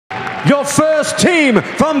your first team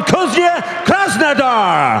from Kuznia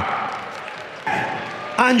Krasnodar.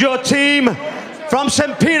 And your team from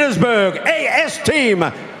St. Petersburg, AS team.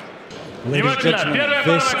 Ladies and gentlemen,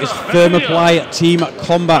 this is Thermoply Team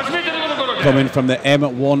Combat coming from the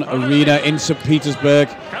M1 Arena in St. Petersburg.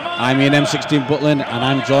 I'm Ian M16 Butlin, and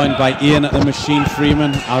I'm joined by Ian the Machine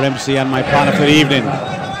Freeman, our MC and my partner for the evening.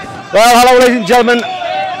 Well, hello ladies and gentlemen.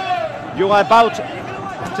 You are about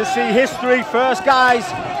to see history. First guys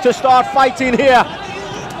to start fighting here.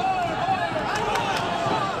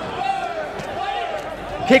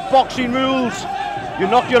 Kickboxing rules. You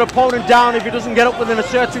knock your opponent down. If he doesn't get up within a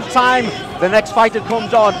certain time, the next fighter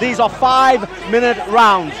comes on. These are 5-minute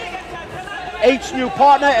rounds. Each new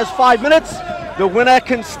partner is 5 minutes. The winner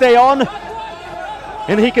can stay on,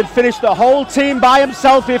 and he can finish the whole team by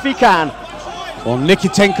himself if he can. Well,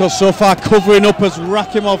 Nikitenko so far covering up as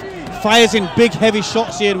Rakhimov fires in big heavy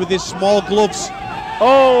shots here with his small gloves.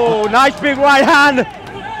 Oh, nice big right hand.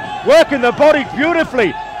 Working the body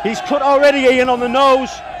beautifully. He's cut already, Ian, on the nose.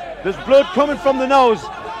 There's blood coming from the nose.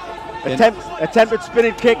 Attempted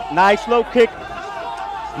spinning kick, nice low kick.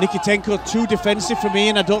 Nikitenko too defensive for me,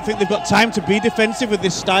 and I don't think they've got time to be defensive with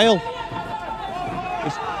this style.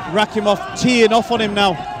 It's Rakhimov teeing off on him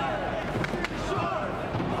now.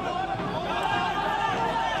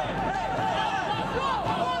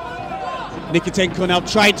 Nikitenko now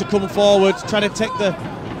trying to come forward, trying to take the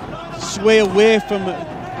sway away from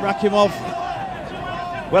Rakhimov.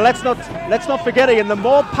 Well, let's not forget, Ian, the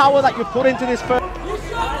more power that you put into this first.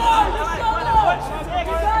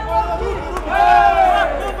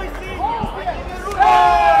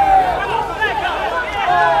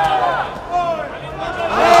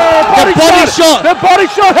 The body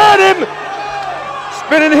shot hurt him!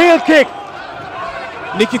 Spinning heel kick.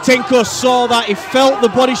 Nikitenko saw that, he felt the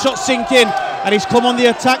body shot sink in, and he's come on the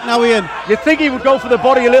attack now, Ian. You'd think he would go for the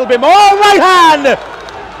body a little bit more. Oh, right hand!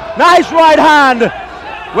 Nice right hand.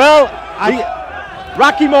 Well,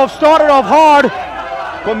 Rakhimov started off hard,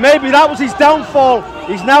 but maybe that was his downfall.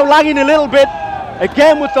 He's now lagging a little bit.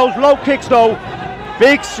 Again with those low kicks though.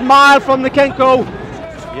 Big smile from Nikitenko.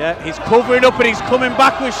 Yeah, he's covering up and he's coming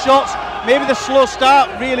back with shots. Maybe the slow start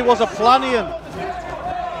really was a plan, Ian.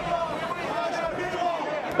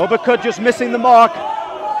 Uppercut just missing the mark.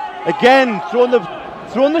 Again, throwing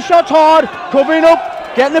the shots hard, covering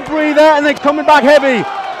up, getting a breather, and then coming back heavy.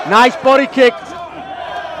 Nice body kick.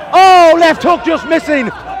 Oh, left hook just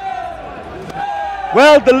missing.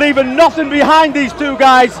 Well, they're leaving nothing behind, these two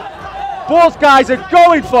guys. Both guys are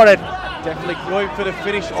going for it. Definitely going for the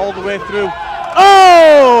finish all the way through.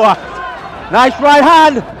 Oh! Nice right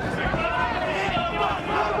hand.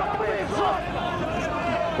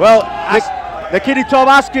 Well, Nikitov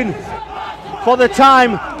asking for the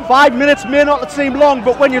time. 5 minutes may not seem long,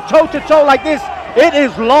 but when you're toe-to-toe like this, it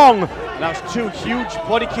is long. That's two huge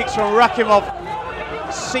body kicks from Rakhimov,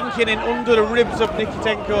 sinking in under the ribs of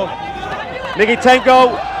Nikitenko.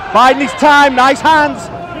 Nikitenko biding his time, nice hands.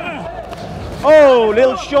 Oh,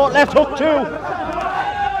 little short left hook too.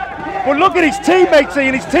 But look at his teammates,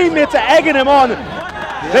 and his teammates are egging him on.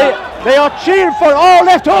 Yeah. They are cheering for, oh,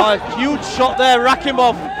 left hook. Oh, huge shot there,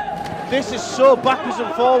 Rakhimov. This is so backwards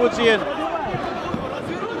and forwards, Ian.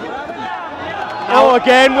 Now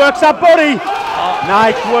again, works that body.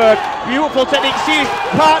 Nice work. Beautiful technique. See his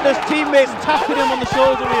partners, teammates tapping him on the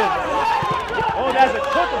shoulder, Ian. Oh, there's a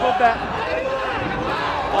cut above that.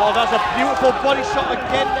 Oh, that's a beautiful body shot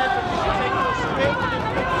again there from Nikitenko.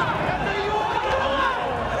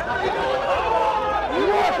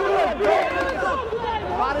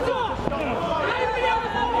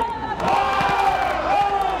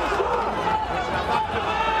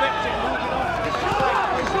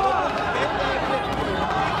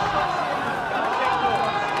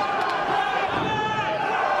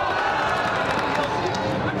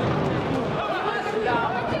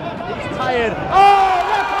 Tired. Oh,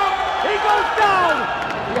 he goes down.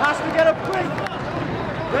 He has to get a quick.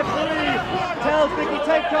 Referee tells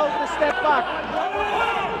Nikitenko to step back.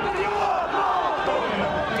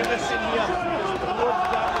 Listen here.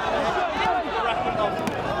 Rakhimov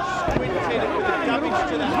squinting with the damage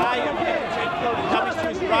to the eye of Nikitenko, the damage to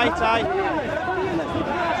his right eye.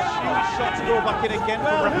 Huge shot to go back in again from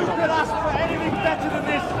Well, who Rakhimov. could ask for anything better than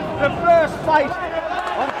this? The first fight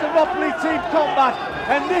on Thermoply Team Combat,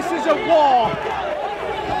 and this is a war.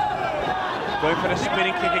 Going for a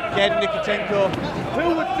spinning kick again, Nikitenko.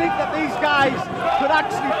 Who would think that these guys could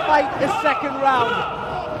actually fight a second round?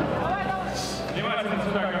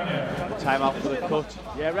 Time out for the cut.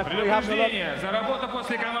 Yeah, referee has a look.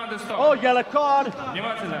 Oh, yellow card.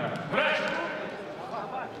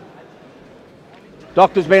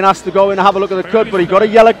 Doctor's been asked to go in and have a look at the cut, but he got a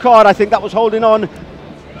yellow card. I think that was holding on,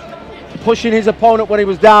 pushing his opponent when he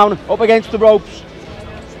was down, up against the ropes.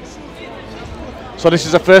 So this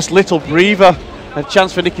is the first little breather, a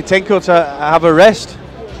chance for Nikitenko to have a rest.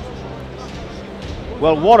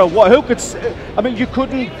 Well, who could, I mean, you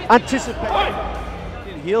couldn't anticipate.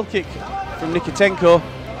 Heel kick from Nikitenko,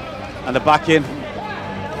 and the back in.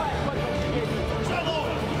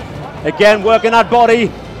 Again, working that body.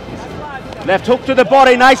 Left hook to the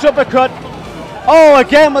body, nice uppercut. Oh,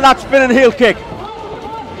 again with that spinning heel kick.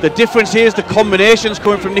 The difference here is the combinations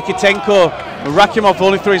coming from Nikitenko. Rakhimov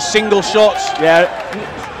only through his single shots. Yeah,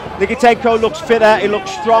 Nikitenko looks fitter, he looks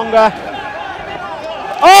stronger.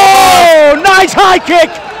 Oh, nice high kick!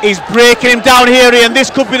 He's breaking him down here, and this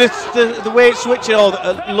could be the way it's switching, or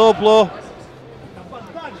a low blow.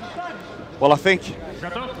 Well, I think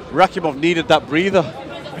Rakhimov needed that breather.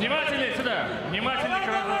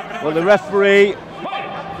 Well, the referee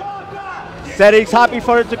said he's happy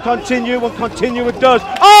for it to continue, and continue it does.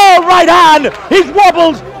 Oh, right hand! He's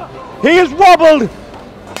wobbled! He is wobbled!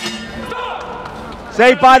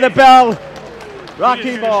 Saved by the bell,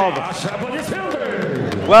 Rakhimov.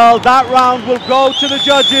 Well, that round will go to the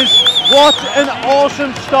judges. What an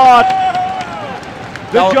awesome start.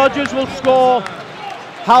 The judges will score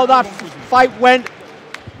how that fight went,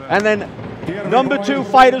 and then number 2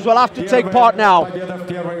 fighters will have to take part now.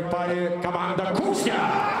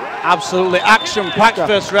 Absolutely action-packed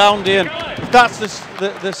first round, Ian. If that's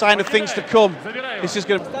the sign of things to come, this is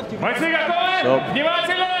going to... So,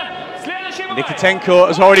 Nikitenko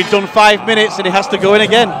has already done 5 minutes and he has to go in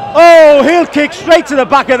again. Oh, heel kick straight to the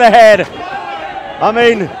back of the head. I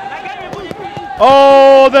mean,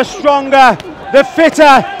 oh, the stronger, the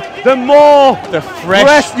fitter, the more... The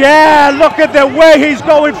fresh. Yeah, look at the way he's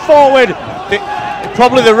going forward.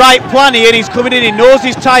 Probably the right plan here. He's coming in, he knows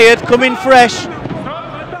he's tired, coming fresh.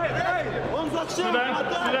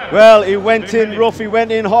 Well, he went in rough, he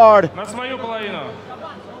went in hard.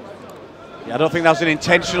 Yeah, I don't think that was an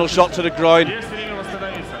intentional shot to the groin.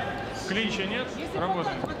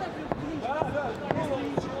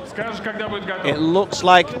 It looks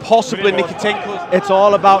like possibly Nikitenko. It's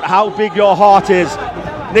all about how big your heart is.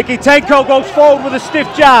 Nikitenko goes forward with a stiff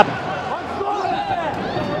jab.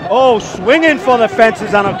 Oh, swinging for the fences,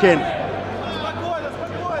 Anokin.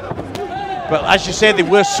 Well, as you said, they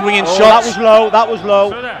were swinging shots. That was low, that was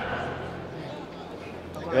low.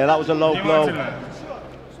 Yeah, that was a low blow.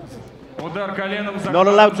 Not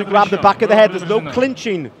allowed to grab the back of the head, there's no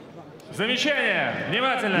clinching.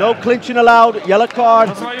 No clinching allowed, yellow card.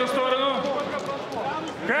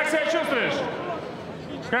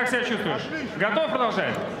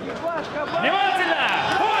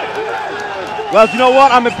 Well, you know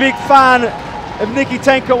what? I'm a big fan of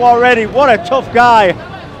Nikitenko already. What a tough guy.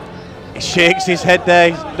 He shakes his head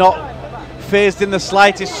there. He's not phased in the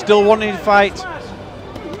slightest, still wanting to fight.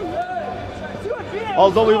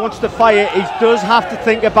 Although he wants to fight, he does have to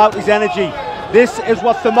think about his energy. This is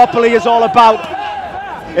what Thermopylae is all about.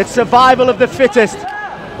 It's survival of the fittest.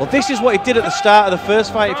 Well, this is what he did at the start of the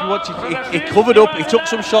first fight. If you watch, he covered up, he took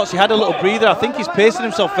some shots, he had a little breather. I think he's pacing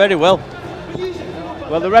himself very well.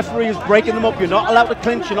 Well, the referee is breaking them up. You're not allowed to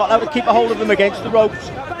clinch, you're not allowed to keep a hold of them against the ropes.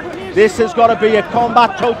 This has got to be a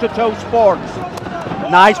combat toe-to-toe sport.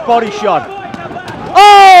 Nice body shot.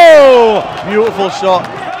 Oh! Beautiful shot.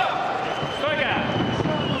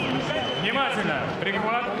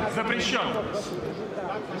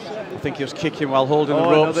 I think he was kicking while holding the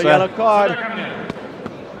ropes. Another yellow card.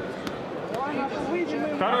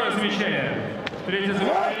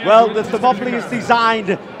 Well, the Thermopylae is designed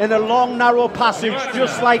in a long, narrow passage,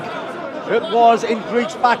 just like it was in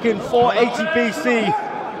Greece back in 480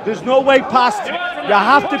 BC. There's no way past. You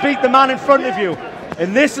have to beat the man in front of you.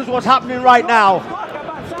 And this is what's happening right now.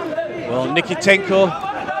 Well, Nikitenko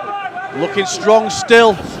looking strong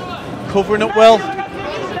still, covering up well.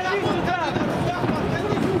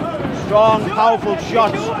 Strong, powerful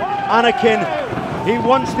shots. Anakin, he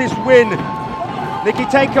wants this win.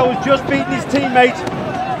 Nikitenko has just beaten his teammate.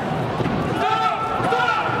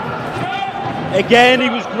 Again, he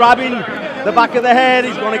was grabbing the back of the head.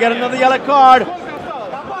 He's going to get another yellow card.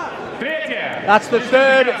 That's the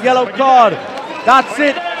 3rd yellow card. That's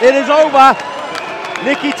it. It is over.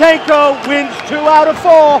 Nikitenko wins 2 out of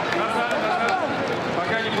 4.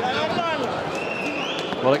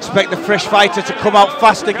 Well, expect the fresh fighter to come out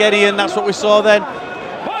fast again, Ian. That's what we saw then.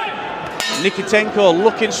 Nikitenko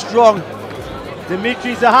looking strong.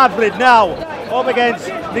 Dimitri Zahavlid now up against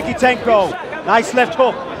Nikitenko. Nice left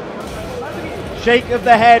hook. Shake of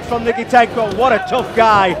the head from Nikitenko. What a tough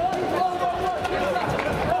guy.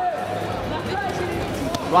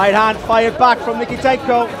 Right hand fired back from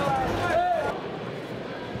Nikitenko.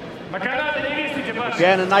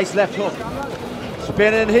 Again, a nice left hook.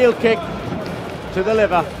 Spinning heel kick to the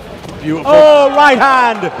liver. Beautiful. Oh, right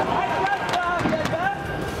hand.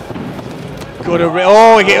 Good.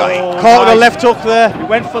 Oh, he caught the left hook there. He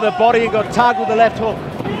went for the body and got tagged with the left hook.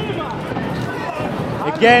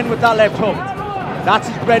 Again with that left hook. That's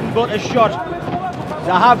his bread and butter shot.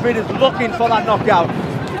 Zahavrid is looking for that knockout.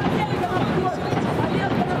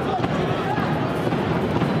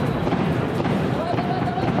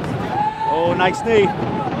 Oh, nice knee.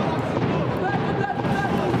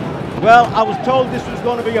 Well, I was told this was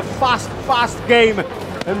going to be a fast game.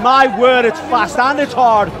 And my word, it's fast and it's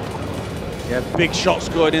hard. Yeah, big shots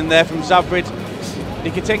going in there from Zavrid.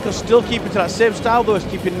 Nikitenko still keeping to that same style though. He's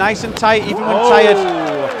keeping nice and tight even when tired.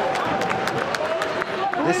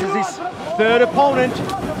 This is his third opponent.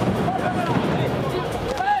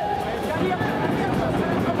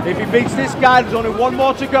 If he beats this guy, there's only one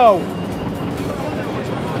more to go.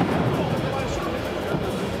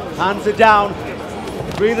 Hands are down.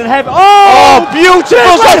 Breathing heavy. Oh,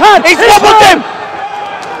 beautiful! He's wobbled him!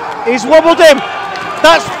 He's wobbled him!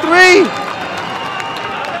 That's 3!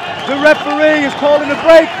 The referee is calling a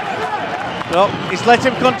break. No, he's let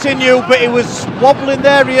him continue, but he was wobbling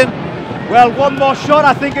there, Ian. Well, one more shot,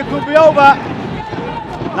 I think it could be over.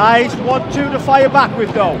 Nice 1-2 to fire back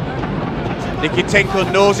with though. Nikitenko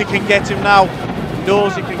knows he can get him now.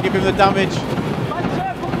 Knows he can give him the damage.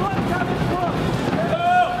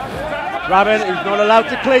 Grabbing, he's not allowed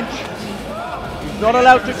to clinch. He's not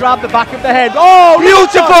allowed to grab the back of the head. Oh,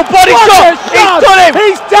 beautiful body shot! He's done him!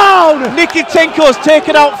 He's down! Nikitenko's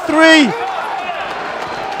taken out 3.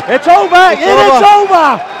 It's over! It's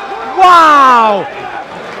over! Wow!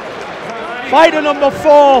 Fighter number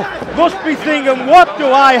 4 must be thinking, what do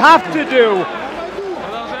I have to do?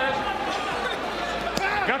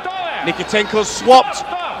 Nikitenko's swapped.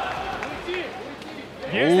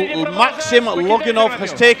 Maxim Loginov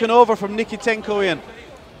has taken over from Nikitenko, Ian.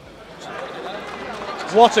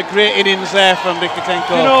 What a great innings there from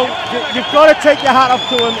Nikitenko. You know, you've got to take your hat off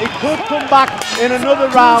to him. He could come back in another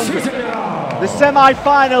round. The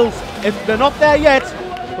semi-finals, if they're not there yet,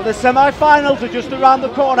 but the semi-finals are just around the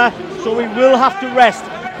corner, so we will have to rest.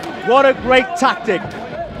 What a great tactic.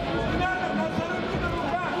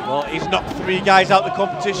 Well, he's knocked 3 guys out of the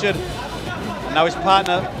competition. And now his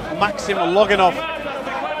partner, Maxim Loginov.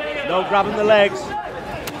 No grabbing the legs.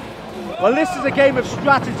 Well, this is a game of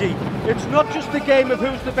strategy. It's not just a game of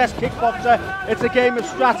who's the best kickboxer, it's a game of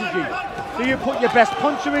strategy. Do you put your best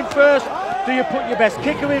puncher in first? Do you put your best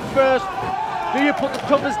kicker in first? Do you put the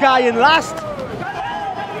toughest guy in last?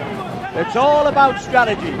 It's all about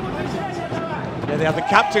strategy. Yeah, they have the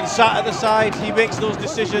captain sat at the side, he makes those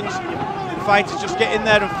decisions. The fighters just get in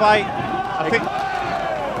there and fight. I think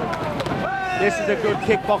this is a good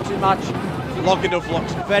kickboxing match. Loginov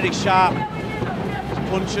looks very sharp. His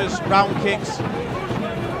punches, round kicks.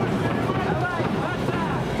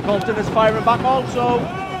 Colton is firing back also,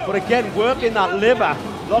 but again working that liver.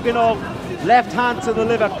 Loginov, left hand to the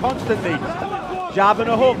liver constantly. Jab and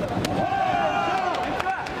a hook.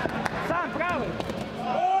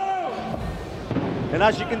 And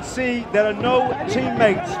as you can see, there are no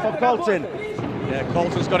teammates for Colton. Yeah,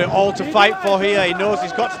 Colton's got it all to fight for here. He knows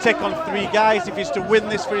he's got to take on 3 guys if he's to win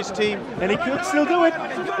this for his team. And he could still do it.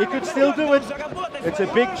 He could still do it. It's a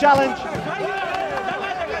big challenge.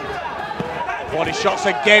 Body shots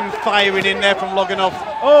again firing in there from Loginov.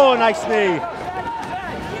 Oh, nice knee.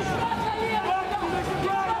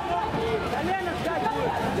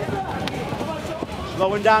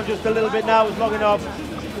 Slowing down just a little bit now is Loginov.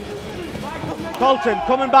 Colton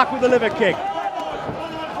coming back with a liver kick.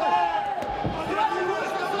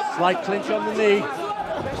 Slight clinch on the knee.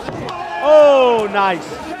 Oh, nice.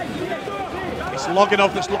 It's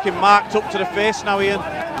Loginov that's looking marked up to the face now, Ian.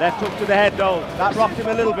 Left hook to the head though. That rocked him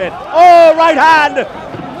a little bit. Oh, right hand.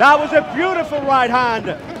 That was a beautiful right hand.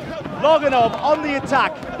 Loginov on the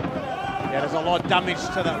attack. Yeah, there's a lot of damage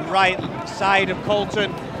to that right side of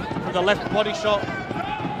Colton with the left body shot.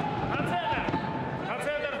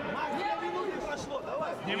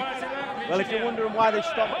 Well, if you're wondering why they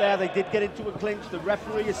stopped there, they did get into a clinch. The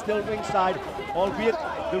referee is still ringside, albeit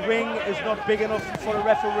the ring is not big enough for a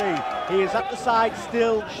referee. He is at the side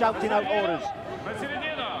still shouting out orders.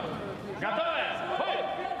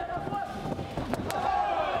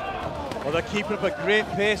 Well, they're keeping up a great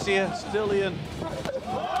pace here, still, Ian.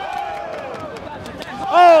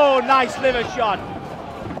 Oh, nice liver shot.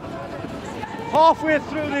 Halfway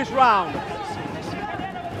through this round.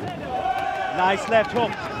 Nice left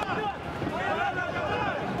hook.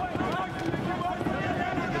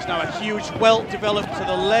 There's now a huge welt developed to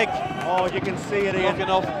the leg. Oh, you can see it, Ian. Knocking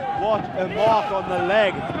off. What a mark on the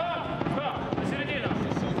leg.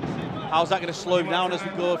 How's that going to slow him down as we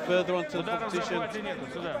go further onto the competition?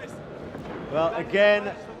 Well,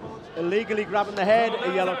 again, illegally grabbing the head,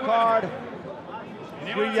 a yellow card.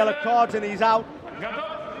 3 yellow cards and he's out.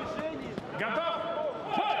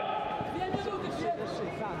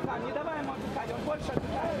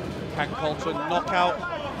 Can Colton knock out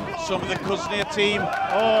some of the Kuznia team?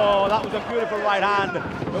 Oh, that was a beautiful right hand.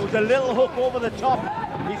 There was a little hook over the top.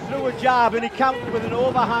 He threw a jab and he countered with an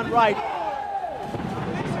overhand right.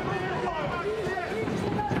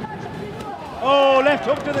 Oh, left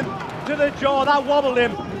hook to the jaw. That wobbled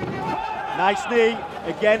him. Nice knee.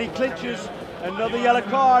 Again, he clinches. Another yellow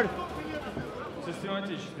card.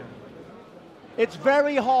 It's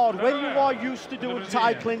very hard when you are used to doing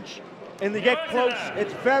tie clinch and they get close.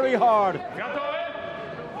 It's very hard.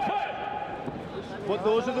 But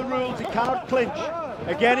those are the rules. He cannot clinch.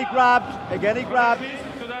 Again, he grabs. Again, he grabs.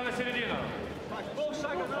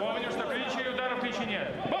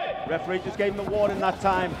 Referee just gave him the warning that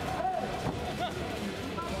time.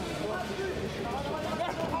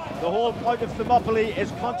 The whole point of Thermopylae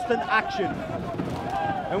is constant action.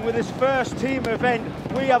 And with this first team event,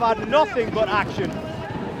 we have had nothing but action.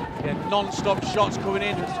 Yeah, non-stop shots coming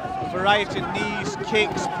in. A variety of knees,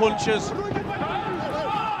 kicks, punches.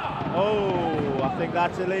 Oh, I think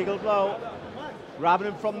that's a legal blow. Grabbing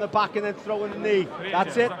him from the back and then throwing the knee.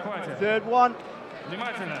 That's it. Third one.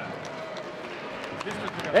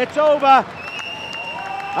 It's over.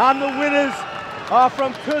 And the winners are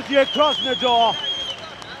from Kuznia Krasnodar.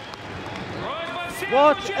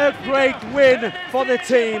 What a great win for the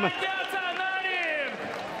team.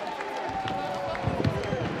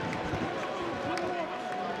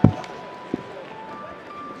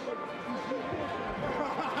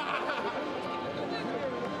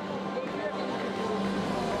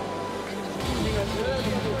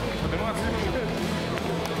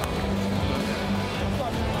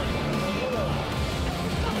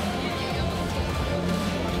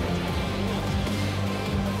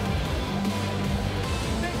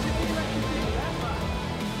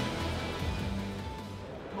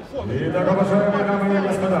 Итак, уважаемые дамы и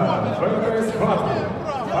господа, в этой схватке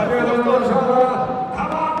победу одержала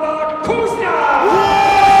команда Кузня!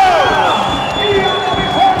 И она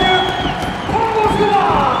выходит по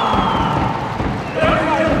Москва!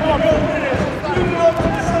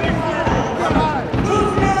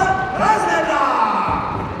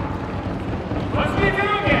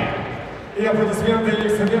 И аплодисменты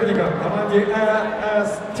их соперникам команде ЭС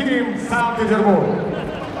Team Санкт-Петербург.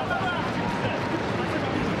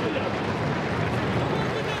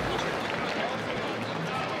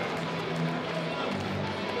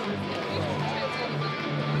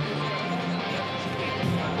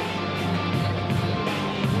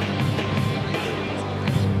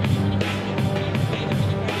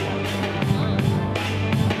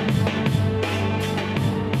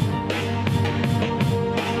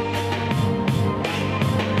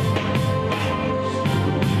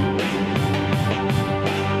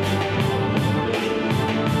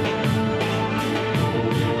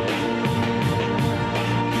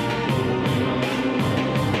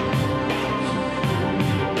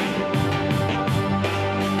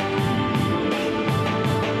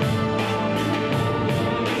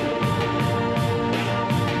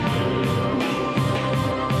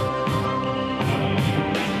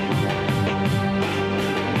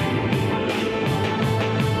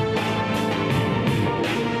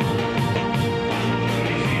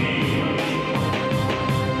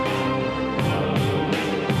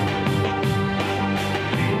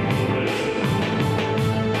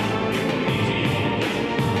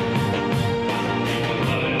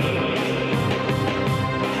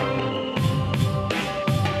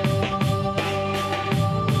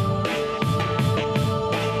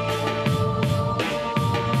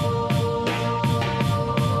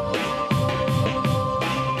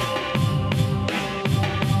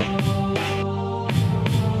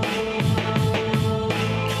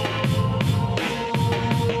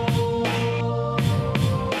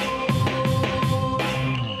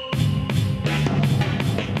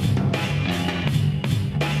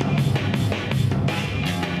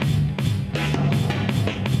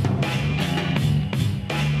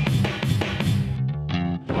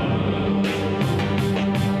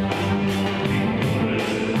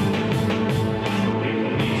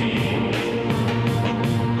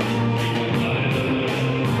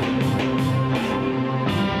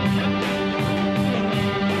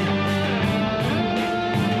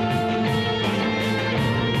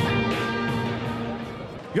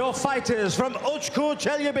 your fighters from Uchku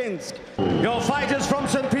Chelyabinsk, your fighters from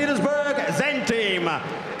St. Petersburg, Zen Team.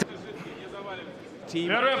 Team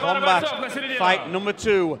Combat, fight number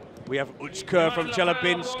 2. We have Uchku from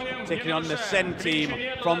Chelyabinsk taking on the Zen Team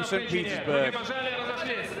from St. Petersburg.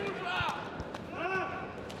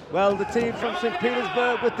 Well, the team from St.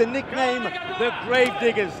 Petersburg with the nickname the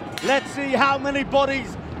Gravediggers. Let's see how many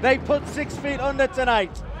bodies they put 6 feet under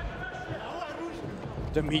tonight.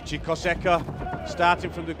 Dmitry Kozeka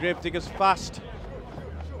starting from the Gravediggers fast.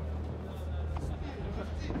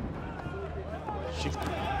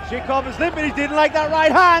 Zhikov is limping, he didn't like that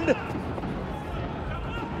right hand.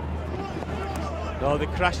 No, they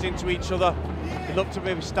crashed into each other. He looked to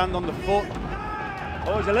maybe stand on the foot.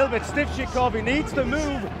 Oh, he's a little bit stiff, Zhikov. He needs to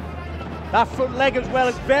move that front leg as well.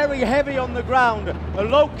 It's very heavy on the ground. A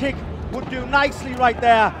low kick would do nicely right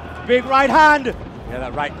there. Big right hand. Yeah,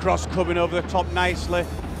 that right cross coming over the top nicely.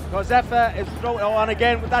 Kozeka is throwing on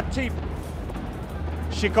again with that teep.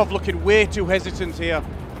 Zhikov looking way too hesitant here.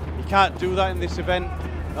 He can't do that in this event.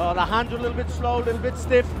 Oh, the hands are a little bit slow, a little bit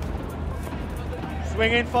stiff.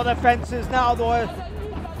 Swinging for the fences now, though.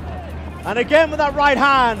 And again with that right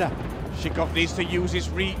hand. Zhikov needs to use his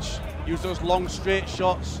reach, use those long straight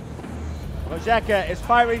shots. Kozeka is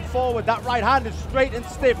firing forward. That right hand is straight and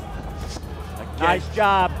stiff. Again. Nice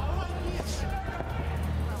jab.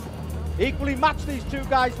 Equally matched, these two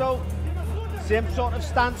guys, though. Same sort of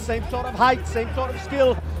stance, same sort of height, same sort of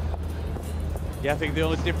skill. Yeah, I think the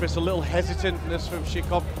only difference, a little hesitantness from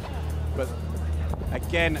Zhikov. But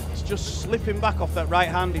again, it's just slipping back off that right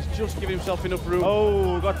hand. He's just giving himself enough room.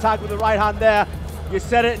 Oh, got tagged with the right hand there. You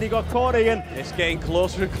said it and he got caught, Ian. It's getting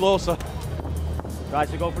closer and closer.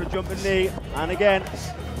 Tries to go for a jumping knee, and again,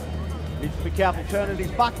 needs to be careful turning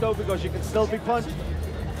his back though, because you can still be punched.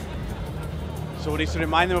 So he needs to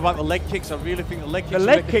remind them about the leg kicks. I really think the leg kicks The will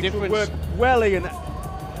leg make a kicks difference. will work well, Ian.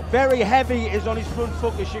 Very heavy is on his front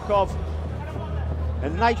foot, is Zhikov. A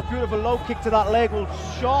nice, beautiful low kick to that leg will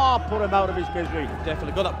sure put him out of his misery.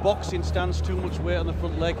 Definitely got that boxing stance, too much weight on the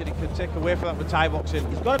front leg, and he can take away from that with Thai boxing.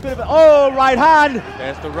 He's got a bit of a, oh, right hand.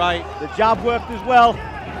 There's the right. The jab worked as well.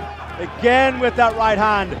 Again with that right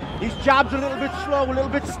hand. His jab's a little bit slow, a little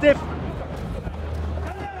bit stiff.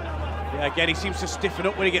 Yeah, again, he seems to stiffen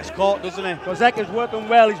up when he gets caught, doesn't he? Kozeka's working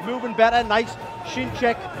well, he's moving better, nice shin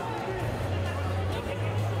check.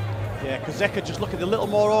 Yeah, Kozeka just looking a little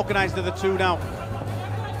more organised of the two now.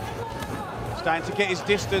 Starting to get his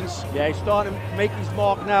distance. Yeah, he's starting to make his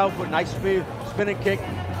mark now, but nice spinning kick.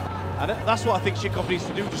 And that's what I think Zhikov needs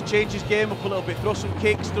to do, just change his game up a little bit, throw some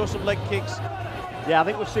kicks, throw some leg kicks. Yeah, I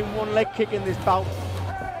think we've seen one leg kick in this bout.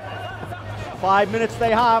 5 minutes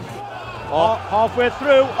they have. Oh, halfway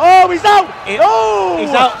through. Oh, he's out!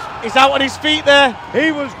 He's out on his feet there.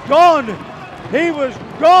 He was gone. He was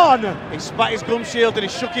gone. He spat his gum shield and he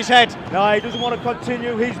shook his head. No, he doesn't want to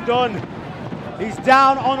continue. He's done. He's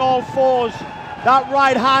down on all fours. That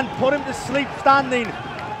right hand put him to sleep standing.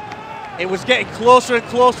 It was getting closer and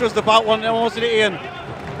closer as the bout went on, wasn't it, Ian?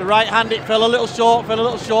 The right hand, it fell a little short,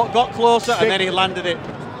 got closer, and then he landed it.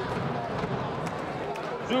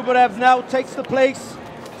 Zubrev now takes the place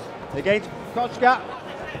against Koska.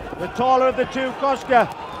 The taller of the two, Koska,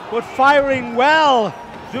 but firing well,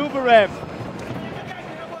 Zubrev.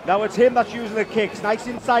 Now it's him that's using the kicks. Nice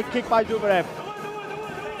inside kick by Zubrev.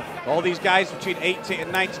 All these guys between 80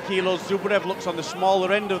 and 90 kilos. Zubrev looks on the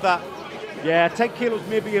smaller end of that. Yeah, 10 kilos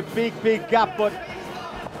may be a big gap, but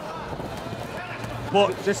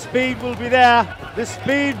the speed will be there. The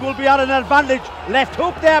speed will be at an advantage. Left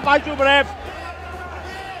hook there by Zubrev.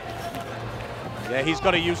 Yeah, he's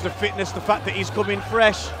got to use the fitness, the fact that he's coming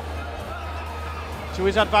fresh to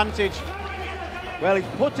his advantage. Well, he's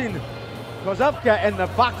putting Kozeka in the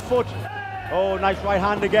back foot. Oh, nice right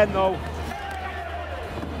hand again, though.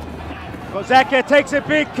 Kozeka takes a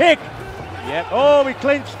big kick. Yep. Oh, he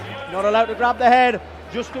clinched. Not allowed to grab the head.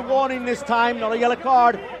 Just a warning this time, not a yellow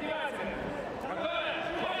card.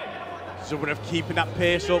 Zubrev keeping that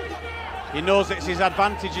pace up. He knows it's his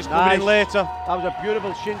advantage, he's coming in later. That was a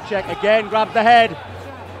beautiful shin check. Again, grab the head.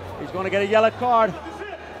 He's going to get a yellow card.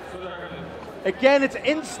 Again, it's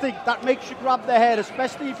instinct that makes you grab the head,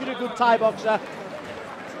 especially if you're a good Thai boxer.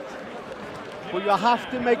 But you have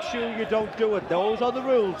to make sure you don't do it. Those are the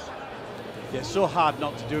rules. Yeah, it's so hard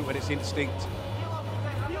not to do it when it's instinct.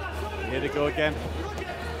 Here they go again.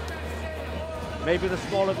 Maybe the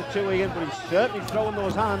smaller of the two, Ian, but he's certainly throwing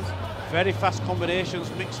those hands. Very fast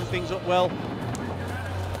combinations, mixing things up well.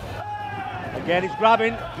 Again, he's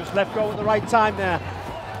grabbing, just left go at the right time there.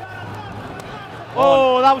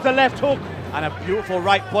 Oh, that was a left hook. And a beautiful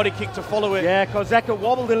right body kick to follow it. Yeah, Kozeka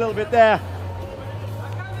wobbled a little bit there.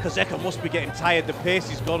 Kozeka must be getting tired. The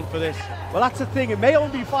pace is gone for this. Well, that's the thing. It may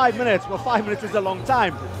only be 5 minutes. Well, 5 minutes is a long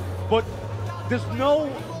time. But there's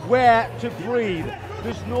nowhere to breathe.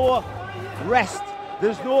 There's no rest.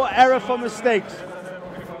 There's no error for mistakes.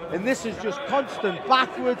 And this is just constant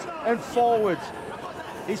backwards and forwards.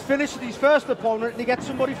 He's finished his first opponent and he gets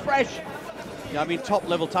somebody fresh. Yeah, I mean, top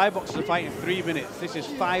level Thai boxers are fighting 3 minutes. This is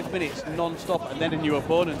 5 minutes non-stop and then a new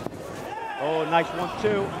opponent. Oh, nice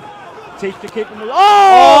 1-2. Teeth to keep him moving.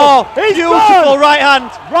 Oh, he's beautiful gone. right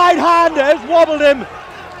hand. Right hand has wobbled him.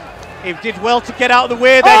 He did well to get out of the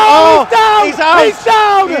way then. Oh, he's down. He's out. He's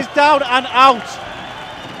down. He's down and out.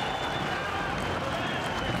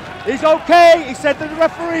 He's okay. He said to the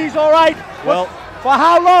referee's all right. Well, for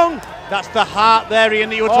how long? That's the heart there, Ian,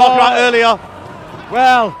 that you were talking about earlier.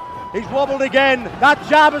 Well, he's wobbled again. That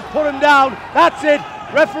jab has put him down. That's it.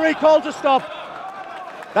 Referee called to stop.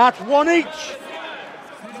 That's 1 each.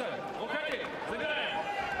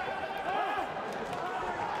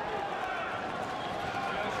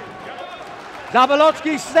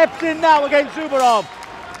 Zabolotsky steps in now against Zubov.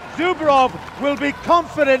 Zubov will be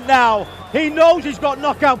confident now. He knows he's got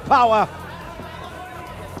knockout power.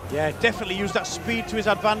 Yeah, definitely used that speed to his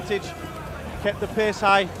advantage. Kept the pace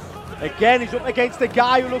high. Again, he's up against a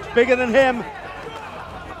guy who looks bigger than him.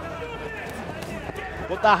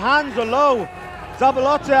 But the hands are low.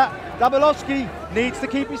 Zabolotsky needs to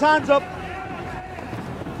keep his hands up.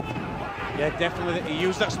 Yeah, definitely. He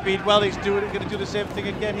used that speed well. He's going to do the same thing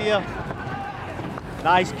again here.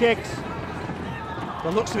 Nice kicks.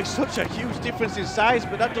 Well, looks to be such a huge difference in size,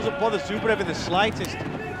 but that doesn't bother Zubrev in the slightest.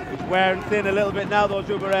 He's wearing thin a little bit now, though,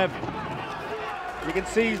 Zubrev. You can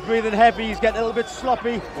see he's breathing heavy. He's getting a little bit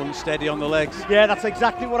sloppy. Unsteady on the legs. Yeah, that's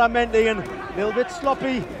exactly what I meant, Ian. A little bit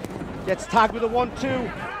sloppy. Gets tagged with a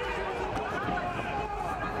 1-2.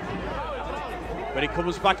 But he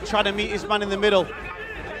comes back trying to meet his man in the middle.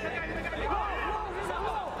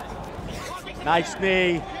 Nice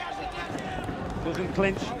knee. Doesn't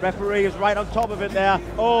clinch. Referee is right on top of it there.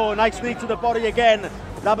 Oh, nice knee to the body again.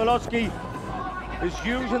 Zabolotsky is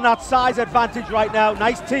using that size advantage right now.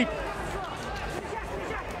 Nice teep.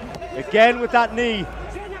 Again with that knee.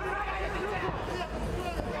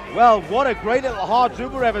 Well, what a great little heart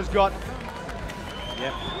Zubrev has got.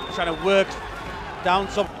 Yeah, trying to work down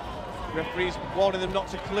some. Referees warning them not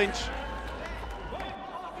to clinch.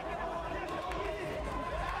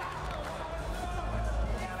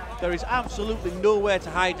 There is absolutely nowhere to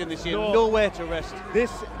hide in this here, nowhere to rest.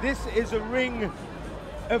 This is a ring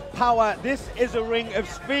of power. This is a ring of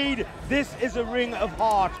speed. This is a ring of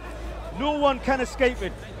heart. No one can escape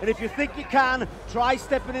it. And if you think you can, try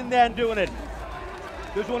stepping in there and doing it.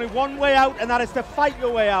 There's only one way out, and that is to fight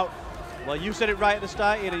your way out. Well, you said it right at the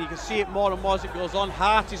start, Ian, and you can see it more and more as it goes on.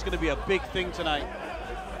 Heart is going to be a big thing tonight.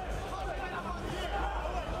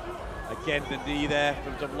 Again, the knee there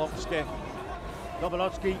from Zabolotsky.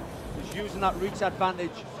 Zabolotsky is using that reach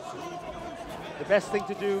advantage. The best thing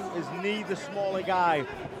to do is knee the smaller guy.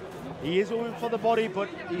 He is going for the body, but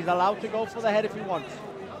he's allowed to go for the head if he wants.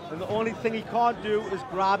 And the only thing he can't do is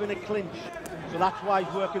grab in a clinch. So that's why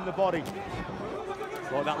he's working the body.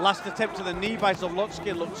 Well, that last attempt to the knee by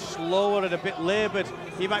Zabolotsky looked slower and a bit laboured.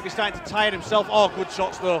 He might be starting to tire himself. Oh, good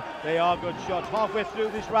shots though. They are good shots. Halfway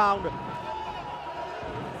through this round.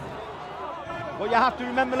 What you have to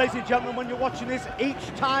remember, ladies and gentlemen, when you're watching this, each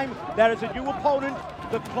time there is a new opponent,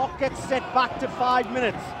 the clock gets set back to 5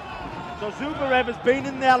 minutes. So Zubrev has been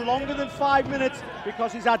in there longer than 5 minutes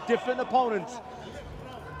because he's had different opponents.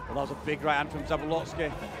 Well, that was a big right hand from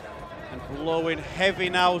Zabolotsky. And blowing heavy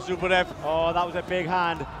now, Zubrev. Oh, that was a big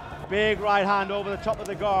hand. Big right hand over the top of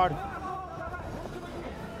the guard.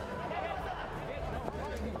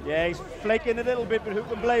 Yeah, he's flaking a little bit, but who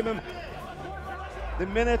can blame him? The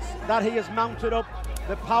minutes that he has mounted up,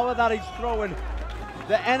 the power that he's throwing,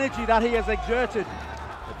 the energy that he has exerted.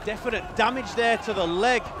 A definite damage there to the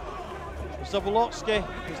leg. Zabolotsky,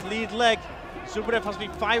 his lead leg. Zubrev has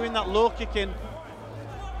been firing that low kick in.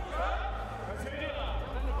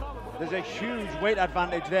 There's a huge weight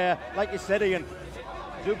advantage there. Like you said, Ian,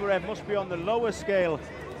 Zubrev must be on the lower scale.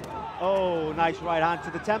 Oh, nice right hand to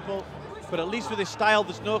the temple. But at least with his style,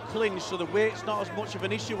 there's no clinch, so the weight's not as much of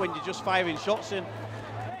an issue when you're just firing shots in.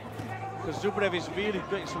 Because Zubrev is really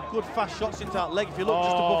getting some good fast shots into that leg. If you look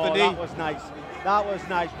just above the knee. That was nice. That was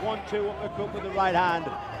nice. 1-2 uppercut with the right hand.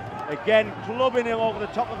 Again, clubbing him over the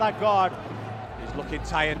top of that guard. He's looking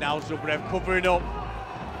tired now, Zubrev, covering up.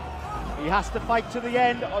 He has to fight to the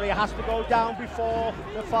end, or he has to go down before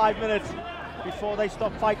the 5 minutes, before they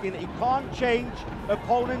stop fighting. He can't change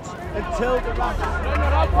opponents until the round.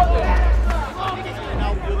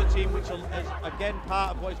 Now the other team, which is again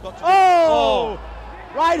part of what he's got to do. Oh!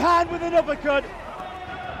 Right hand with an uppercut.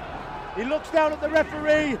 He looks down at the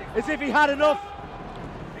referee as if he had enough.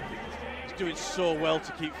 He's doing so well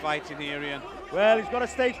to keep fighting here, Ian. Well, he's got to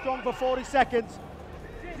stay strong for 40 seconds.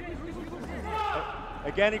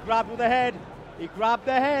 Again, he grabbed with the head. He grabbed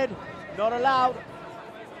the head. Not allowed.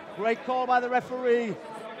 Great call by the referee.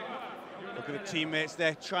 Look at the teammates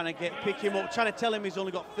there trying to pick him up, trying to tell him he's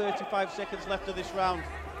only got 35 seconds left of this round.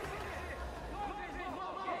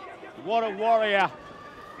 What a warrior.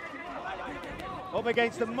 Up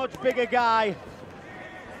against a much bigger guy.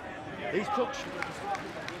 He's took...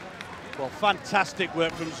 Well, fantastic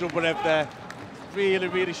work from Zubrev there. Really,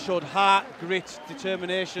 really showed heart, grit,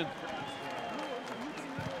 determination.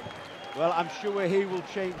 Well, I'm sure he will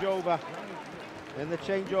change over. And the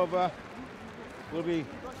changeover will be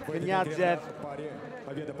Kniazev.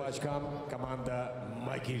 Победа по очкам. Команда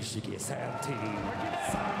 «Могильщики». Sam Team.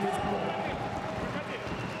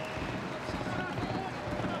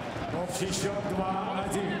 Общий счет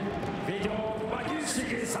 2-1. Ведет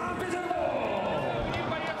 «Могильщики» Санкт-Петербург.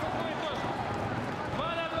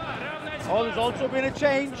 Oh, there's also been a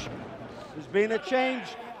change. There's been a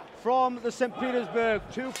change from the St. Petersburg.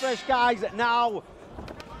 Two fresh guys now.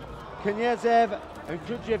 Kniazev and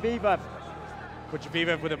Kudjaviev.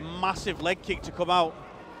 Kudjaviev with a massive leg kick to come out.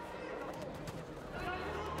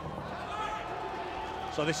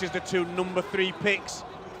 So this is the two number 3 picks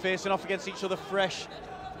facing off against each other fresh.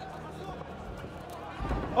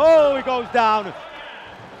 Oh, he goes down.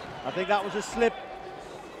 I think that was a slip.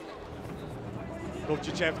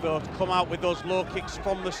 Kudjaviev though, come out with those low kicks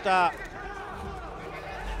from the start.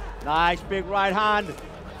 Nice big right hand.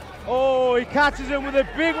 Oh, he catches him with a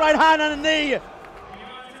big right hand and a knee.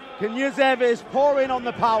 Kniazev is pouring on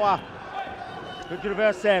the power.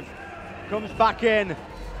 Kudjaviev comes back in,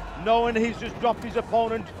 knowing he's just dropped his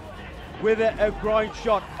opponent with a groin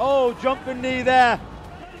shot. Oh, jumping knee there.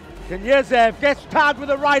 Kniazev gets tagged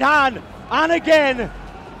with a right hand, and again.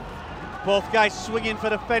 Both guys swinging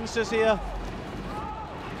for the fences here.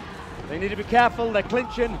 They need to be careful, they're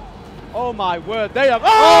clinching. Oh my word, they have,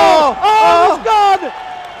 oh, it's gone!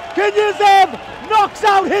 Kniazev knocks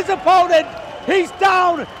out his opponent. He's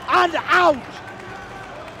down and out.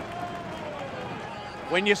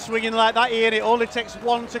 When you're swinging like that, Ian, it only takes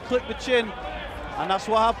one to clip the chin, and that's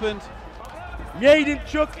what happened.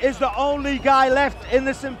 Yedinchuk is the only guy left in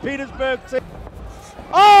the St. Petersburg team.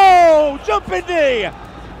 Oh, jumping knee.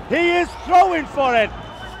 He is throwing for it.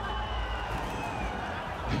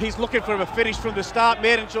 He's looking for a finish from the start.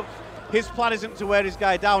 Yedinchuk, his plan isn't to wear his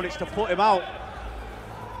guy down, it's to put him out.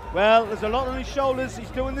 Well, there's a lot on his shoulders. He's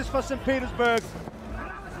doing this for St. Petersburg.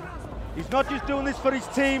 He's not just doing this for his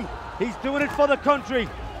team, he's doing it for the country.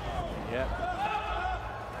 Yeah.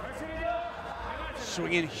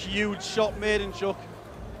 Swinging huge shot, Yedinchuk.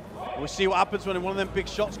 We'll see what happens when one of them big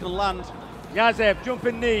shots can land. Kniazev,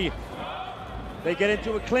 jumping knee. They get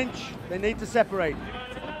into a clinch, they need to separate.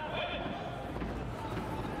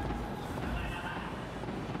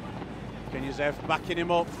 Kniazev backing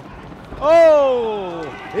him up. Oh,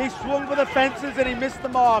 he swung for the fences and he missed the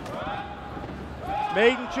mark.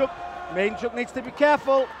 Yedinchuk needs to be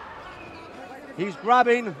careful. He's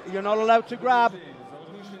grabbing, you're not allowed to grab.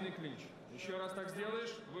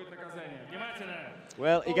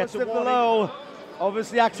 Well, he gets a below.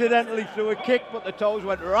 Obviously accidentally threw a kick, but the toes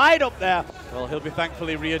went right up there. Well, he'll be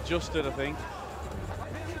thankfully readjusted, I think.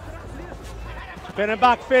 Spinning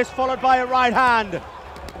back fist followed by a right hand.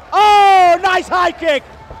 Oh, nice high kick.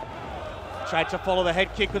 Tried to follow the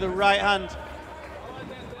head kick with the right hand.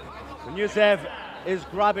 Kniazev is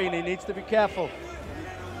grabbing, he needs to be careful.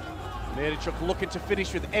 Yedinchuk looking to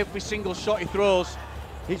finish with every single shot he throws.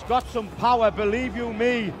 He's got some power, believe you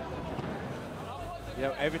me.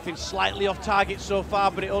 Yeah, everything's slightly off target so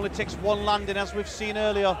far, but it only takes one landing, as we've seen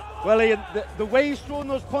earlier. Well, Ian, the way he's throwing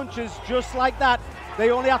those punches, just like that, they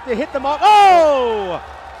only have to hit the mark. Oh!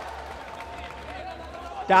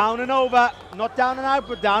 Down and over, not down and out,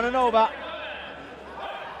 but down and over.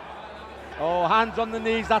 Oh, hands on the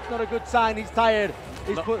knees, that's not a good sign, he's tired.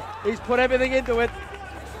 He's put everything into it.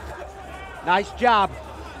 Nice jab.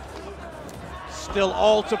 Still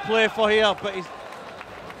all to play for here, but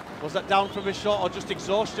was that down from his shot or just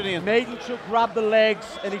exhaustion here? Yedinchuk grabbed the legs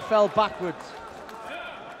and he fell backwards.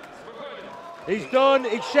 He's done,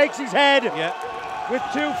 he shakes his head. Yeah. With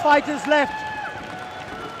 2 fighters left.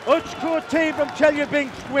 Uchkur team from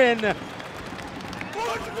Chelyabinsk win.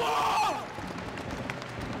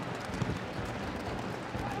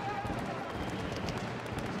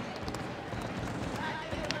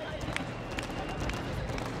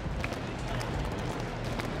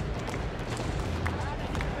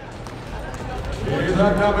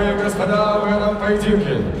 Итак, дамы и господа, в этом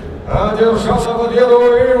поединке одержала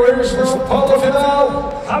победу и вышла в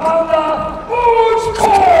полуфинал команда Учкор!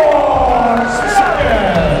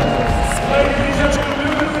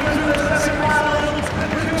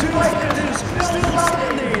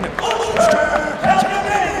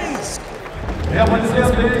 И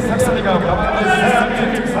аплодисменты соперников команды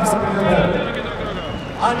Санкт-Петербург.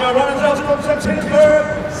 And your runners-up from St.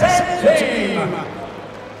 Petersburg, St. Team.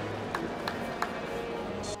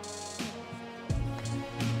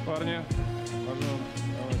 Парни, пожалуйста.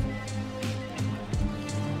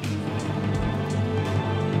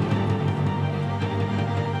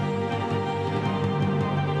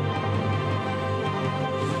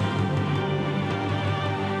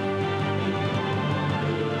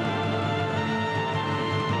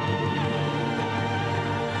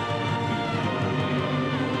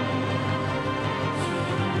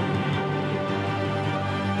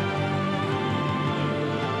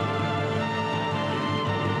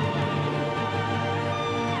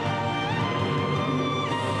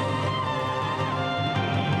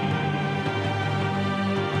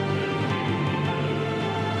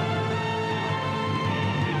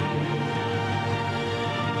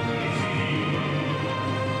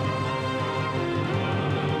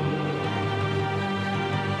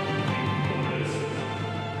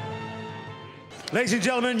 Ladies and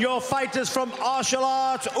gentlemen, your fighters from Martial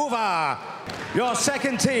Arts UVA. Your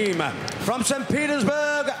second team from St.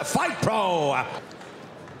 Petersburg, Fight Pro.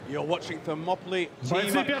 You're watching Thermopylae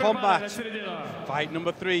Team Combat. Fight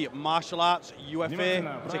number 3, Martial Arts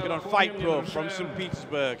UFA, taking on Fight Pro from St.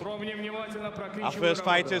 Petersburg. Our first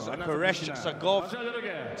fighters are Koresh Sagov,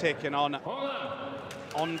 taking on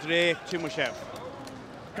Andrei Timoshev.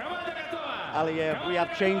 Aliyev, we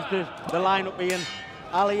have changed the lineup, Ian.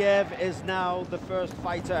 Aliyev is now the first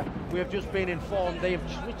fighter. We have just been informed they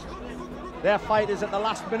have switched their fighters at the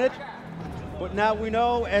last minute. But now we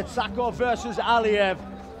know it's Sakov versus Aliyev.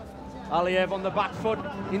 Aliyev on the back foot,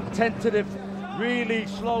 tentative, really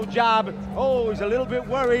slow jab. Oh, he's a little bit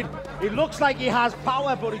worried. It looks like he has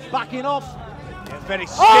power, but he's backing off. Yeah, very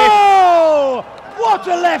stiff. Oh, what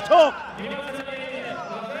a left hook!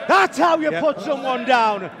 That's how you put someone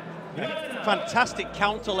down. Yeah, fantastic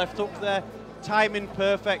counter left hook there. Timing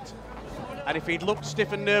perfect, and if he'd looked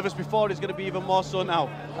stiff and nervous before, he's going to be even more so now.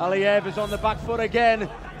 Aliyev is on the back foot again.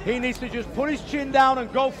 He needs to just put his chin down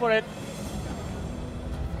and go for it.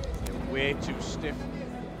 Way too stiff.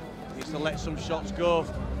 Needs to let some shots go.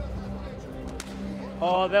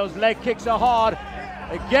 Oh, those leg kicks are hard.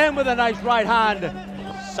 Again with a nice right hand.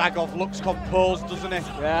 Sagov looks composed, doesn't he?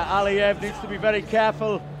 Yeah, Aliyev needs to be very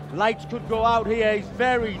careful. Lights could go out here. He's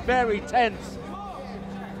very, very tense.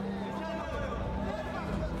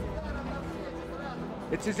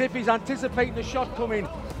 It's as if he's anticipating the shot coming.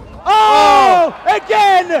 Oh!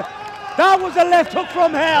 Again! That was a left hook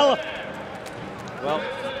from hell. Well,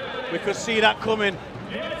 we could see that coming.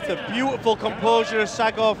 It's a beautiful composure of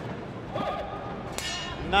Sagov.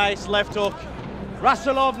 Nice left hook.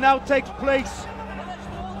 Rasulov now takes place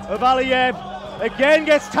of Aliyev. Again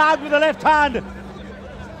gets tagged with the left hand.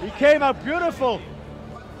 He came out beautiful.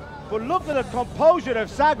 But look at the composure of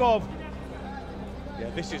Sagov. Yeah,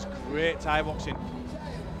 this is great Thai boxing.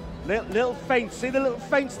 Little feints, see the little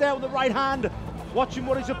feints there with the right hand, watching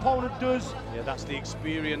what his opponent does. Yeah, that's the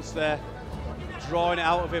experience there. Drawing it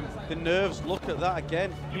out of him. The nerves, look at that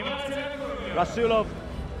again. Rasulov.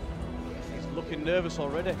 He's looking nervous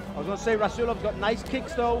already. I was going to say Rasulov's got nice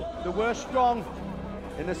kicks though. They were strong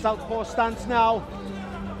in the southpaw stance now.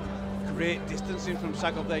 Great distancing from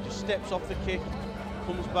Sagov there, just steps off the kick,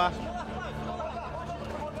 comes back.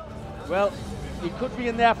 Well, he could be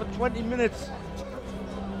in there for 20 minutes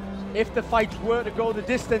if the fights were to go the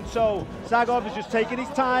distance, so Sagov is just taking his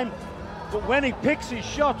time. But when he picks his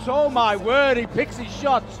shots, oh my word, he picks his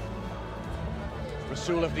shots.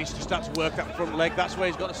 Rasulov needs to start to work that front leg, that's where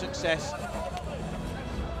he's got the success.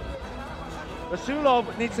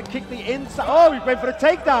 Rasulov needs to kick the inside. Oh, he went for a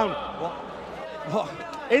takedown. What?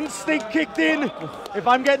 Instinct kicked in. If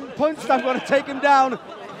I'm getting punched, I'm going to take him down.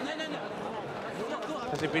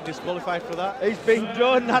 Has he been disqualified for that? He's been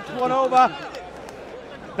done, that's one over.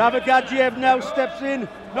 Navagadzhiev now steps in.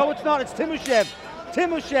 No, it's not, it's Timoshev.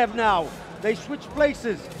 Timoshev now. They switch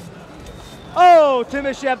places. Oh,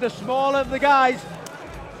 Timoshev, the smaller of the guys,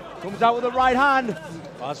 comes out with the right hand.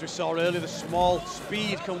 As we saw earlier, the small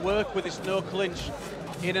speed can work with this no clinch,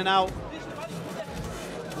 in and out.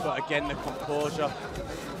 But again, the composure,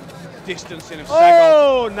 distancing of Sagov.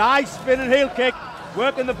 Oh, nice spinning heel kick.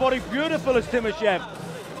 Working the body beautiful as Timoshev.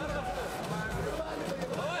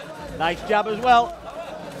 Nice jab as well.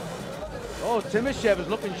 Oh, Timoshev is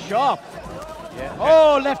looking sharp. Yeah.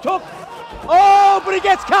 Oh, left hook. Oh, but he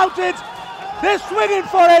gets counted. They're swinging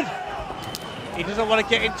for it. He doesn't want to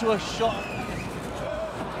get into a shot.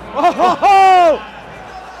 Oh, ho, ho.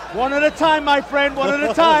 One at a time, my friend, one at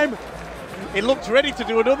a time. He looked ready to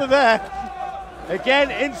do another there.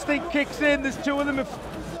 Again, instinct kicks in. There's two of them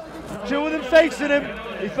facing him.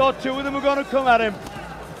 He thought two of them were going to come at him.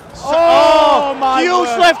 Oh my huge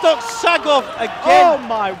word. left hook, Sagov again. Oh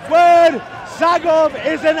my word, Sagov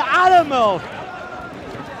is an animal.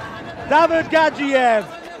 David Gadzhiev.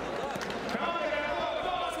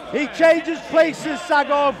 He changes places,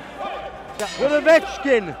 Sagov, with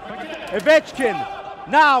Ovechkin. Ovechkin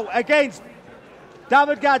now against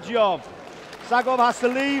David Gadzhiev. Sagov has to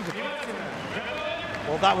leave.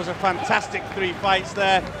 Well, that was a fantastic 3 fights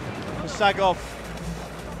there for Sagov.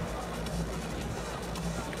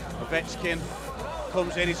 Ovechkin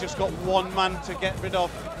comes in, he's just got one man to get rid of.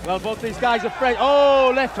 Well, both these guys are fresh.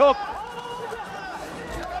 Oh, left hook.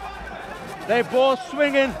 They're both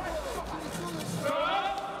swinging.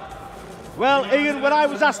 Well, Ian, when I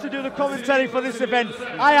was asked to do the commentary for this event,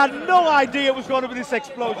 I had no idea it was going to be this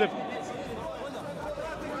explosive.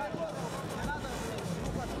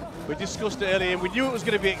 We discussed it earlier and we knew it was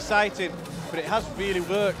going to be exciting, but it has really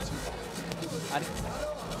worked. And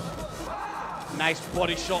nice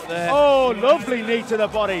body shot there. Oh, lovely knee to the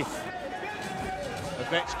body.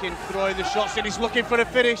 Ovechkin throwing the shots in, he's looking for a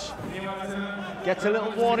finish. Gets a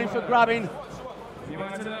little warning for grabbing.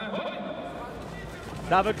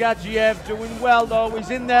 David Gadzhiev doing well though, he's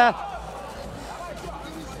in there.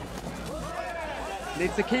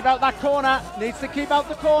 Needs to keep out that corner, needs to keep out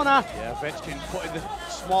the corner. Yeah, Ovechkin putting the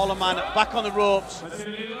smaller man back on the ropes.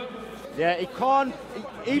 Yeah, he can't,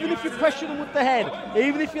 even if you pressure them with the head,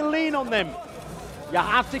 even if you lean on them, you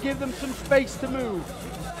have to give them some space to move.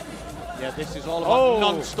 Yeah, this is all about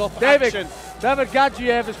non-stop action. David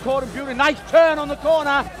Gadzhiev has caught him beautifully. Nice turn on the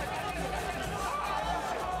corner.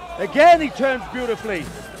 Again, he turns beautifully.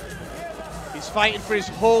 He's fighting for his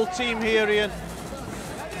whole team here, Ian.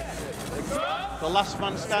 The last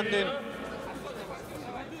man standing.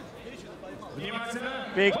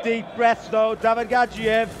 Big deep breaths though, David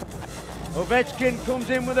Gadzhiev. Ovechkin comes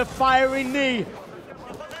in with a fiery knee.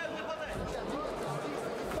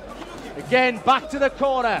 Again, back to the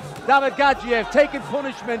corner. David Gadzhiev taking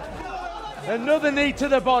punishment. Another knee to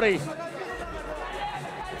the body.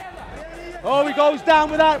 Oh, he goes down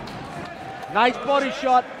with that. Nice body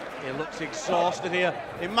shot. He looks exhausted here.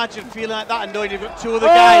 Imagine feeling like that and knowing you've got two other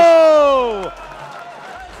guys. Oh!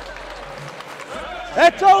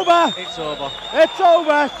 It's over. It's over. It's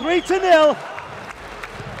over. 3-0.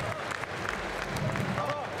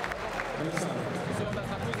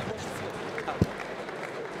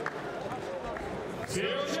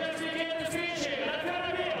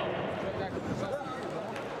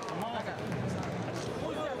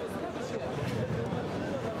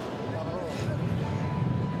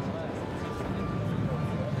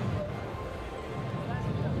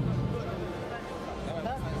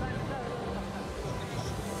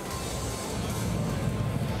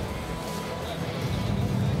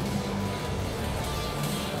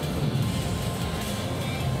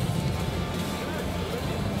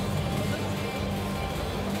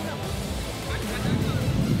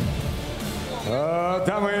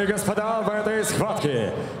 Дамы и господа, в этой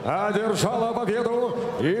схватке одержала победу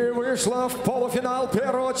и вышла в полуфинал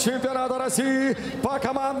первого чемпионата России по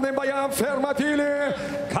командным боям в Фермопиле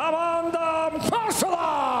команда Martial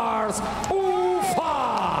Arts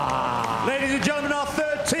Ufa. Ladies and gentlemen, our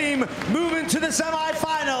third team moving to the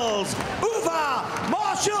semi-finals. Ufa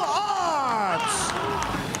Martial Arts.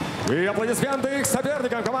 И аплодисменты их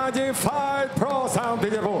соперникам команде Fight Pro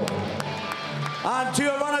Санкт-Петербург. And to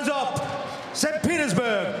your runners-up, St.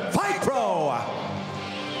 Petersburg Fight Pro.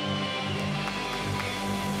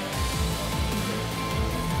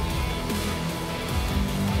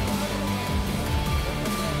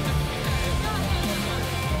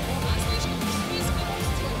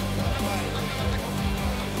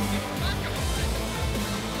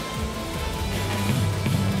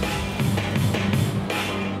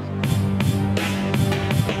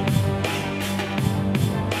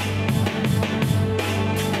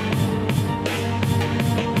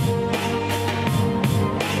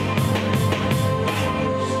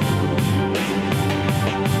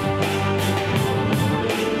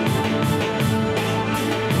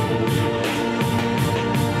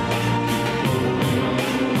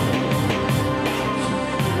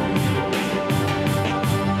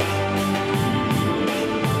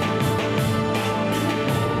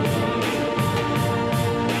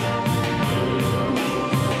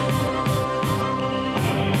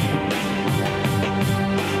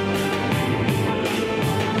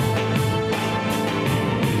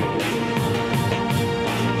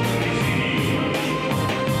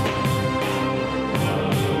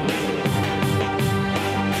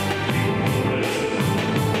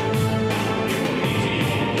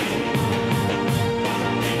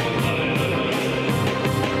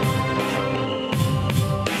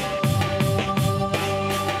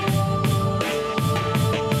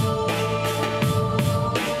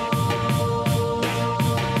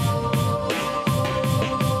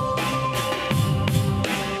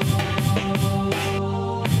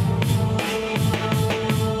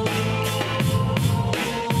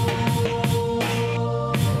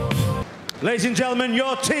 Ladies and gentlemen,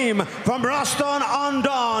 your team from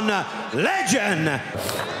Rostov-on-Don, Legend.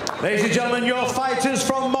 Ladies and gentlemen, your fighters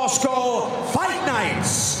from Moscow, Fight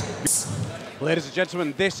Nights. Ladies and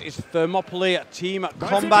gentlemen, this is Thermopylae Team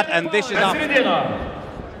Combat, and this is our...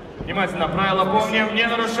 Внимательно, правила помним, не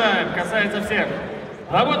нарушаем, касается всех.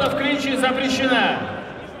 Работа в клинче запрещена.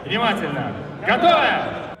 Внимательно.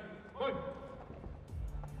 Готовы?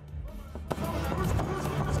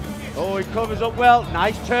 Oh, he covers up well.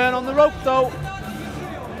 Nice turn on the rope, though.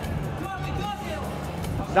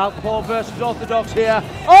 Southpaw versus Orthodox here.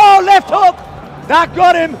 Oh, left hook! That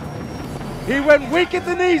got him. He went weak at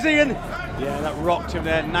the knees, Ian. Yeah, that rocked him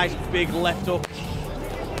there. Nice big left hook.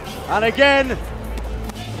 And again,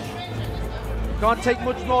 can't take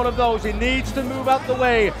much more of those. He needs to move out the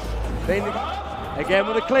way. Again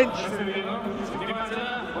with a clinch.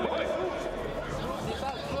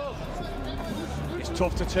 It's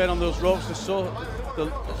tough to turn on those ropes. It's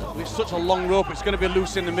such a long rope. It's going to be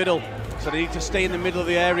loose in the middle, so they need to stay in the middle of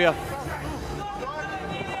the area.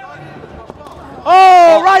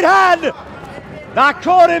 Oh, right hand! That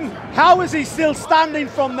caught him. How is he still standing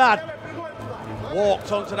from that?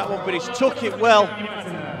 Walked onto that one, but he's took it well.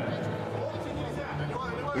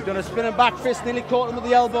 He's done a spinning back fist, nearly caught him with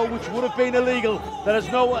the elbow, which would have been illegal. There is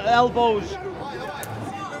no elbows.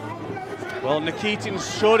 Well,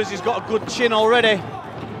 Nikitin's showed us he's got a good chin already,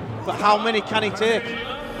 but how many can he take?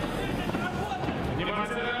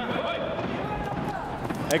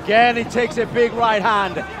 Again, he takes a big right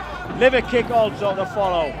hand. Liver kick also to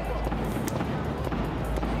follow.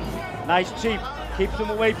 Nice cheap, keeps him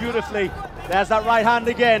away beautifully. There's that right hand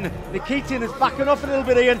again. Nikitin is backing off a little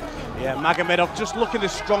bit, Ian. Yeah, Magomedov just looking the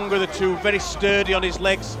stronger of the two, very sturdy on his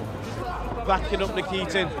legs, backing up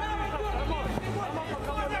Nikitin.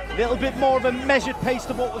 A little bit more of a measured pace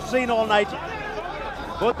than what we've seen all night.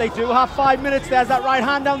 But they do have 5 minutes. There's that right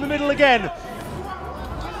hand down the middle again.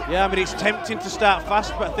 Yeah, I mean, it's tempting to start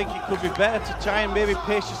fast, but I think it could be better to try and maybe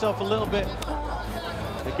pace yourself a little bit.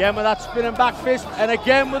 Again with that spinning back fist, and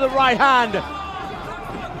again with the right hand.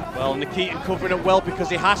 Well, Nikitin covering it well because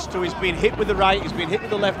he has to. He's been hit with the right, he's been hit with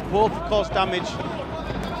the left, both have caused damage.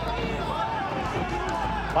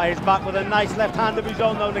 Fires back with a nice left hand of his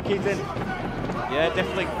own though, Nikitin. Yeah,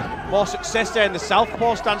 definitely more success there in the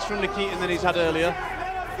southpaw stance from Nikitin than he's had earlier.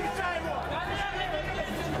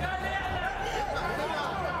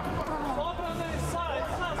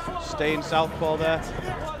 Staying southpaw there.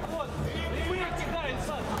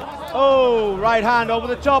 Oh, right hand over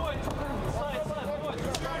the top.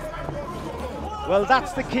 Well,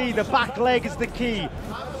 that's the key. The back leg is the key.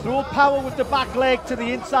 Throw power with the back leg to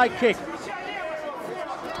the inside kick.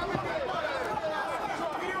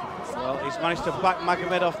 Well, he's managed to back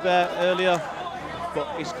Magomedov there earlier,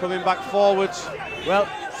 but he's coming back forwards. Well,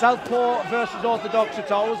 southpaw versus orthodox,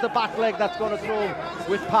 it's always the back leg that's going to throw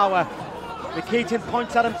with power. Nikitin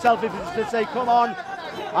points at himself if he's to say, come on,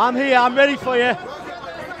 I'm here, I'm ready for you.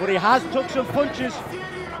 But he has took some punches.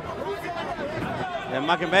 Yeah,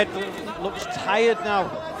 Magomed looks tired now.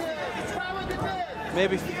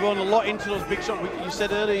 Maybe thrown a lot into those big shots. You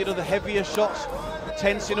said earlier, you know, the heavier shots,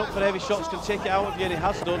 tensing up for heavy shots can take it out of you, and he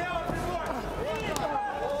has done.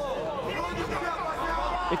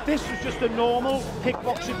 If this was just a normal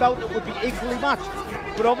kickboxing bout, it would be equally matched.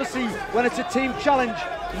 But obviously, when it's a team challenge,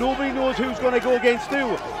 nobody knows who's going to go against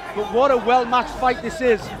who. But what a well-matched fight this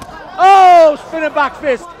is. Oh, spinning back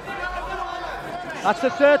fist. That's the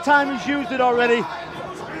third time he's used it already.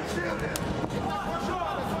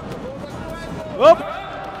 Up.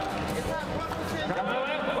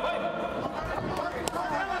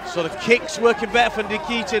 So the kick's working better for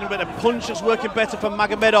Nikitin, but the punch is working better for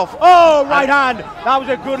Magomedov. Oh, right hand. That was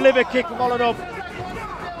a good liver kick followed up.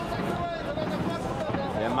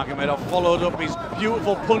 Yeah, Magomedov followed up his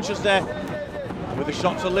beautiful punches there with the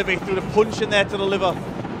shot to liver. He threw the punch in there to the liver.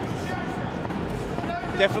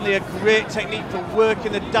 Definitely a great technique for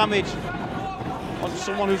working the damage on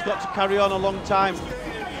someone who's got to carry on a long time.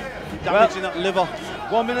 Damaging that liver.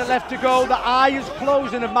 1 minute left to go. The eye is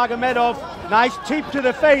closing of Magomedov. Nice cheap to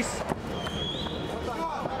the face.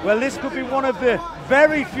 Well, this could be one of the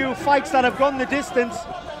very few fights that have gone the distance.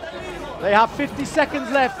 They have 50 seconds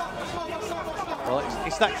left. Well,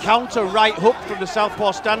 it's that counter right hook from the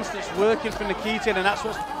southpaw stance that's working for Nikitin, and that's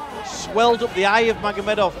what's swelled up the eye of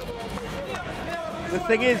Magomedov. The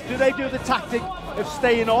thing is, do they do the tactic of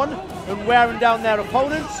staying on and wearing down their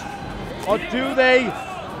opponents, or do they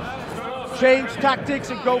change tactics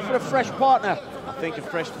and go for a fresh partner? I think a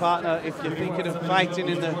fresh partner, if you're thinking of fighting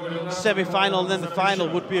in the semi-final and then the final,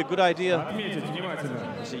 would be a good idea.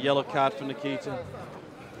 It's a yellow card for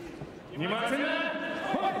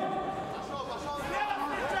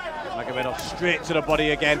Magomedov straight to the body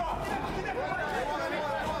again.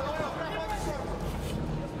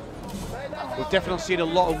 We've definitely seen a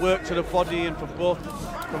lot of work to the body and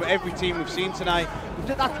from every team we've seen tonight.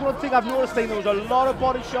 That's one thing I've noticed. There was a lot of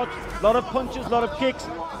body shots, a lot of punches, a lot of kicks.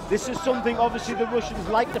 This is something obviously the Russians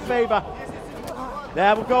like to favour.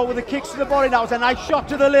 There we go with the kicks to the body. That was a nice shot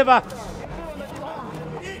to the liver.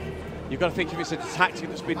 You've got to think if it's a tactic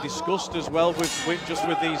that's been discussed as well with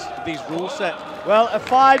these rule sets. Well, a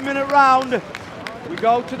 5-minute round. We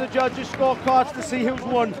go to the judges' scorecards to see who's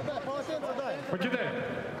won.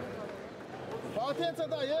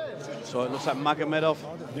 So it looks like Magomedov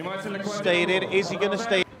staying in. Is he going to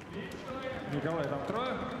stay?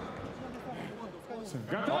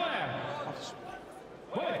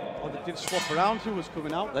 Oh, they did swap around who was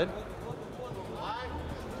coming out then.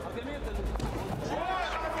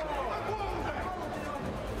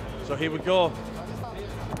 So here we go.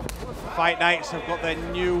 Fight Nights have got their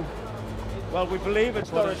new... Well, we believe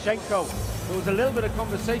it's Doroshenko. There was a little bit of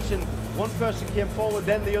conversation. One person came forward,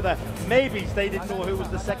 then the other. Maybe they didn't know who was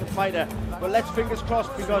the second fighter. But let's fingers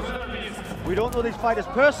crossed, because we don't know these fighters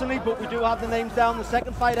personally, but we do have the names down. The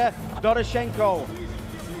second fighter, Doroshenko.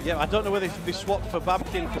 Yeah, I don't know whether they swapped for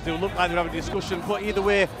Babkin, because they look like they're having a discussion. But either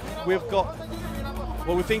way, we've got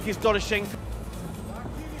what we think is Doroshenko.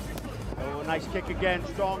 Oh, nice kick again.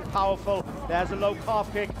 Strong, powerful. There's a low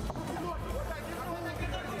calf kick.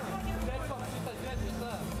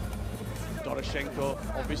 Doroshenko,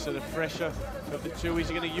 obviously the fresher of the two. Is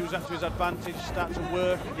he going to use that to his advantage, start to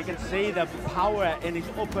work? You can see the power in his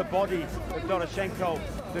upper body of Doroshenko.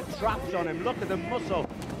 The traps on him, look at the muscle.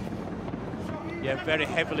 Yeah, very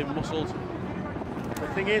heavily muscled. The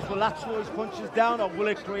thing is, will that slow his punches down or will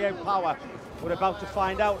it create power? We're about to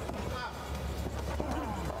find out.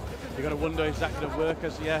 You've got to wonder, is that going to work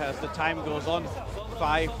as the time goes on,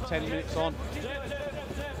 5-10 minutes on?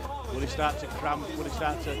 Will he start to cramp? Will he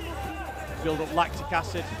start to build up lactic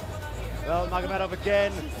acid? Well, Magomedov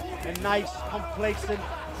again, a nice, complacent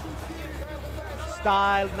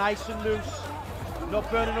style, nice and loose, not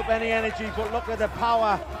burning up any energy, but look at the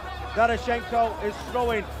power Doroshenko is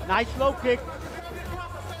throwing. Nice low kick.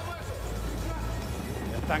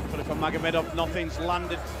 Yeah, thankfully for Magomedov, nothing's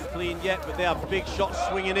landed clean yet, but they are big shots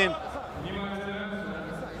swinging in.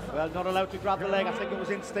 Well, not allowed to grab the leg. I think it was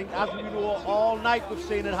instinct. As we know, all night we've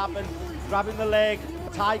seen it happen. Grabbing the leg,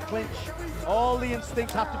 tie clinch. All the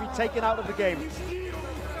instincts have to be taken out of the game.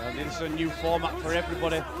 Well, this is a new format for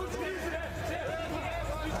everybody.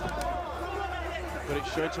 But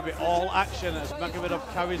it's sure to be all action as Magomedov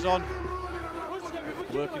carries on,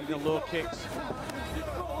 working the low kicks.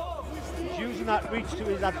 He's using that reach to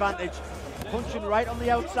his advantage, punching right on the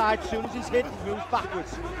outside. As soon as he's hit, he moves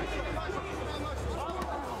backwards.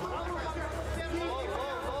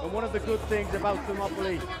 And one of the good things about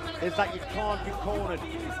Thermopylae is that you can't be cornered.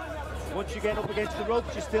 Once you get up against the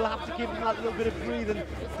ropes, you still have to give him that little bit of breathing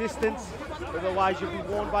distance. Otherwise, you'll be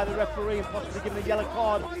warned by the referee and possibly given a yellow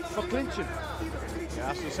card for clinching. Yeah,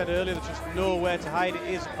 as we said earlier, there's just nowhere to hide. It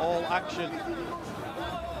is all action.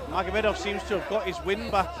 Magomedov seems to have got his win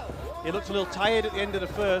back. He looked a little tired at the end of the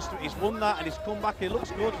first. He's won that and he's come back. He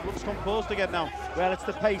looks good. He looks composed again now. Well, it's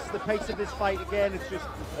the pace of this fight again. It's just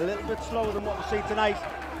a little bit slower than what we've seen tonight.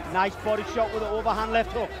 Nice body shot with an overhand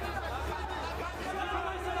left hook.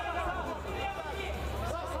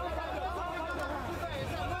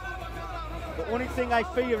 The only thing I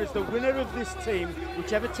fear is the winner of this team,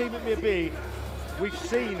 whichever team it may be. We've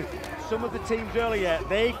seen some of the teams earlier,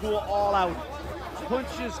 they go all out.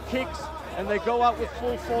 Punches, kicks, and they go out with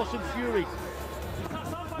full force and fury.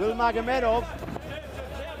 Will Magomedov,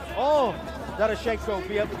 Doroshenko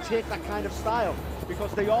be able to take that kind of style?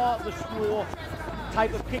 Because they are the slow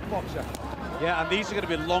type of kickboxer. Yeah, and these are going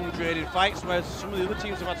to be long draining fights, whereas some of the other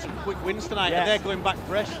teams have had some quick wins tonight, yes. And they're going back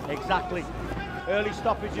fresh. Exactly. Early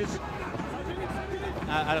stoppages.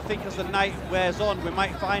 And I think as the night wears on, we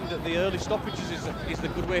might find that the early stoppages is the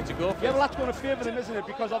good way to go. Yeah, well, that's going to favour them, isn't it?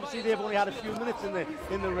 Because obviously they've only had a few minutes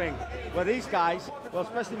in the ring. Where these guys, well,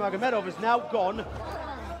 especially Magomedov, is now gone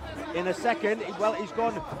in a second. Well, he's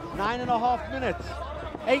gone 9.5 minutes,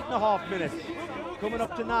 8.5 minutes, coming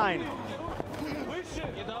up to 9.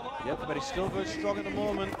 Yep, but he's still going strong at the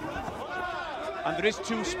moment. And there is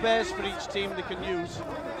 2 spares for each team they can use.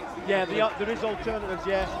 Yeah, there is alternatives,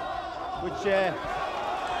 yeah. Which,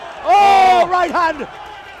 oh, right hand!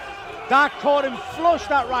 That caught him flush,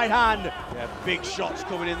 that right hand. Yeah, big shots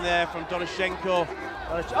coming in there from Doroshenko.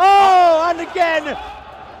 Oh, and again!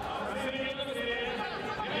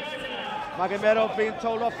 Magomedov being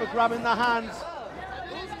told off for grabbing the hands.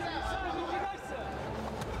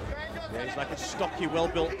 Yeah, he's like a stocky,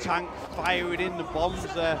 well-built tank firing in the bombs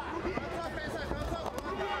there.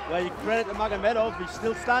 Well, you credit to Magomedov, he's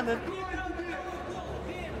still standing.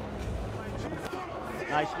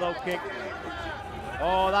 Nice low kick.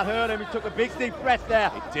 Oh, that hurt him. He took a big deep breath there.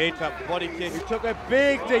 He did, that body kick. He took a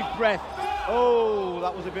big deep breath. Oh,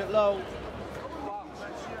 that was a bit low.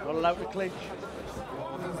 Not allowed to clinch.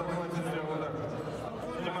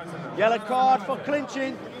 Yellow card for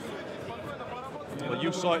clinching. Well,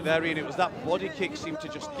 you saw it there, Ian. It was that body kick seemed to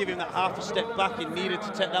just give him that half a step back. He needed to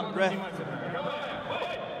take that breath.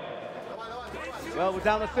 Well, we're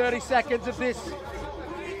down to 30 seconds of this.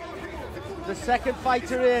 The second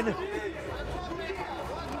fighter in.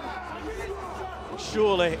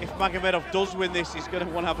 Surely, if Magomedov does win this, he's going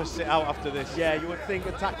to want to have a sit out after this. Yeah, you would think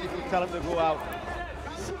the tactics would tell him to go out.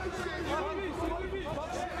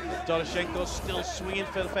 Doroshenko still swinging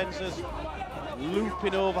for the fences,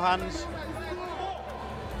 looping overhands.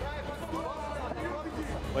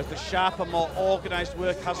 Whereas the sharper, more organised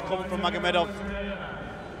work has come from Magomedov.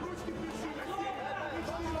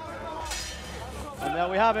 And there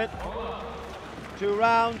we have it. 2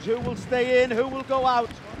 rounds. Who will stay in? Who will go out?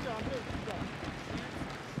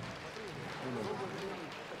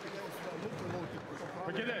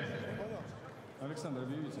 Александр,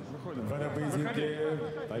 объявите. Выходим. В этом поединке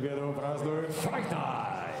победу празднует Fight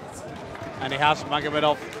Night. And he has,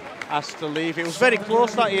 Magomedov has to leave. It was very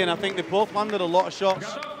close that, Ian. I think they both landed a lot of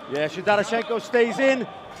shots. Yeah, Doroshenko stays in,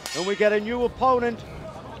 and we get a new opponent.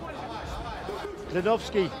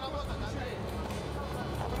 Klinovsky.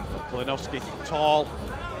 Klinovsky, tall.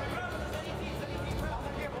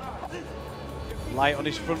 Light on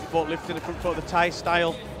his front foot, lifting the front foot of the Thai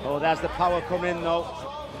style. Oh, there's the power coming in though.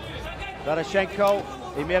 Doroshenko,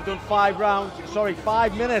 he may have done 5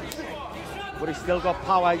 minutes, but he's still got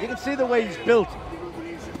power. You can see the way he's built.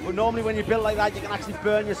 But normally when you build like that, you can actually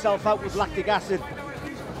burn yourself out with lactic acid.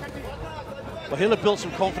 Well, he'll have built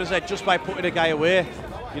some confidence there just by putting a guy away.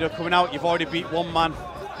 You know, coming out, you've already beat one man.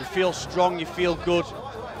 You feel strong, you feel good.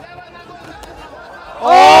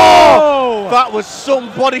 Oh! That was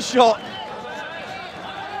some body shot.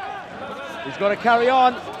 He's got to carry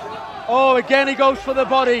on. Oh, again he goes for the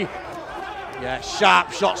body. Yeah,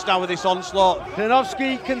 sharp shots now with this onslaught.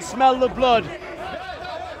 Klinovsky can smell the blood.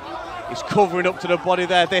 He's covering up to the body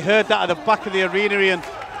there. They heard that at the back of the arena, Ian.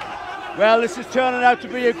 Well, this is turning out to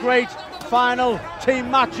be a great final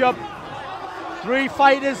team matchup. 3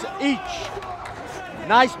 fighters each.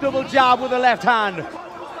 Nice double jab with the left hand.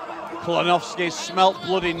 Klinovsky smelt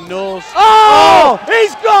blood in nose. Oh!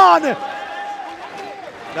 He's gone!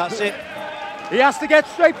 That's it. He has to get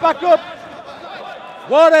straight back up.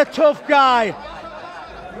 What a tough guy.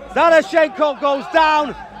 Doroshenko goes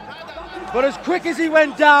down, but as quick as he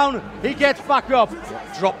went down, he gets back up.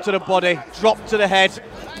 Drop to the body, drop to the head.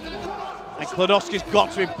 And Klinovsky's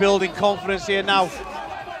got to be building confidence here now.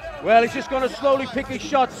 Well, he's just going to slowly pick his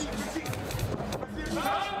shots.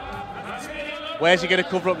 Where's he going to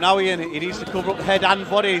cover up now, Ian? He needs to cover up the head and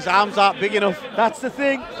body. His arms aren't big enough. That's the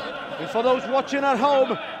thing. And for those watching at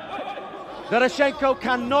home, Doroshenko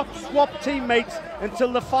cannot swap teammates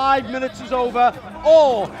until the 5 minutes is over,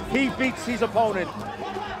 or he beats his opponent.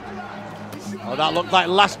 Oh, that looked like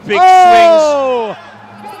last big swings.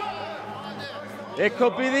 It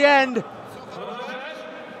could be the end.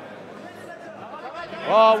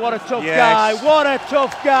 Oh, what a tough guy. What a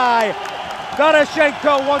tough guy.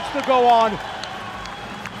 Doroshenko wants to go on.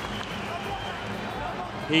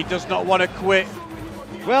 He does not want to quit.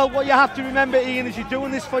 Well, what you have to remember, Ian, is you're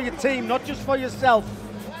doing this for your team, not just for yourself.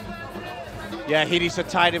 Yeah, he needs to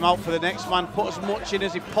tide him out for the next man, put as much in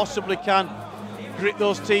as he possibly can, grit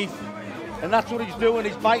those teeth. And that's what he's doing.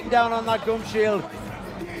 He's biting down on that gum shield,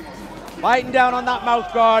 biting down on that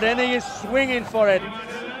mouth guard, and he is swinging for it.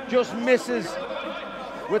 Just misses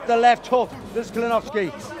with the left hook. This is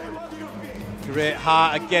Klinovsky. Great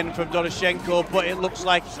heart again from Doroshenko, but it looks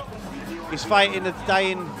like he's fighting the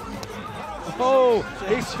dying. Oh,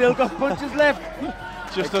 he's still got punches left.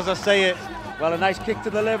 Just as I say it. Well, a nice kick to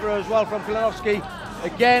the liver as well from Klinovsky.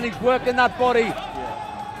 Again, he's working that body.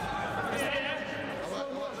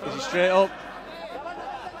 Is he straight up?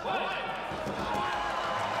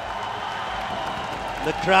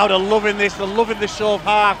 The crowd are loving this. They're loving the show of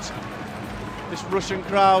heart. This Russian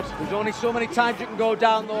crowd. There's only so many times you can go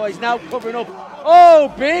down, though. He's now covering up.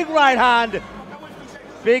 Oh, big right hand.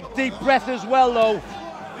 Big deep breath as well, though.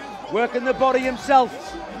 Working the body himself.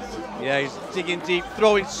 Yeah, he's digging deep,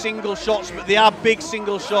 throwing single shots, but they are big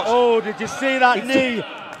single shots. Oh, did you see that knee?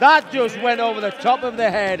 That just went over the top of the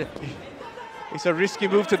head. It's a risky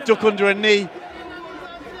move to duck under a knee.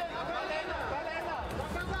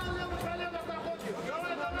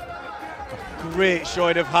 great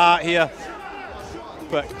showing of heart here.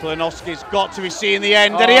 But Klonowski's got to be seeing the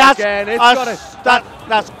end, and he has. Again,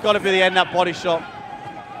 That's got to be the end, that body shot.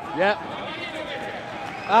 Yeah.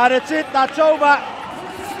 And it's it, that's over.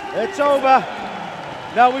 It's over.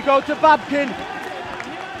 Now we go to Babkin.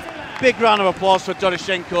 Big round of applause for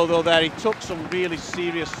Doroshenko though there. He took some really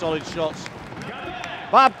serious, solid shots.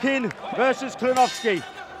 Babkin versus Klonowski.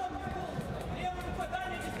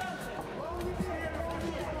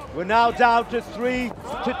 We're now down to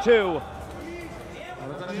 3-2.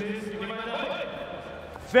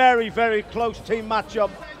 Very, very close team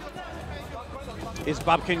matchup. Is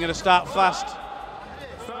Babkin going to start fast?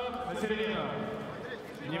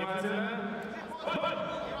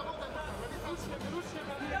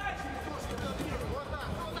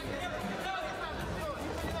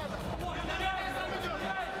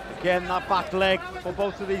 Again, that back leg for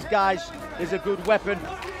both of these guys is a good weapon.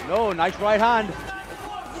 No, nice right hand.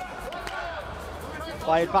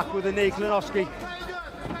 Fired back with a knee, Klonowski.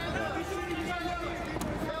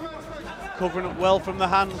 Covering up well from the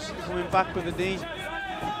hands, coming back with the knee.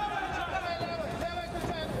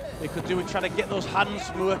 They could do with trying to get those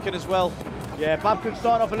hands working as well. Yeah, Babkin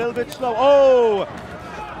starting off a little bit slow. Oh!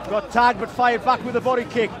 Got tagged but fired back with a body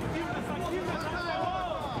kick.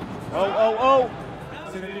 Oh.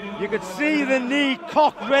 You could see the knee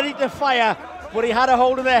cocked, ready to fire, but he had a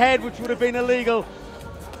hold of the head, which would have been illegal.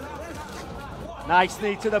 Nice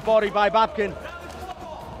knee to the body by Babkin.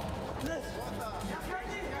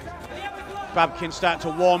 Babkin starting to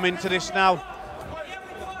warm into this now.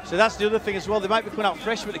 So that's the other thing as well. They might be coming out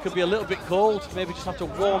fresh, but it could be a little bit cold. Maybe just have to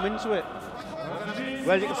warm into it.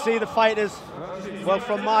 Well, you can see the fighters, well,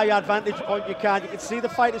 from my advantage point, you can see the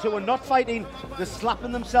fighters who are not fighting, they're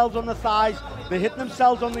slapping themselves on the thighs, they're hitting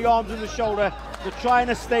themselves on the arms and the shoulder, they're trying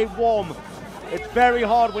to stay warm. It's very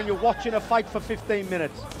hard when you're watching a fight for 15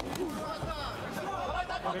 minutes.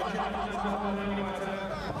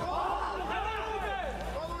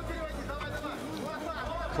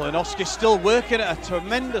 Klonowski still working at a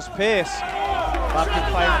tremendous pace.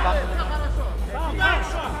 Babkin firing back.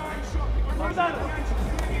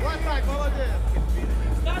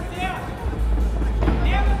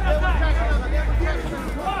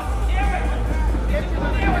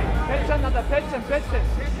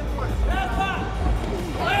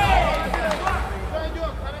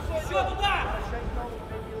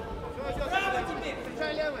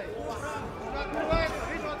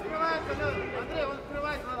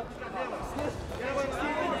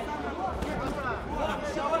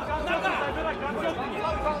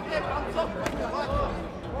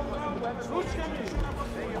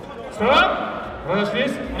 Стоп!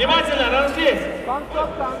 Разошлись. Внимательно, разошлись.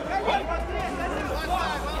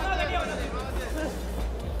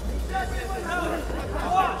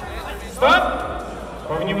 Стоп!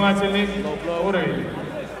 Повнимательный уровень.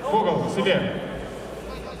 В угол, к себе.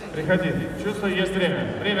 Приходи. Чувствую, есть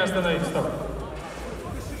время. Время остановить. Стоп.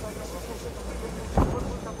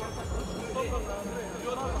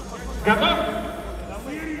 Готов?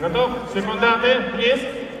 Готов? Секунданты, вниз.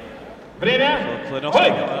 Время. So Klonowski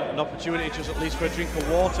got an opportunity just at least for a drink of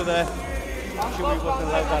water there. Sure, we wasn't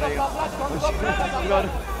allowed that here.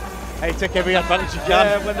 Hey, take every advantage you can.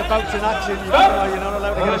 Yeah, when the bout's in action, you're not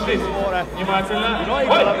allowed to get a drink of water. Внимательно. You're not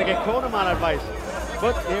even allowed to get corner man advice.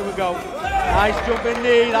 But here we go. Nice jumping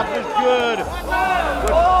knee, that was good.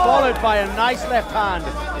 But followed by a nice left hand.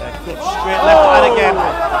 Yeah, good straight left hand again.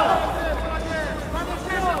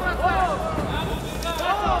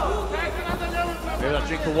 Maybe that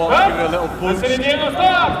drink of water give it a little boost.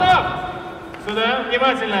 Стоп! Сюда,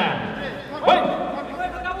 внимательно.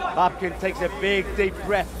 Babkin takes a big, deep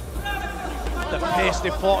breath. The pace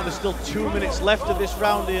they fought, and there's still 2 minutes left of this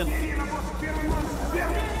round, Ian.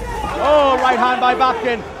 Oh, right hand by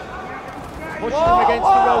Babkin. Pushes him against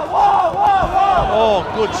the rope. Oh,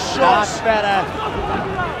 good shot. That's better.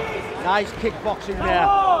 Nice kickboxing there.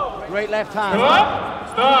 Great left hand.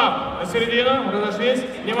 Стоп! На середину, разошлись.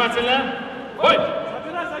 Внимательно.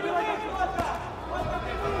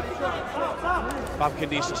 Babkin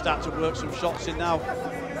needs to start to work some shots in now.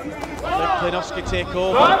 Let Klonowski take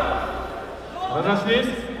over. Разошлись.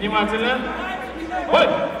 Внимательно.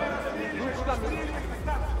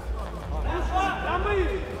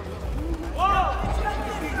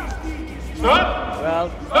 Well,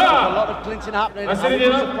 there's a lot of clinching happening. I wouldn't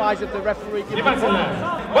be surprised if the referee gives a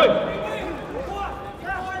point.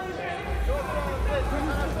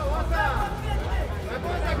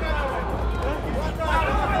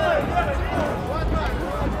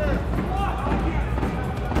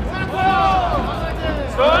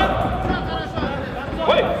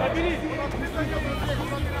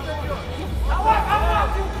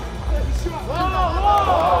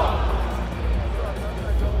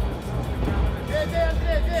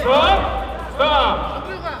 Стоп! Стоп!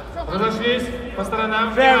 Разошлись по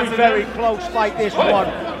сторонам. Very, very close fight, this one.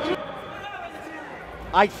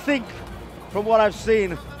 I think, from what I've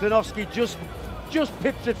seen, Klinovsky just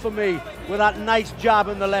pipped it for me with that nice jab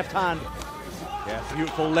in the left hand. Yeah,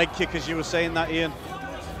 beautiful leg kick, as you were saying that, Ian.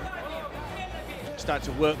 Start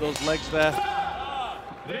to work those legs there.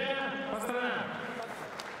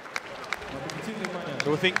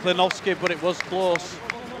 So we think Klinovsky, but it was close.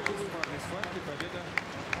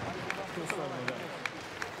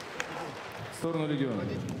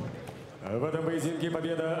 В этом поединке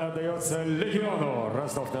победа отдается Легиону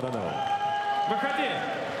Ростов-на-Дону. Выходи!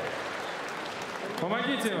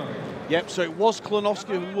 Помогите ему. Yep, so it was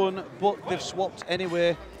Klinovsky who won, but they've swapped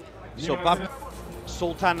anyway. So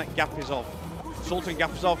Sultan Gapizov. Sultan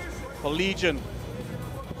Gapizov for Legion.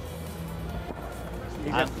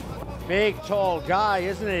 He's a big, tall guy,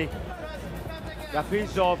 isn't he?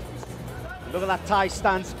 Gapizov. Look at that Thai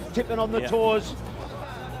stance, tipping on the toes.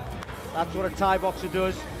 That's what a Thai boxer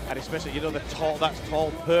does. And especially, you know, that's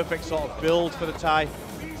tall, perfect sort of build for the Thai.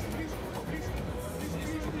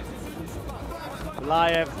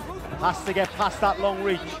 Belayev has to get past that long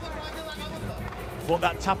reach. But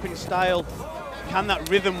that tapping style, can that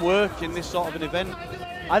rhythm work in this sort of an event?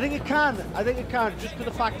 I think it can. I think it can, just for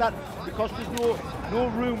the fact that because there's no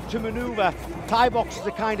room to maneuver, Thai boxers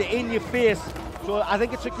are kind of in your face. So I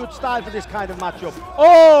think it's a good style for this kind of matchup.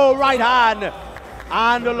 Oh, right hand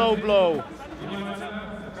and a low blow.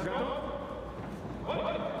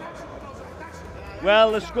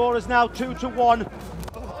 Well, the score is now 2-1.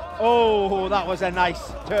 Oh, that was a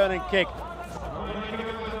nice turning kick.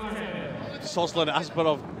 Soslan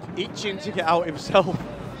Asparov itching to get out himself.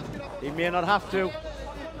 He may not have to.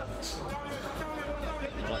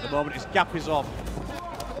 Well, at the moment, his gap is off.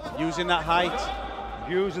 Using that height.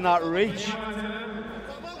 Using that reach.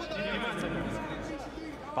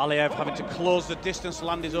 Valiev having to close the distance to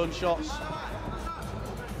land his own shots.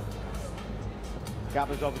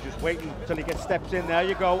 Gapizov is just waiting until he gets steps in. There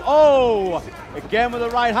you go. Oh! Again with the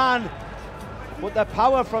right hand. But the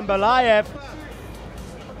power from Belayev.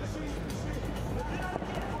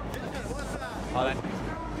 Oh, then.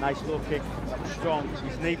 Nice low kick. That was strong.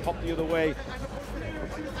 His knee popped the other way.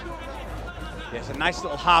 Yeah, it's a nice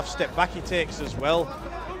little half step back he takes as well.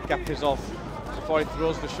 Gapizov before he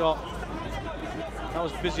throws the shot. That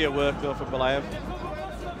was busier work though for Belayev.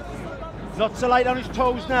 Not so light on his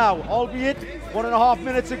toes now, albeit 1.5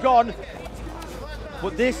 minutes are gone.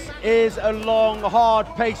 But this is a long, hard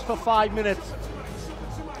pace for 5 minutes.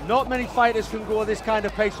 Not many fighters can go this kind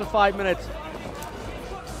of pace for 5 minutes.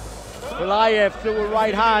 Belayev threw a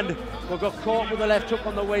right hand, but got caught with the left hook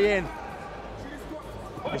on the way in.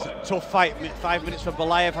 It's a tough fight, 5 minutes for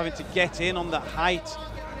Belayev having to get in on that height.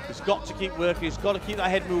 He's got to keep working, he's got to keep that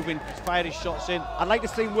head moving, fire his shots in. I'd like to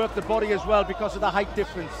see him work the body as well because of the height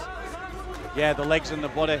difference. Yeah, the legs and the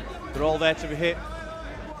body, they're all there to be hit.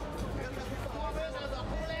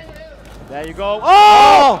 There you go.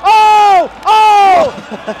 Oh! Oh! Oh!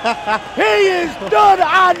 He is done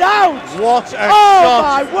and out! What a shot! Oh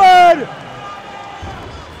my word!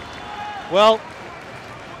 Well,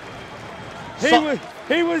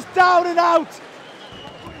 he was down and out.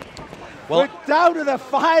 Well, we're down to the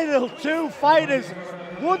final 2 fighters.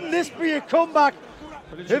 Wouldn't this be a comeback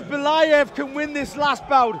if Belayev can win this last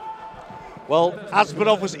bout? Well,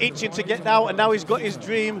 Asparov was itching to get out, and now he's got his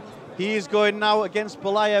dream. He is going now against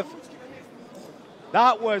Belayev.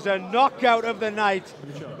 That was a knockout of the night.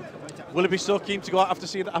 Will he be so keen to go out after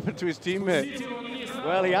seeing it happen to his teammate?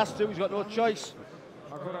 Well, he has to. He's got no choice.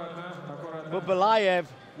 But Belayev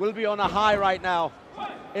will be on a high right now.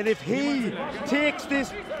 And if he takes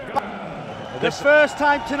this... The first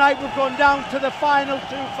time tonight we've gone down to the final 2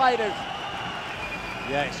 fighters.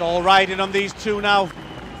 Yeah, it's all riding on these 2 now.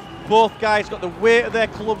 Both guys got the weight of their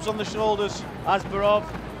clubs on the shoulders. Asparov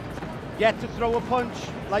yet to throw a punch.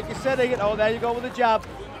 Like you said, Ian. Oh, there you go with the jab.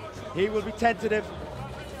 He will be tentative.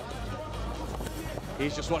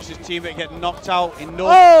 He's just watched his teammate get knocked out.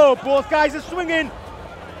 Oh, both guys are swinging.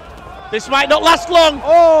 This might not last long.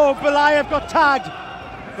 Oh, Belayev got tagged.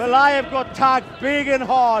 Belayev got tagged big and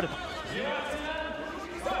hard.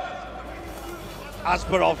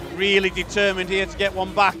 Asparov really determined here to get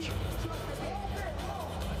one back.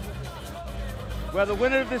 Well, the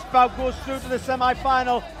winner of this bout goes through to the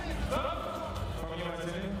semi-final.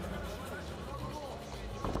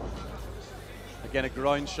 Again, a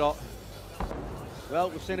groin shot. Well,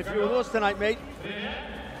 we've seen a few of those tonight, mate.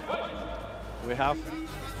 We have.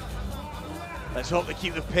 Let's hope they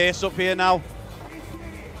keep the pace up here now.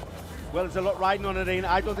 Well, there's a lot riding on it, Ian.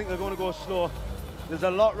 I don't think they're going to go slow. There's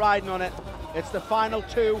a lot riding on it. It's the final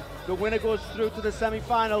two. The winner goes through to the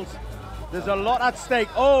semi-finals. There's a lot at stake.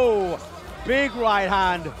 Oh, big right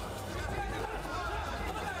hand.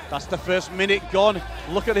 That's the first minute gone.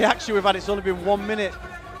 Look at the action we've had. It's only been 1 minute.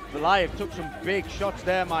 Belayev took some big shots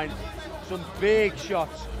there, man. Some big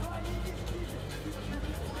shots.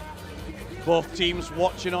 Both teams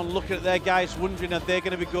watching on, looking at their guys, wondering if they're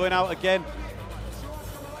going to be going out again.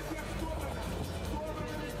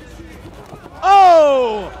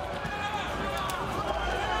 Oh!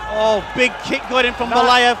 Oh, big kick going in from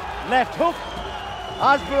Belayev. Left hook.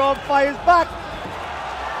 Asparov fires back.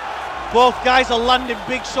 Both guys are landing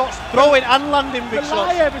big shots, throwing and landing big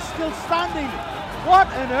shots. Belayev is still standing. What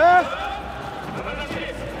on earth?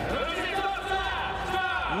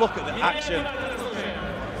 Look at the action.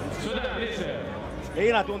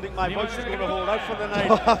 Ian, I don't think my voice is going to hold out for the night.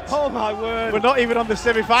 Oh my word. We're not even on the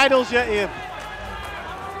semi-finals yet, Ian.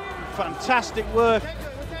 Fantastic work.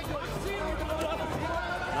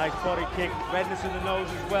 Nice body kick, redness in the nose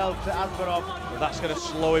as well to Asparov. Well, that's going to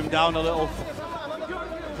slow him down a little.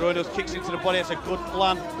 Throwing those kicks into the body, it's a good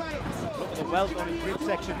plan. Look at the welt on his rib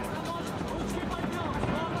section.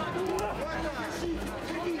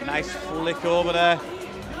 Nice flick over there.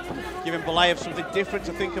 Giving Belayev something different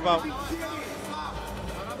to think about.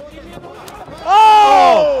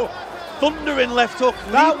 Oh! Thundering left hook.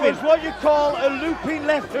 That leaping. was what you call a looping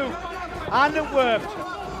left hook. And it worked.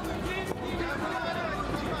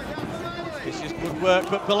 This is good work,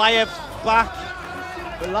 but Belayev's back.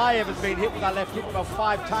 Belayev has been hit with that left hook about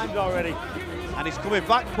 5 times already. And he's coming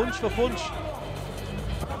back punch for punch.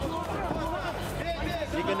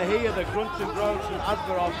 You can hear the grunts and groans from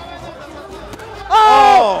Asparov.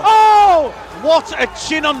 Oh! Oh! What a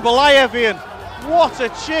chin on Belayev, Ian. What a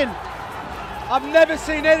chin. I've never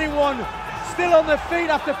seen anyone still on their feet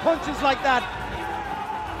after punches like that.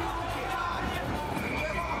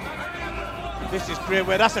 This is great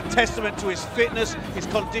work. That's a testament to his fitness, his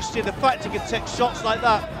conditioning, the fact he can take shots like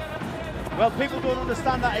that. Well, people don't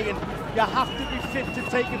understand that, Ian. You have to be fit to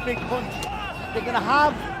take a big punch. You're going to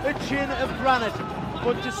have a chin of granite,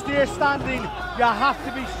 but to stay standing, you have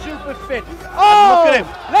to be super fit. Oh! Look at him.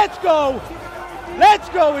 Let's go! Let's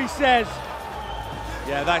go, he says.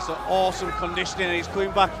 Yeah, that's an awesome conditioning, and he's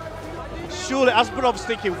coming back. Surely Asparov's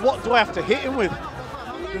thinking, what do I have to hit him with?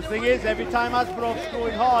 The thing is, every time Asparov's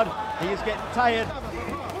going hard, he is getting tired.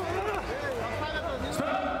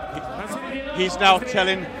 He's now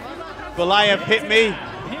telling Belayev, hit me.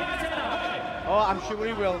 Oh, I'm sure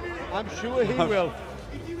he will. I'm sure he will.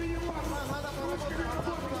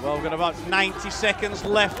 Well, we've got about 90 seconds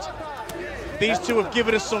left. These two have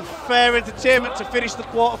given us some fair entertainment to finish the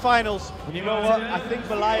quarterfinals. You know what? I think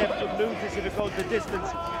Belayev could lose this if it goes the distance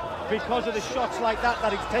because of the shots like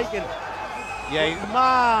that he's taken. Yeah,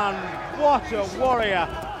 Man, what a warrior.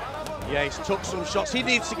 Yeah, he's took some shots. He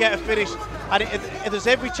needs to get a finish, and there's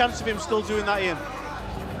every chance of him still doing that, Ian.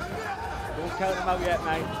 Don't count him out yet,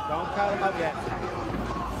 mate. Don't count him out yet.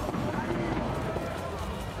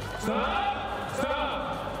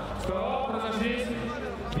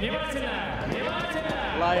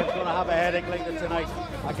 Blayev's going to have a headache later tonight.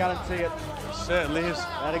 I guarantee it. Certainly is.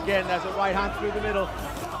 And again, there's a right hand through the middle.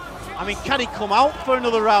 I mean, can he come out for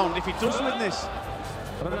another round if he does win this?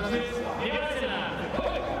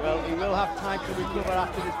 Well, he will have time to recover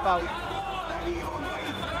after this bout.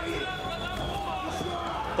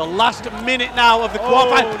 The last minute now of the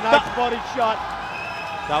quarterfinal. Oh, nice body shot.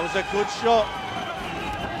 That was a good shot.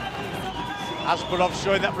 Asparov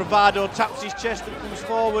showing that bravado, taps his chest and comes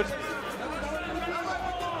forward.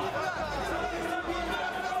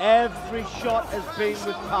 Every shot has been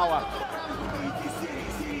with power.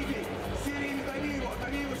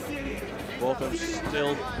 Both of them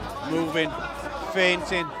still moving,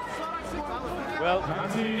 feinting. Well,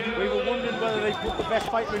 we were wondering whether they put the best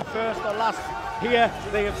fighter in first or last. Here,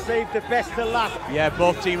 they have saved the best to last. Yeah,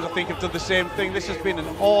 both teams, I think, have done the same thing. This has been an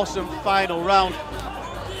awesome final round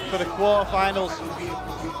for the quarterfinals.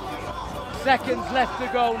 Seconds left to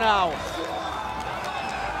go now.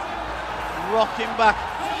 Rocking back.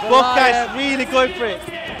 Both guys really going for it.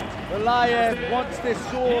 Belayev wants this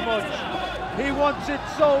so much. He wants it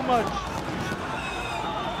so much.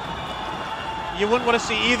 You wouldn't want to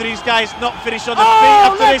see either of these guys not finish on the feet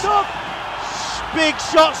after this. Up. Big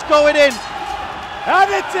shots going in. And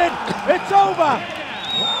it's in. It's over.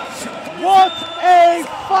 What a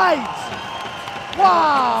fight.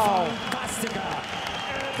 Wow.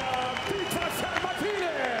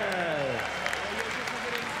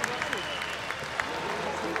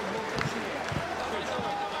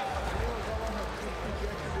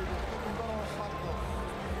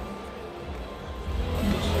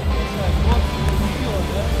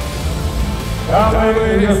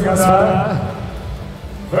 дамы и господа,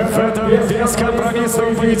 в этом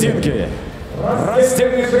бескомпромиссном поединке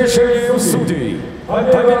раздельных решением судей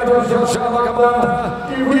победу одержала команда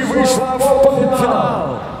и вышла в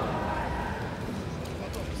полуфинал.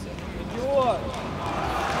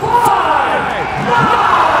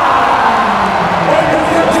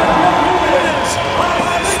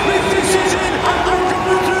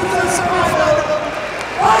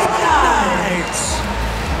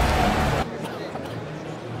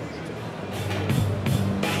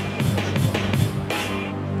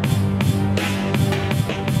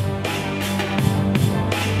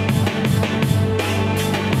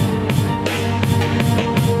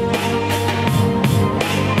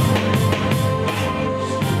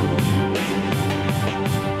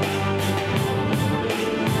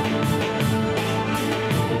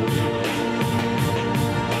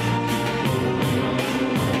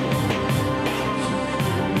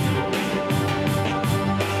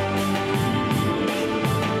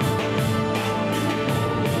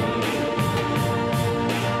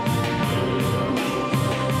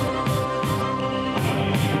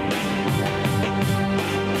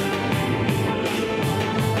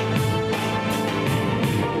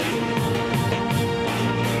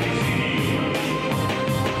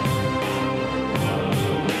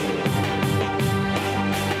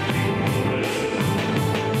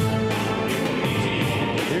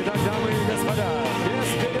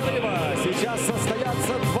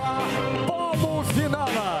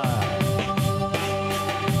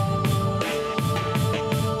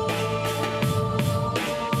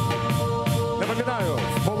 Напоминаю,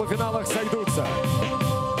 в полуфиналах сойдутся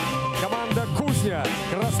команда Кузня,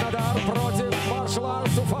 Краснодар против Martial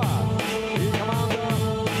Arts Уфа и команда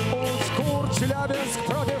Олдскур Челябинск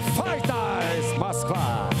против Fight Night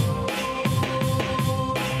Москва.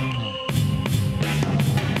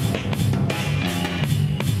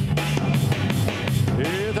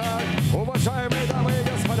 Итак, уважаемые дамы и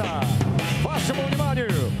господа, вашему вниманию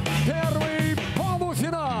первый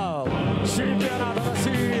полуфинал чемпионата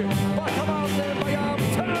России по командным боям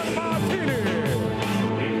Термопили.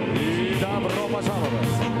 И добро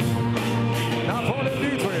пожаловать на поле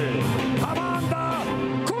битвы команда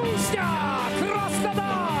Кузня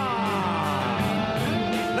Краснодар.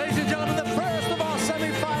 Ladies and gentlemen, the first of our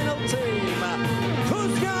semi-final team,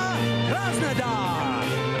 Kuznya Krasnodar.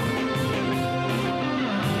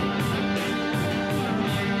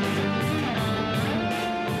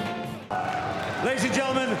 Ladies and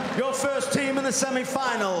gentlemen, your first team in the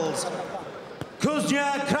semi-finals,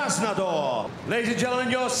 Kuznya Krasnodar. Ladies and gentlemen,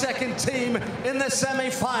 your second team in the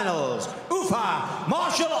semi-finals, Ufa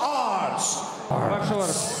Martial Arts. Martial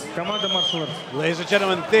Arts. Команда Martial Arts. Ladies and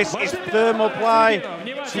gentlemen, this is Thermoply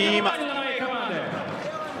team.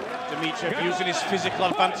 Dmitriev using his physical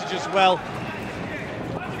advantage as well.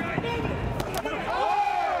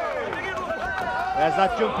 There's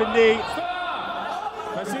that jumping knee.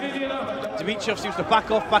 Dmitriev seems to back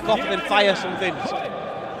off, and then fire something.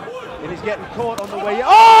 And he's getting caught on the way.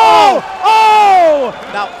 Oh! Oh!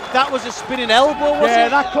 Now, that was a spinning elbow, wasn't Yeah, it?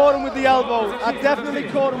 that caught him with the elbow. That definitely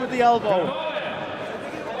caught him with the elbow.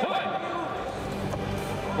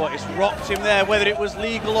 But it's rocked him there, whether it was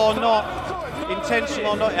legal or not,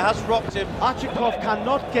 intentional or not, it has rocked him. Achikov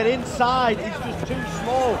cannot get inside. He's just too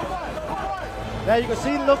small. There you can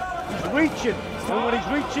see, look, he's reaching. And when he's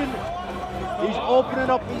reaching, he's opening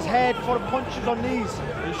up his head for punches on these.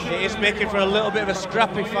 It is making for a little bit of a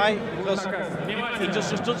scrappy fight because he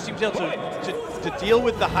just doesn't seem to be able to deal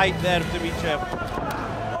with the height there of Dmitriev.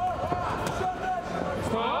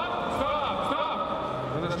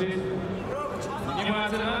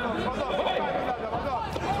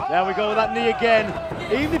 There we go with that knee again.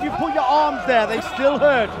 Even if you put your arms there, they still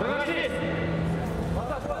hurt.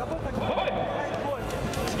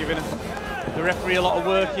 It's giving the referee a lot of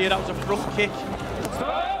work here. That was a front kick.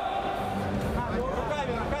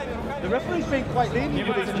 The referee's been quite lenient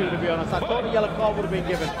with these two, to be honest. I thought a yellow card would have been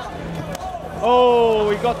given. Oh,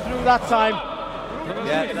 he got through that time.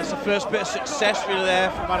 Yeah, that's the first bit of success really there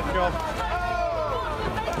for Markov.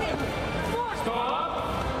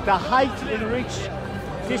 The height in reach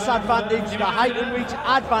disadvantage, the height and reach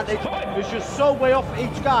advantage is just so way off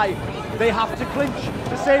each guy. They have to clinch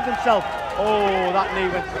to save themselves. Oh, that knee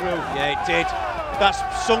went through. Yeah, it did. That's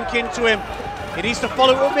sunk into him. He needs to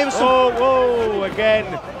follow it up, maybe some... Oh, whoa,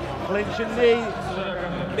 again. Clinching knee.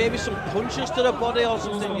 Maybe some punches to the body or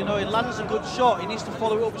something, you know, he lands a good shot, he needs to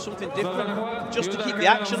follow it up with something different, just to keep the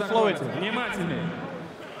action flowing. And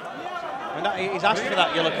that, he's asked for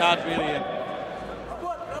that yellow card, really.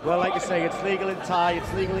 Well, like I say, it's legal in Thai,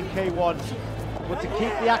 it's legal in K1. But to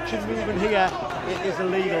keep the action moving here, it is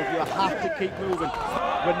illegal. You have to keep moving.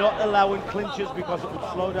 We're not allowing clinches because it would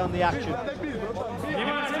slow down the action.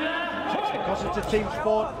 Because it's a team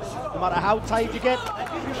sport, no matter how tired you get,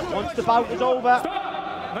 once the bout is over,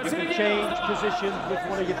 you can change positions with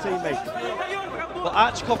one of your teammates. Well,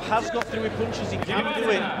 Archikov has got through with punches, he can do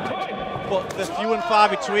it, but they're few and far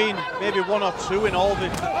between, maybe one or two in all the...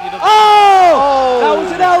 That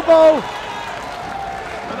was an elbow!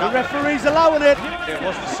 The referee's allowing it. It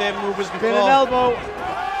was the same move as before. Been an elbow.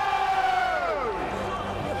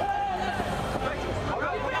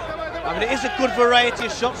 I mean, it is a good variety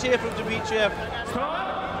of shots here from Dmitriev.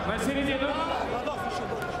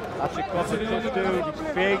 That's a tough dude.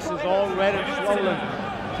 His face is all red and swollen.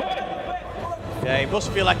 Yeah, he must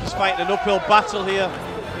feel like he's fighting an uphill battle here.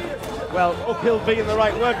 Well, uphill being the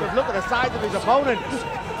right word, but look at the size of his opponent.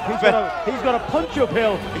 He's got a punch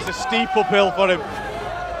uphill. It's a steep uphill for him.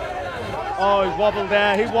 Oh, he wobbled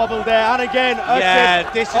there, and again.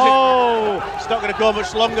 Yeah, this is it's not going to go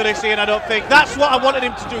much longer this Ian, I don't think. That's what I wanted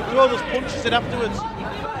him to do, throw those punches in afterwards.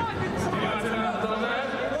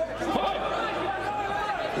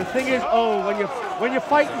 The thing is, when you're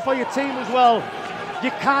fighting for your team as well, you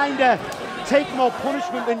kind of take more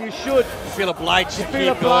punishment than you should. You feel obliged to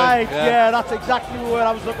keep going. Yeah, that's exactly the word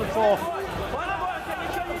I was looking for.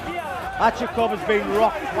 Archikov has been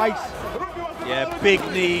rocked twice. Yeah, big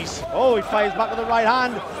knees. Oh, he fires back with the right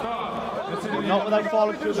hand. Not without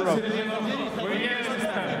falling through the rope.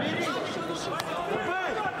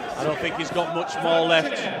 I don't think he's got much more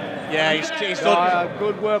left. Yeah, he's done.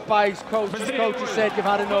 Good work by his coach. His coach has said you've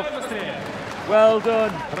had enough. Well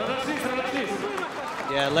done.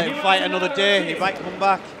 Yeah, let him fight another day. He might come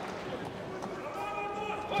back.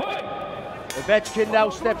 Ovechkin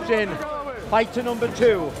now steps in. Fighter number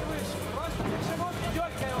 2.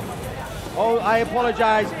 Oh, I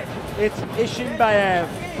apologize. It's Ishimbaev.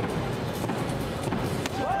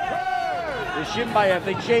 Ishimbaev,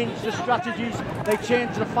 they changed the strategies, they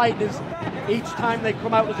changed the fighters each time they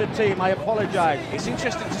come out as a team. I apologize. It's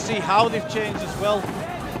interesting to see how they've changed as well.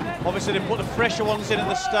 Obviously, they put the fresher ones in at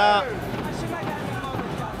the start.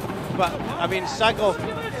 But, I mean, Sagov,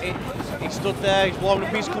 he stood there, he's warming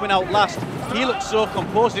up, he's coming out last. He looked so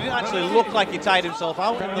composed. He didn't actually look like he tired himself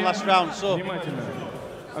out in the last round. So,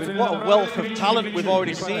 I mean, what a wealth of talent we've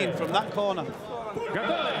already seen from that corner.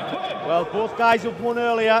 Well, both guys have won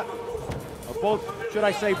earlier. Both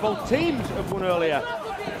teams have won earlier.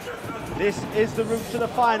 This is the route to the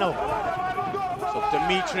final. So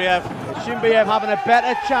Dmitriev. Ishimbaev having a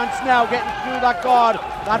better chance now getting through that guard,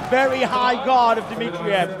 that very high guard of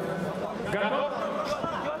Dmitriev.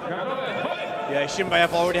 Yeah,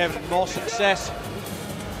 Ishimbaev already having more success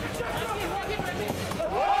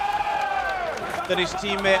than his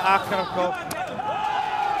teammate Archikov.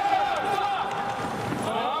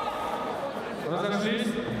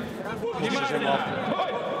 Pushes him off.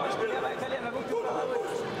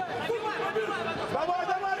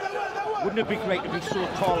 Wouldn't it be great to be so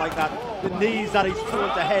tall like that? The knees that he's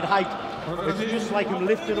thrown to head height. It's just like him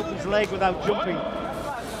lifting up his leg without jumping.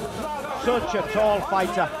 Such a tall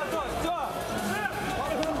fighter.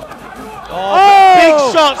 Big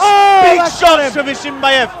shots! Big shots from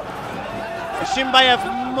Ishimbaev. Ishimbaev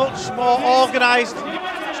much more organised,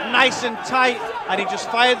 nice and tight, and he just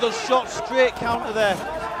fired those shots straight counter there.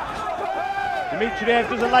 Dmitriev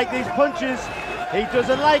doesn't like these punches. He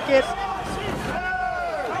doesn't like it.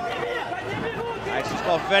 Nice, he's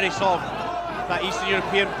got a very sort of that Eastern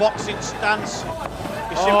European boxing stance.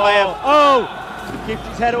 Ishimbaev. He keeps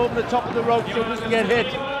his head over the top of the rope so he doesn't get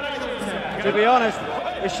hit. To be honest,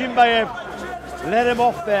 Ishimbaev let him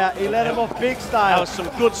off there. He let him off big style. That was some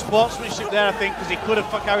good sportsmanship there, I think, because he could have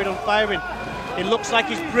carried on firing. It looks like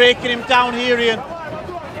he's breaking him down here, Ian.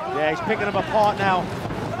 Yeah, he's picking him apart now.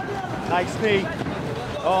 Nice knee.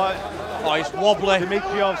 Oh, he's wobbly.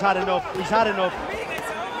 Dmitriev's had enough. He's had enough.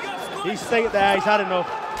 He's stayed there. He's had enough.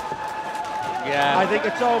 Yeah. I think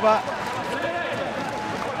it's over.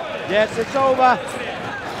 Yes, it's over.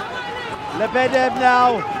 Lebedev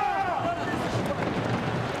now.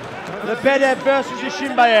 Lebedev versus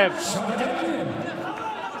Ishimbaev.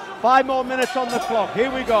 5 more minutes on the clock. Here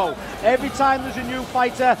we go. Every time there's a new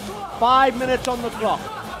fighter, 5 minutes on the clock.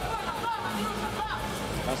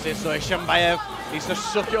 That's it, so Ishimbaev needs to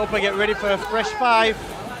suck it up and get ready for a fresh 5.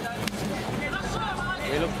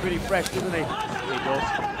 He looks pretty fresh, doesn't he? He does.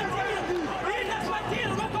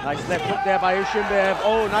 Nice left hook there by Ishimbaev.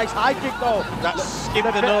 Oh, nice high kick though. That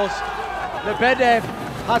skipped the nose. Lebedev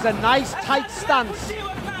has a nice tight stance.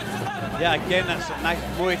 Yeah, again, that's a nice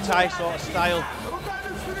Muay Thai sort of style.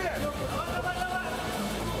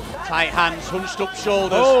 Tight hands, hunched up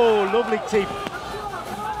shoulders. Oh, lovely teep.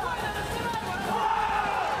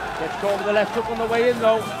 Go with the left hook on the way in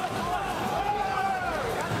though.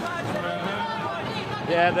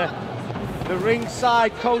 Yeah, the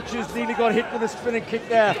ringside coaches nearly got hit with a spinning kick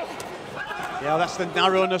there. Yeah, that's the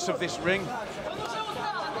narrowness of this ring.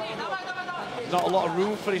 Not a lot of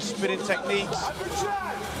room for his spinning techniques.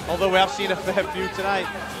 Although we have seen a fair few tonight.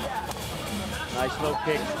 Nice low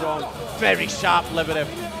kick, strong. Very sharp Lebedev.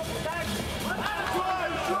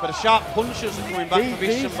 But the sharp punches are coming back from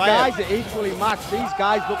These Shambayev. guys are equally matched. These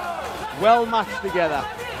guys look well matched together.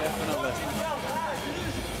 Definitely.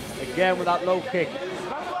 Again with that low kick.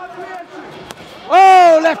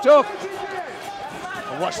 Oh, left hook.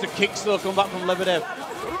 And watch the kicks though come back from Lebedev.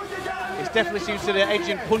 It definitely seems to be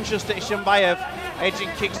edging punches to Shambayev, edging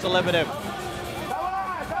kicks to Lebedev.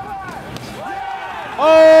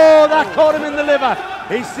 Oh, that caught him in the liver.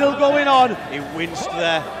 He's still going on. He winced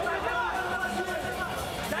there.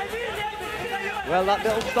 Well, that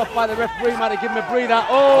little stop by the referee might have given him a breather.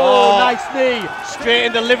 Oh, nice knee. Straight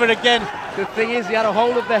in the liver again. The thing is, he had a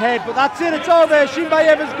hold of the head, but that's it, it's over.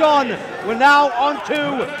 Shambayev is gone. We're now on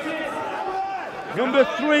to number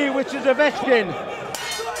 3, which is Ovechkin.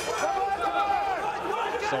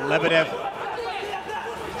 So Lebedev.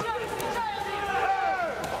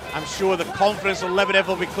 I'm sure the confidence of Lebedev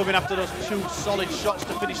will be coming after those 2 solid shots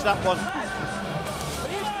to finish that one.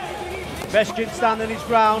 Ovechkin standing his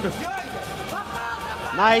ground.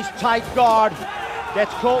 Nice tight guard.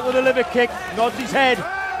 Gets caught with a liver kick, nods his head.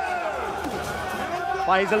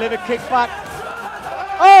 Fires a liver kick back.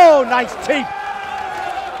 Oh, nice teep.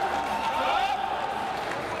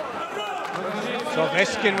 So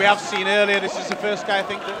Ovechkin, we have seen earlier, this is the first guy I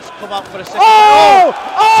think that's come out for a second. Oh!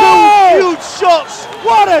 Oh! 2 huge shots!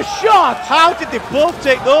 What a shot! How did they both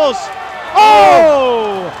take those?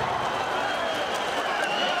 Oh!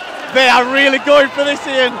 They are really going for this,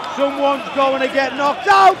 Ian. Someone's going to get knocked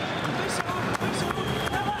out.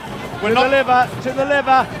 To the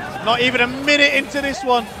liver. Not even a minute into this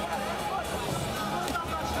one.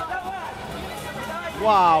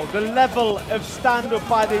 Wow, the level of stand-up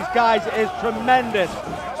by these guys is tremendous.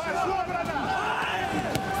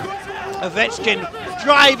 Ovechkin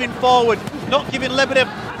driving forward, not giving Lebedev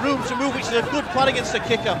room to move, which is a good plan against the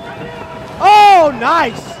kicker. Oh,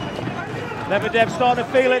 nice! Lebedev starting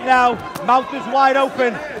to feel it now. Mouth is wide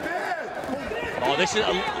open. Oh, this is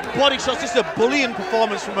a body shots. This is a bullying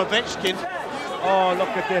performance from Ovechkin. Oh, look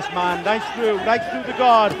at this, man. Nice through the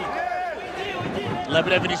guard.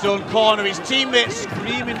 Lebedev in his own corner, his teammates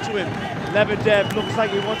screaming to him. Lebedev looks like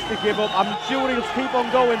he wants to give up. I'm sure he'll keep on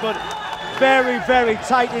going, but very, very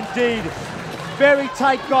tight indeed. Very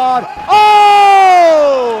tight guard.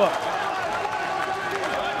 Oh!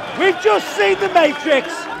 We've just seen the Matrix.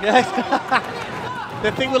 Yes.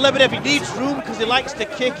 The thing with Lebedev, he needs room because he likes to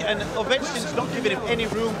kick, and Ovechkin's not giving him any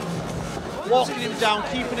room. Walking him down,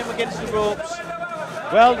 keeping him against the ropes.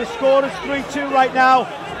 Well, the score is 3-2 right now.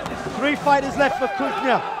 3 fighters left for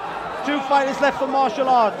Kuznia. 2 fighters left for martial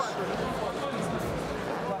arts.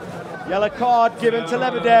 Yellow card given to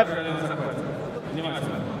Lebedev.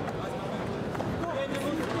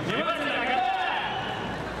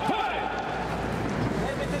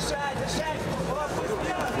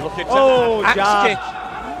 Look at oh, axe jab. kick.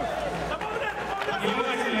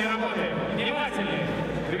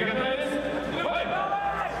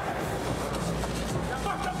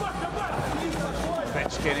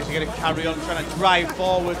 Ovechkin is going to carry on trying to drive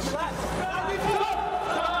forwards.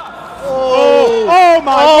 Oh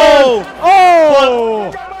my God!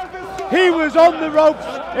 Oh! He was on the ropes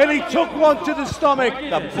and he took one to the stomach.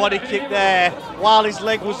 The body kick there while his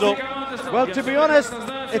leg was up. Well, to be honest,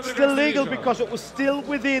 it's still legal because it was still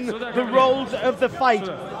within the rules of the fight.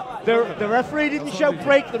 The referee didn't shout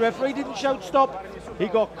break, the referee didn't shout stop. He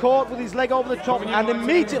got caught with his leg over the top and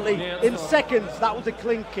immediately, in seconds, that was a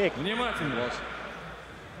clean kick.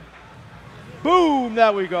 Boom,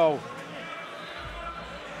 there we go.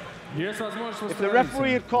 If the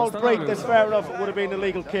referee had called break, then fair enough, it would have been a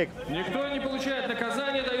legal kick. Okay,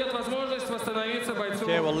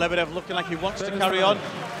 well, Lebedev looking like he wants to carry on.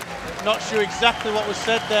 Not sure exactly what was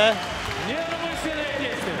said there.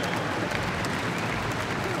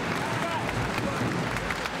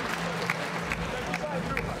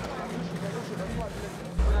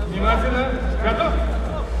 Внимательно. Готов?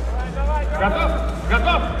 Готов?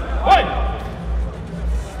 Готов? Бой!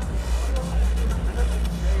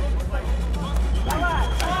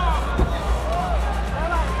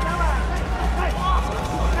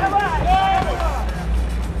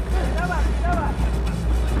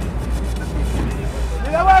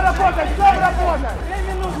 Давай работай, сам работай! 2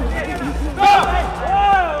 минуты!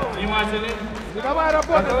 Внимательно. Давай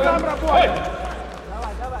работай, сам работай!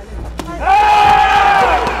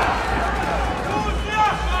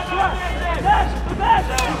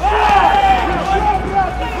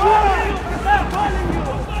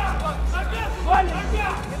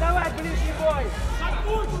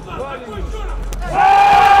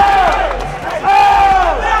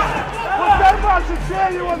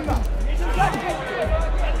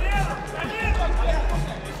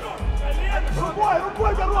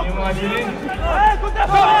 the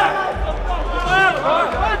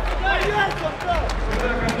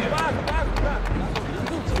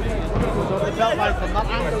belt line from that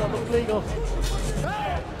angle, it looks legal.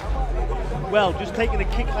 Well, just taking a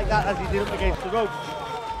kick like that as he did up against the ropes.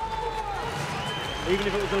 Even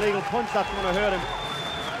if it was a legal punch, that's going to hurt him.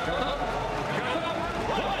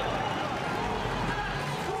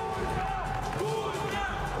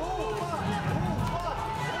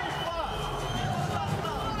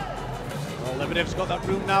 Well, Lebedev's got that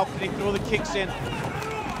room now. Can he throw the kicks in?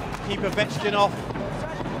 Keep Ovechkin off.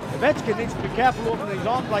 Ovechkin needs to be careful opening his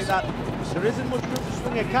arms like that. There isn't much room to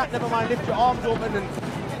swing a cat, never mind lift your arms open and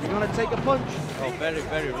you're going to take a punch. Oh, very,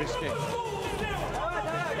 very risky.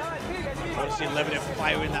 I want to see Lebedev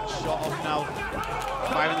firing that shot off now.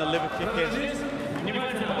 Firing the liver kick in. He's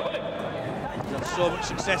had so much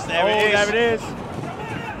success there. Oh, it is. there it is.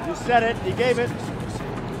 You said it, he gave it.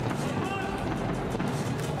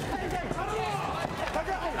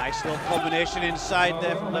 Nice little combination inside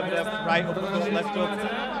there from Lebedev. Right up, left hook.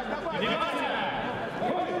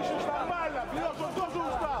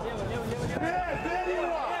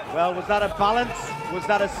 Well, was that a balance? Was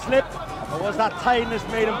that a slip? Or was that tightness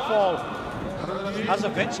made him fall? As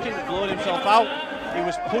Ovechkin blowed himself out, he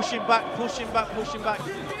was pushing back, pushing back, pushing back.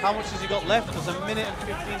 How much has he got left? There's a minute and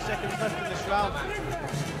 15 seconds left in this round.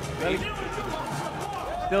 Well,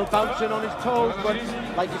 still bouncing on his toes, but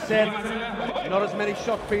like you said, not as many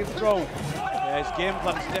shots being thrown. Yeah, his game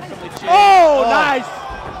plan's definitely changed. Oh, nice!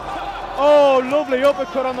 Oh, lovely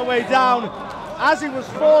uppercut on the way down. As he was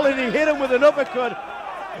falling, he hit him with an uppercut.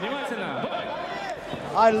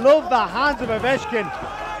 I love the hands of Ovechkin.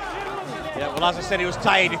 Yeah, well, as I said, he was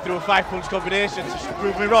tired. He threw a 5-punch combination to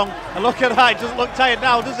prove me wrong. And look at that, he doesn't look tired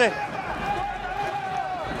now, does he?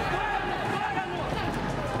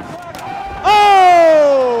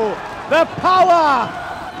 Oh, the power!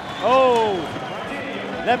 Oh,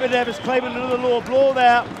 Lebedev is claiming another low blow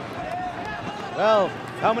there. Well,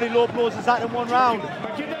 how many low blows is that in one round?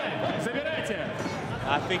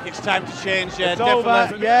 I think it's time to change. Yeah, it's definitely.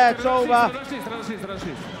 over. Yeah, it's over.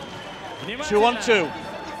 2-on-2.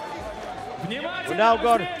 We now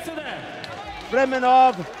got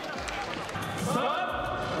Fremenov.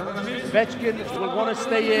 Ovechkin will want to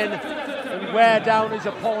stay in and wear down his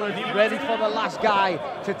opponent, ready for the last guy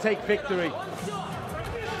to take victory.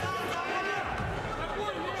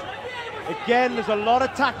 Again, there's a lot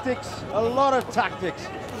of tactics, Well,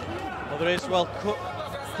 there is. Well,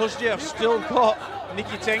 Kuzniev still got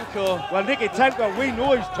Nikitenko. Well, Nikitenko, we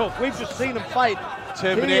know he's tough. We've just seen him fight.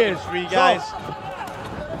 Terminating 3 guys.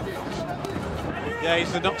 Yeah,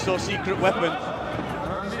 he's the not-so-secret weapon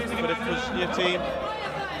for the Kuzniev team.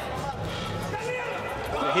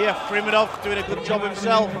 Here, Fremenov doing a good job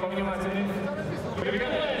himself.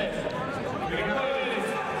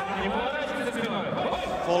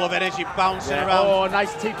 Full of energy, bouncing around. Oh,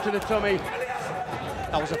 nice teep to the tummy.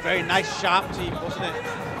 That was a very nice, sharp teep, wasn't it?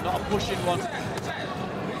 Not a pushing one.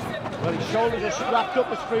 Well, his shoulders are strapped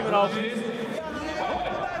up as Fremenov.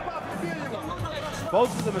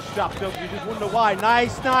 Both of them are strapped up, you just wonder why.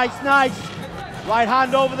 Nice. Right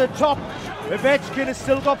hand over the top. Ovechkin has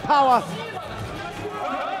still got power.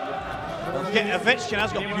 Ovechkin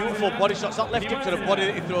has got beautiful body shots. That left hook to the body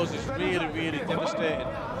that he throws is really, really devastating.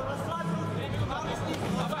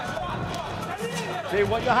 See,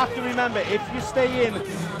 what you have to remember, if you stay in,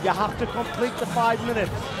 you have to complete the 5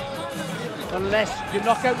 minutes. Unless you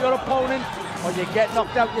knock out your opponent or you get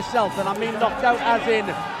knocked out yourself. And I mean knocked out as in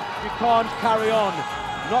you can't carry on.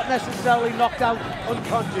 Not necessarily knocked out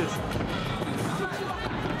unconscious.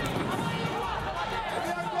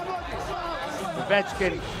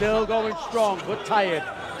 Ovechkin still going strong, but tired.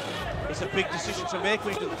 It's a big decision to make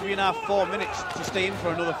when you've done 3.5, 4 minutes to stay in for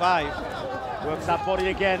another 5. Works that body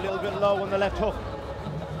again, a little bit low on the left hook.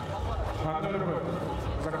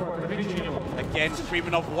 Again,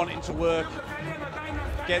 Fremenov wanting to work,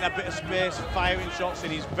 getting a bit of space, firing shots,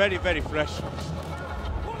 and he's very, very fresh.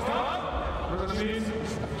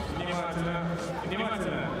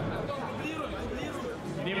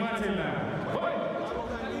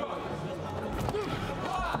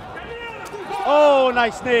 Oh,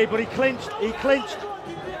 nice knee, but he clinched.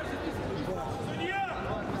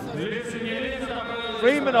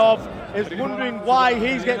 Fremenov is wondering why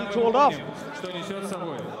he's getting told off.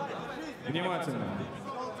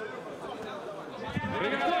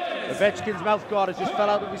 Ovechkin's mouth guard has just fell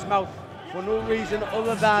out of his mouth for no reason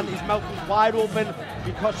other than his mouth was wide open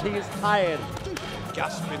because he is tired.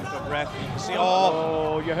 Gasping for breath. You can see,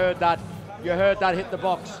 oh, you heard that. You heard that hit the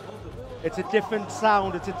box. It's a different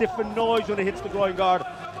sound. It's a different noise when it hits the groin guard.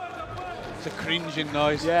 It's a cringing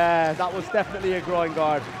noise. Yeah, that was definitely a groin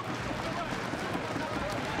guard.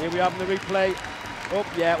 Here we have the replay. Oh,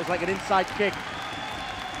 yeah, it was like an inside kick.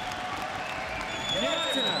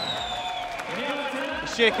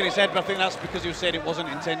 He's shaking his head, but I think that's because he was saying it wasn't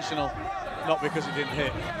intentional, not because he didn't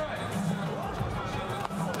hit.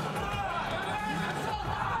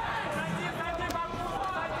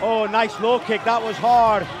 Oh, nice low kick. That was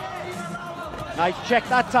hard. Nice check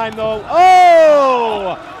that time, though.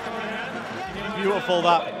 Oh! Beautiful,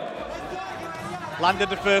 that. Landed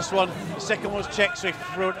the first one. The second one was checked, so he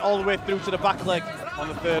threw it all the way through to the back leg on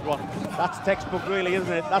the third one. That's textbook, really,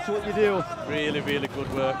 isn't it? That's what you do. Really, really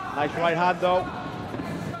good work. Nice right hand, though.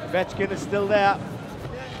 Ovechkin is still there.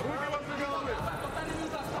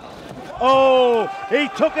 Oh, he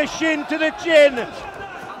took a shin to the chin.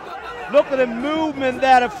 Look at the movement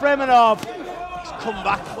there of Fremenov. He's come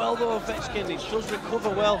back well, though, Ovechkin. He does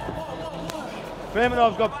recover well.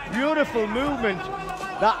 Fremenov's got beautiful movement.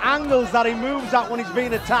 The angles that he moves at when he's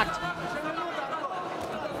being attacked.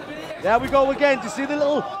 There we go again. Do you see the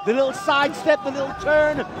little side step, the little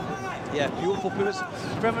turn? Yeah, beautiful pivots.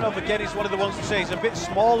 Fremenov again is one of the ones to say he's a bit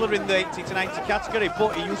smaller in the 80 to 90 category,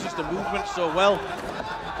 but he uses the movement so well.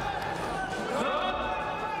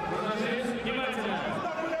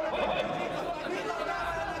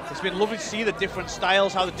 It's been lovely to see the different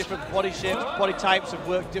styles, how the different body shapes, body types have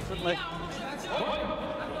worked differently.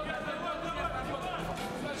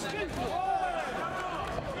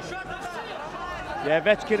 Yeah,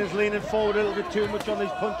 Ovechkin is leaning forward a little bit too much on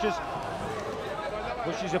these punches.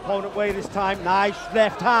 Pushes his opponent away this time. Nice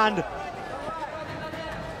left hand.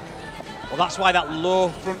 Well, that's why that low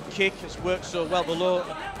front kick has worked so well. The low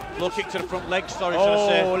kick to the front leg, sorry, should I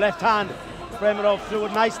say. Oh, left hand. Fremenov threw a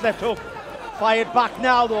nice left hook. Fired back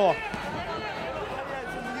now, though.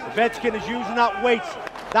 Ovechkin is using that weight,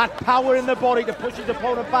 that power in the body to push his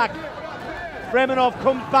opponent back. Fremenov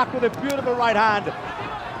comes back with a beautiful right hand.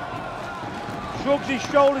 Shrugs his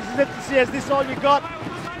shoulders as if to say, is this all you got?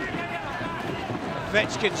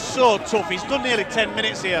 Ovechkin's so tough. He's done nearly 10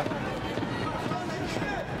 minutes here.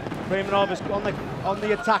 Fremenov is on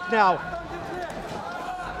the attack now.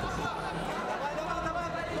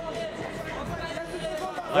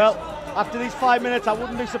 Well, after these 5 minutes, I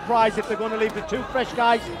wouldn't be surprised if they're going to leave the two fresh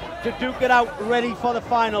guys to duke it out, ready for the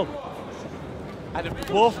final. And if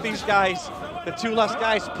both these guys, the two last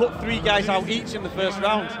guys, put 3 guys out each in the first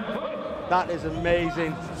round. That is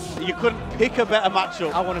amazing. You couldn't pick a better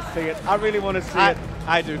matchup. I want to see it. I really want to see it.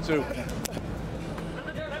 I do too.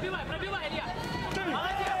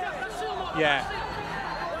 Yeah.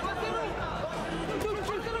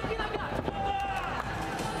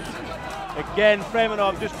 Again,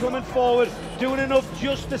 Fremenov just coming forward, doing enough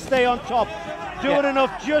just to stay on top, doing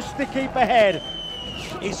enough just to keep ahead.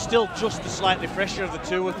 He's still just the slightly fresher of the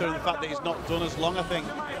two, with the fact that he's not done as long, I think.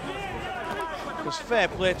 Because fair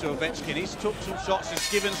play to Ovechkin, he's took some shots, he's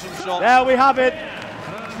given some shots. There we have it.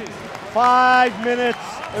 5 minutes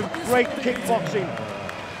of great kickboxing.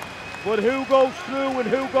 But who goes through and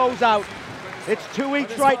who goes out? It's 2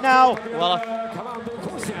 each right now. Well,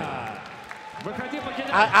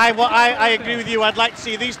 I agree with you. I'd like to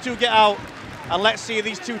see these two get out, and let's see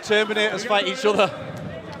these two Terminators fight each other.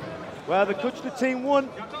 Well, the Kuchta team won.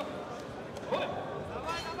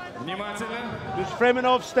 Does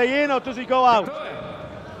Fremenov stay in or does he go out?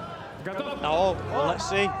 No, well, let's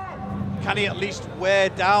see. Can he at least wear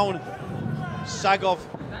down Sagov,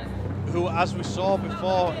 who, as we saw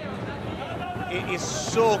before, is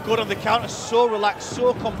so good on the counter, so relaxed,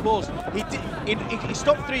 so composed. He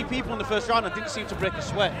stopped 3 people in the first round and didn't seem to break a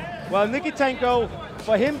sweat. Well, Nikitenko,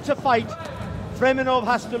 for him to fight, Fremenov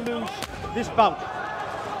has to lose this bout.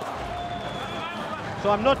 So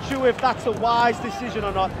I'm not sure if that's a wise decision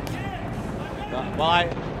or not. Well,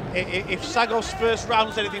 if Sagov's first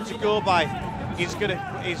round's anything to go by, he's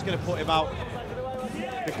gonna put him out,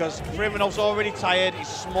 because Fremenov's already tired. He's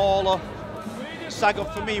smaller.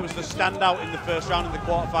 Sagov, for me, was the standout in the first round in the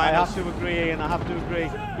quarterfinals. I have to agree, Ian. I have to agree.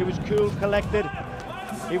 He was cool, collected.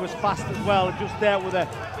 He was fast as well, just there with a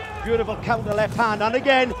beautiful counter left hand. And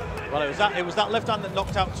again, well, it was that left hand that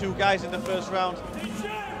knocked out 2 guys in the first round.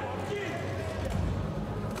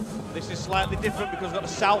 This is slightly different because we've got a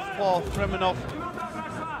southpaw Fremenov,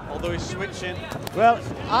 although he's switching. Well,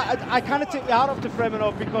 I kind of take the hat off to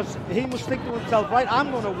Fremenov, because he must think to himself, right,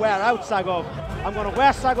 I'm going to wear out Sagov. I'm going to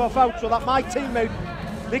wear Sagov out so that my teammate,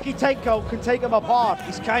 Nikitenko, can take him apart.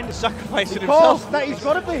 He's kind of sacrificing himself. himself. That he's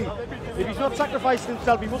got to be. If he's not sacrificing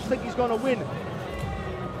himself, he must think he's going to win.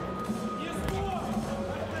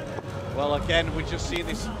 Well, again, we're just seeing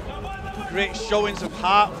this great showings of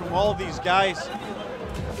heart from all these guys.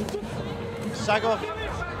 Sagov,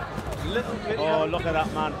 little bit. Oh, look at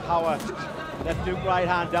that man, power. Left hook, right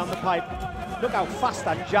hand, down the pipe. Look how fast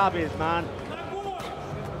that jab is, man.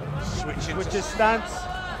 Switches stance.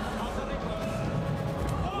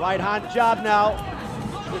 Right hand jab now.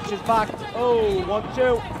 Switches back. Oh,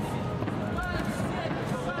 1-2.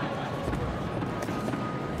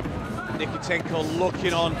 Nikitenko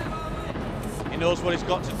looking on. He knows what he's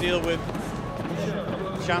got to deal with.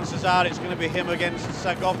 Chances are it's going to be him against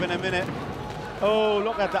Sagov in a minute. Oh,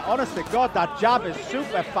 look at that. Honest to God, that jab is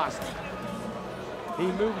super fast. He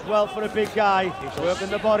moves well for a big guy. He's working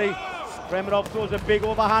the body. Fremenov throws a big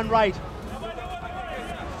overhand right.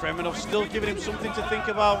 Fremenov still giving him something to think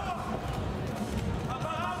about.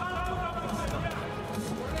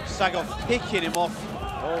 Sagov picking him off.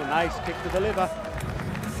 Oh, nice kick to the liver.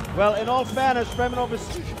 Well, in all fairness, Fremenov is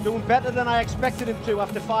doing better than I expected him to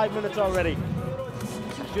after 5 minutes already.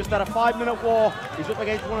 He's just had a 5-minute war. He's up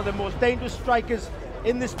against one of the most dangerous strikers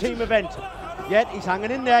in this team event. Yet he's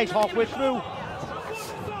hanging in there. He's halfway through.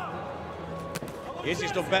 Yes,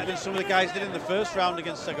 he's done better than some of the guys did in the first round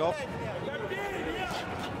against Sagov.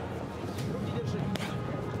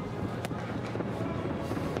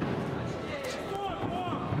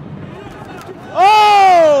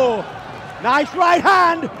 Oh! Nice right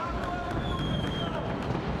hand.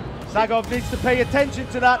 Sagov needs to pay attention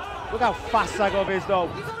to that. Look how fast Sagov is, though.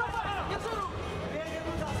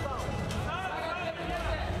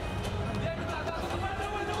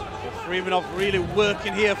 Fremenov really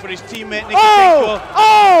working here for his teammate Nikitenko.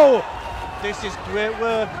 Oh! This is great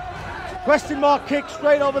work. Question mark kick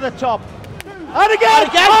straight over the top. And again!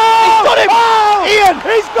 He's Oh! got him! Oh! Ian!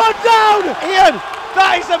 He's gone down! Ian!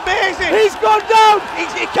 That is amazing! He's gone down! He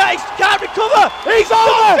can't recover! He's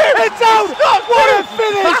over! It's out! What a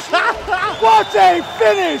finish! What a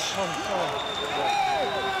finish!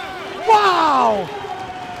 Wow!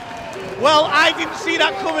 Well, I didn't see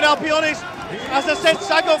that coming, I'll be honest. As I said,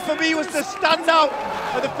 Sagov for me was the standout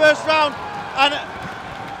of the first round, and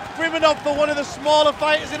Fremenov, for one of the smaller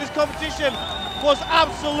fighters in this competition, was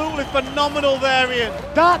absolutely phenomenal there, Ian.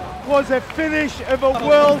 That was a finish of a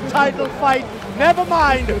world title fight. Never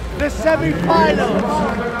mind the semi-finals.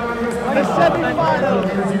 The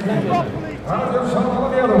semi-finals.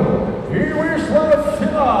 И вышла в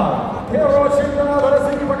финал первого чемпионата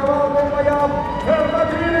России по командным боям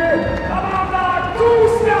Фермопили команда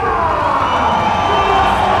Кузня!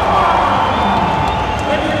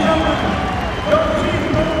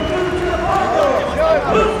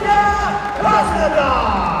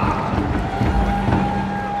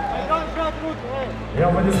 И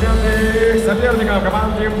аплодисменты соперникам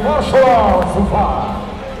команды Martial Arts Уфа.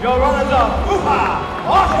 Your runners-up, Ufa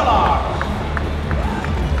Martial Arts.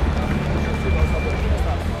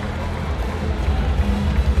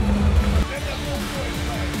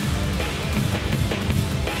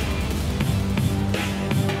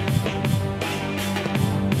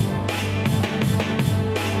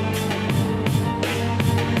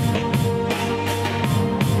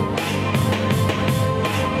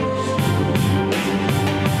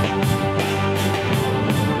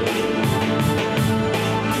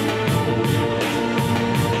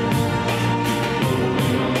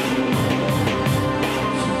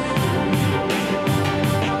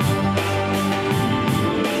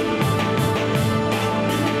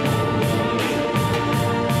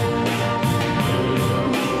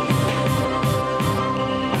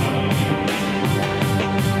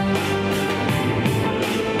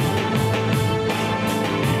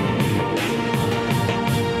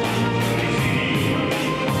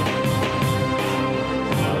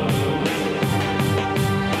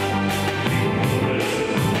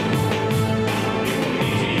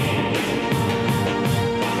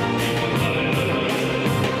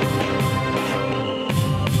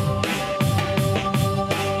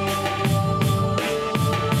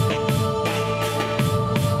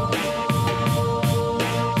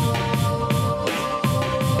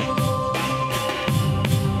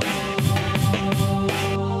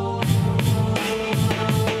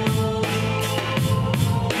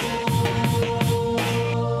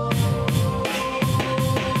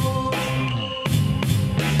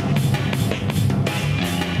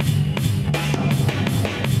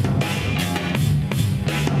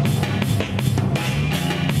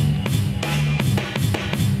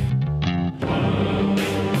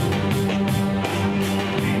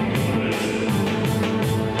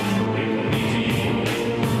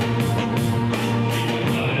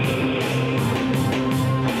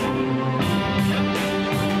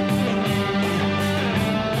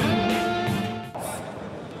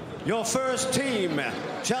 Your first team,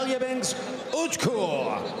 Chelyabinsk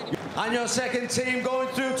Uchkur. And your second team going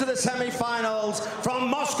through to the semi-finals from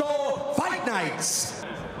Moscow Fight Nights.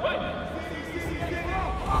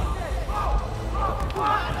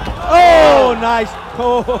 Oh, nice.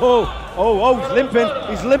 Oh, he's limping.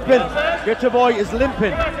 He's limping. Göteboy is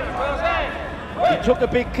limping. He took a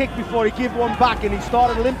big kick before he gave one back and he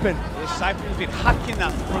started limping. Cypher's been hacking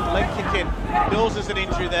that front leg kick in. He knows there's an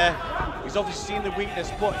injury there. He's obviously seen the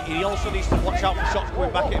weakness, but he also needs to watch out for shots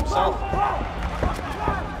going back at himself.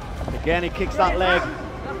 Again, he kicks that leg.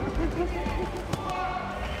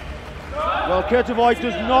 Well, Göteboy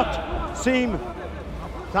does not seem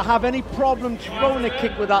to have any problem throwing a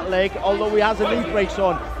kick with that leg, although he has a knee brace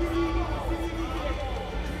on.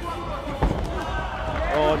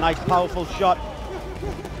 Oh, nice powerful shot.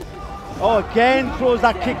 Oh, again throws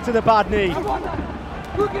that kick to the bad knee. Yeah,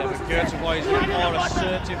 but Göteboy is more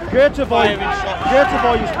assertive. Göteboy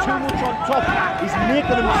is too much on top. He's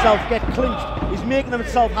making himself get clinched. He's making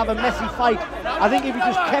himself have a messy fight. I think if he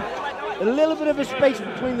just kept a little bit of a space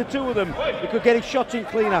between the two of them, he could get his shots in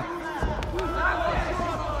cleaner.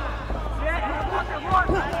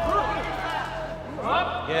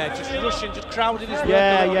 Yeah, just rushing, just crowding his work.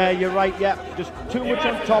 Yeah, you're right, yeah. Just too much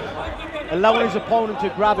on top, allowing his opponent to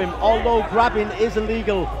grab him, although grabbing is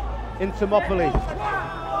illegal in Thermopylae.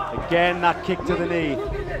 Again, that kick to the knee.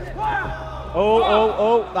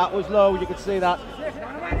 Oh, that was low, you could see that.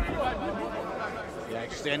 Yeah,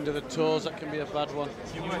 just the end of the toes, that can be a bad one.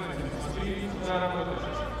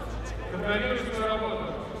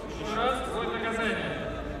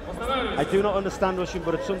 I do not understand Russian,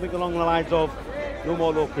 but it's something along the lines of no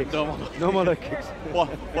more low kicks. No more low kicks.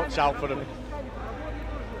 Watch out for them.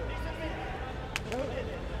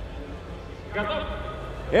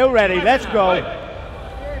 You're ready, let's go.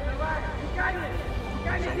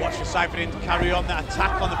 So watch the Cypher to carry on that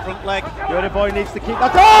attack on the front leg. Göteboy needs to keep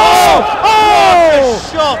that. Oh!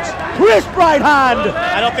 Shot! Twist right hand!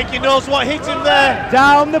 I don't think he knows what hit him there.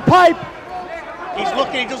 Down the pipe. He's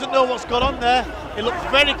looking, he doesn't know what's gone on there. He looks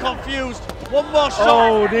very confused. One more shot.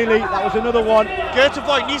 Oh, nearly, that was another one.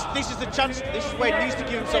 Göteboy needs, this is the chance, this is where he needs to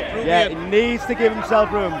give himself room. Yeah, here. he needs to give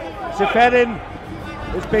himself room. Seferin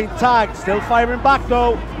is being tagged, still firing back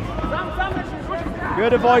though.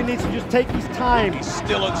 Göteboy needs to just take his time. He's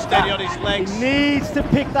still unsteady on his legs. He needs to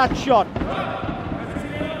pick that shot.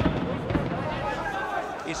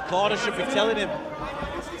 His corner should be telling him,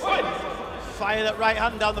 fire that right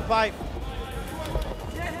hand down the pipe.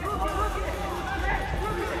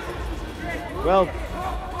 Well,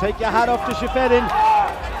 take your hat off to Seferin.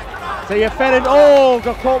 Seferin, oh,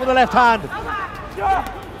 got caught with the left hand.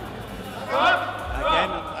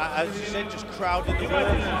 Again, as you said, just crowding the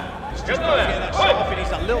room. He's just not getting that shot off. He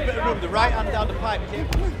needs that little bit of room. The right hand down the pipe kick.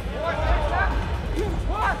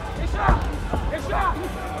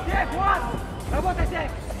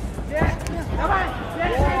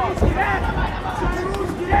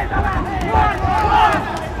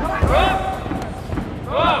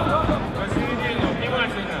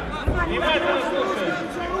 Внимательно слушай.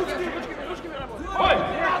 Ой!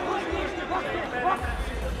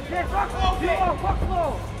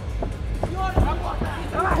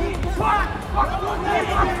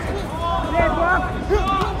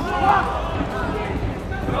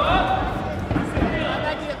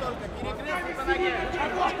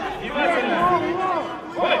 Внимательно.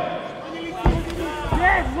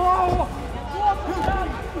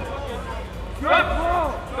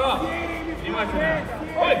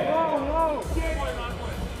 Ой!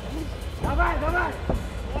 Давай!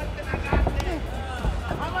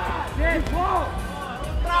 Здесь, право,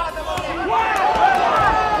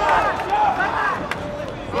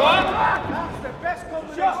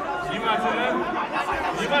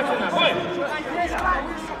 Внимательно. Ой!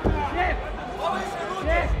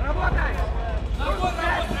 Здесь, работай!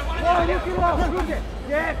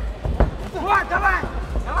 Здесь! Вот, давай!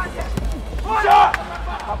 Здесь! Все!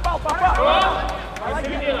 Попал!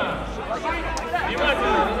 Посередина.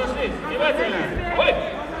 Внимательно, разошлись. Внимательно. Ой!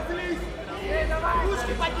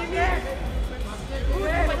 Ручки подними!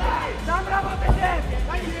 Там работай здесь!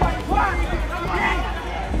 Вот!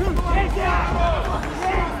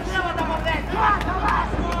 Здесь! Слева добавлять! Давай!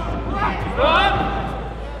 Стоп!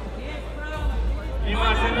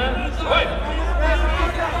 Внимательно. Ой!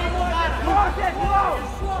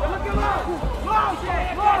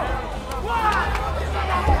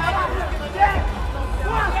 Здесь!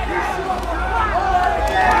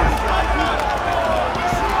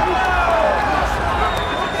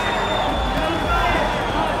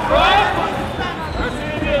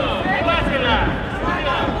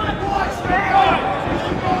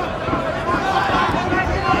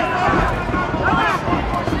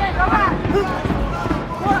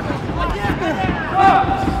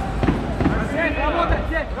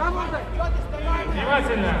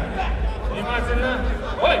 Внимательно.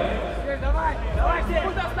 Ой! Давай, давай,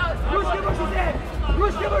 куда осталось? Ручки выше здесь!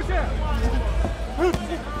 Ручки выше!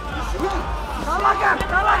 Салага,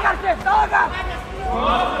 салага, здесь, салага!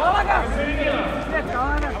 Салага! Здесь,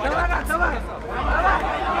 салага, давай!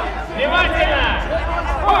 Внимательно!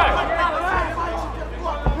 Ой!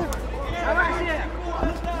 Давай, здесь!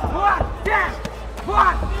 Вот, здесь!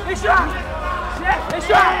 Вот, еще! Здесь,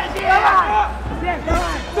 еще! Давай! Здесь,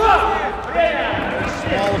 давай!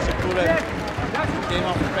 Small Sakura came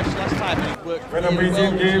out fresh last time and he worked В этом really well.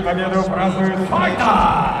 поединке победу празднует Файта!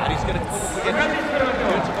 And he's going to come up against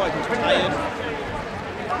Curtis Boy, who's tired.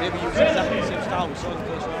 Maybe using exactly the same style we saw in the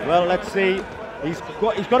first round. Well, let's see. He's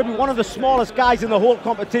got to be one of the smallest guys in the whole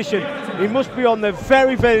competition. He must be on the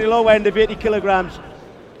very, very low end of 80 kilograms.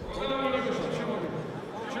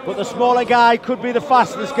 But the smaller guy could be the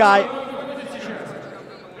fastest guy.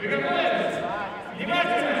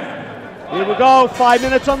 Here we go, 5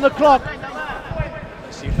 minutes on the clock.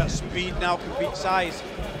 Let's see if that speed now can beat size.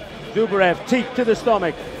 Zubrev, teeth to the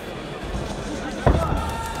stomach.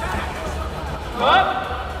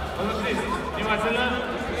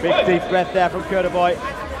 Big deep breath there from Kurtovoy.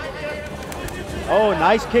 Oh,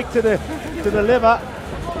 nice kick to the liver.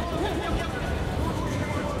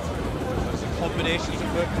 Some combinations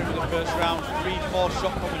that worked for him in the first round. 3-4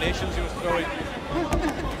 shot combinations he was throwing.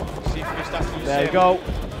 See if he can start to use There you go.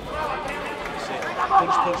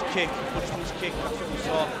 Punch, punch, kick. Punch, punch, kick. That's what we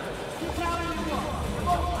saw.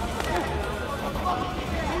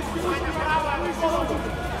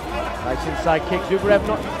 Nice inside kick. Zubrev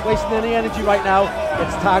not wasting any energy right now.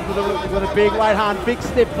 Gets tagged with a big right hand, big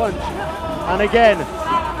stiff punch. And again.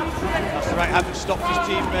 That's the right hand that stopped his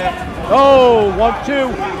teammate. Oh,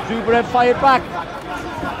 1-2. Zubrev fired back.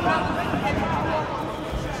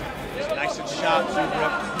 It's nice and sharp,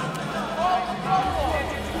 Zubrev.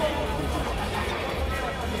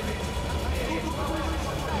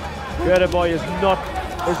 Kurtovoy is not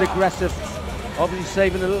as aggressive. Obviously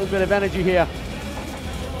saving a little bit of energy here.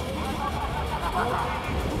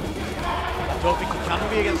 I don't think he can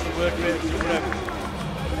be against the work rate of Zubrev.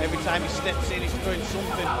 Every time he steps in, he's throwing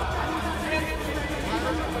something.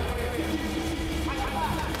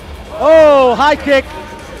 Oh, high kick.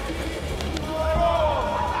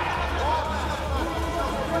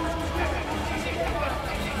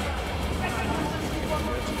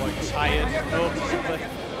 Tired, noticeably.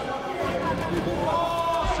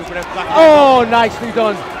 Zubrev back. Oh, nicely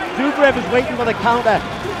done. Zubrev is waiting for the counter.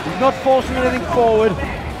 He's not forcing anything forward.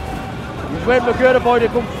 He's waiting for Kurtovoy to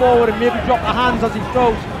come forward and maybe drop the hands as he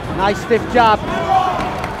throws. Nice stiff jab.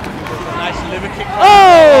 Nice liver kick.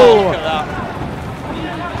 Oh! Look at that.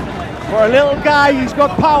 For a little guy, he's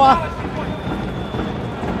got power.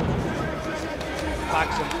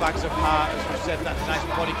 Bags and bags of heart, as we said, that nice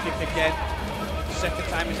body kick again. The second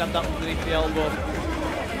time he's had that underneath the elbow.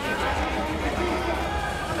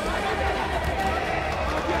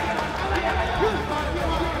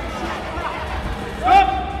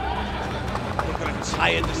 Look at him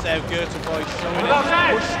tiredness there, Kurtovoy showing it,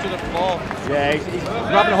 pushed to the floor. Yeah, he's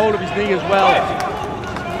grabbing a hold of his knee as well.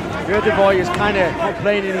 Kurtovoy is kind of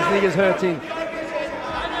complaining his knee is hurting.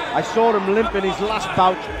 I saw him limp in his last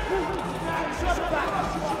bout.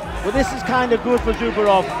 But this is kind of good for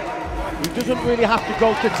Zubrev. He doesn't really have to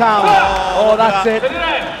go to town. Oh, that's it.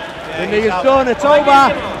 The knee is done, it's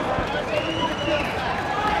over.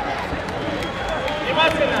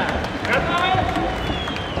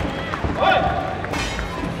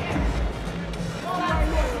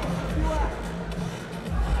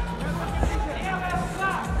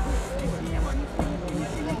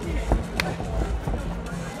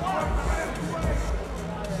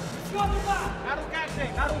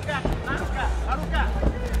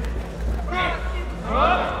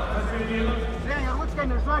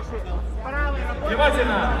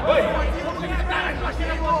 Внимательно! Ой!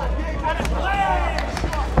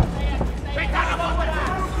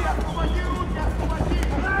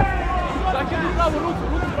 Закидывай правую руку,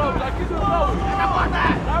 руку правую, закидывай правую.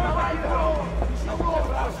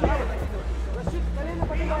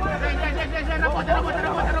 Работа, работа,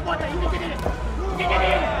 работа, работа.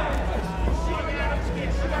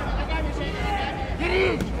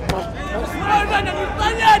 Иди. Правильно, не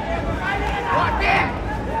склонять! Вот ты!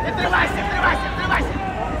 Не отрывайся, отрывайся, отрывайся!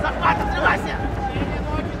 Захват, отрывайся!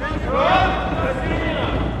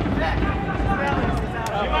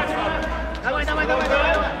 Давай, давай, давай,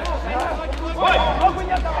 давай! Ой! Ногу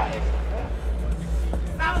не отдавай!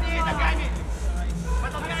 Стал ей ногами!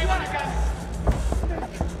 Потолкай его ногами!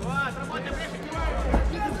 Вот, работай ближе к нему!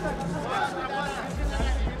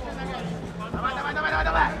 Давай, давай, давай, давай,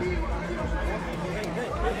 давай!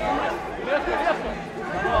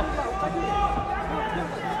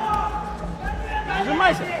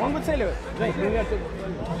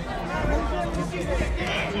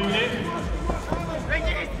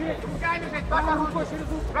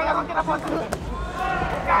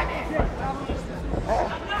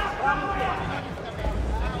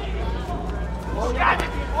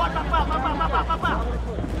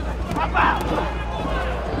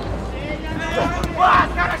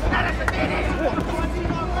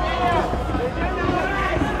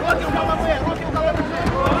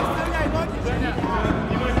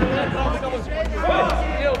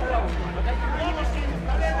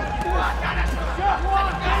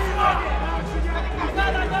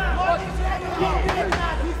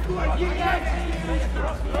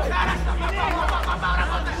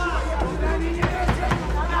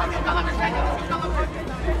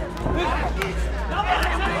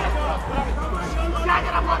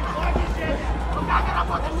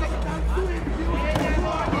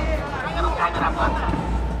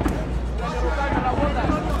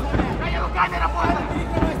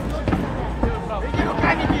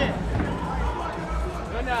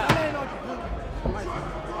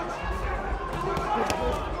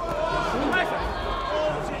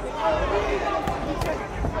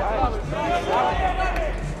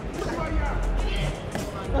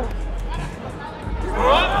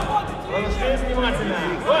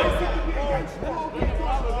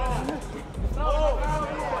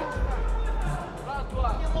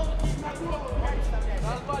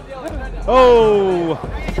 Oh,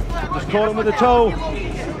 just caught him with the toe.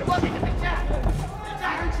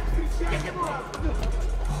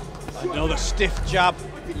 Another stiff jab,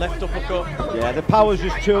 left uppercut. Yeah, the power's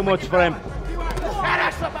just too much for him.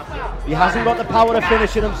 He hasn't got the power to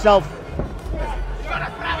finish it himself.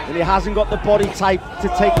 And he hasn't got the body type to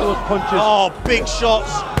take those punches. Oh, big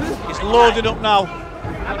shots. He's loaded up now.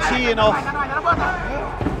 Teeing off.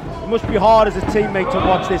 It must be hard as a teammate to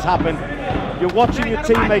watch this happen. You're watching your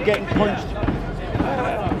teammate getting punched.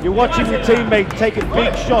 You're watching your teammate taking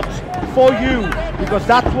big shots for you, because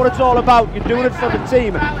that's what it's all about. You're doing it for the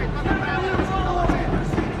team.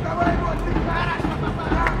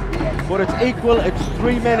 But it's equal, it's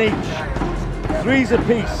 3 men each. 3s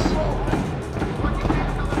apiece.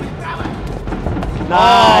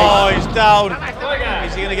 Nice. Oh, he's down.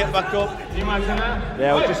 Is he going to get back up?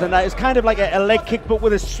 Yeah, it was just it's kind of like a leg kick, but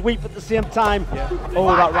with a sweep at the same time. Yeah.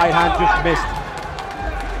 Oh, that right hand just missed.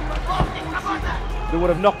 They would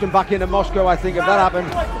have knocked him back into Moscow, I think, if that happened.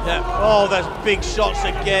 Yeah. Oh, there's big shots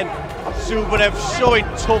again. Zubrev showing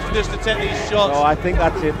toughness to take these shots. Oh, I think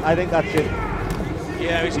that's it. I think that's it.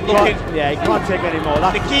 Yeah, he's looking. Yeah, he can't take any more.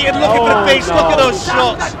 Nikitin looking for the face. No. Look at those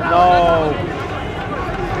shots. No.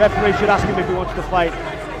 Referee should ask him if he wants to fight.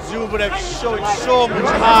 Zubrev showing so much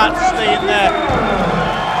heart to stay in there.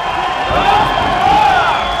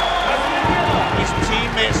 His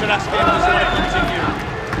teammates are asking him to continue.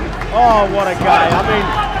 Oh, what a guy. I mean,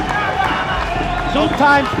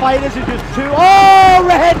 sometimes fighters are just too... Oh,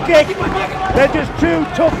 a head kick! They're just too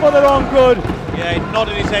tough for their own good. Yeah, he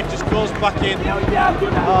nodded his head, just goes back in.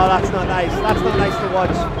 Oh, that's not nice. That's not nice to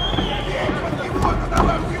watch.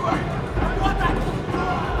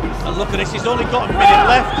 And look at this, he's only got a minute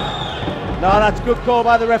left. No, that's good call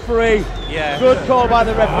by the referee. Yeah. Good call by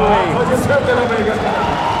the referee.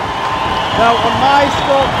 Now, on my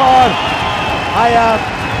scorecard, I have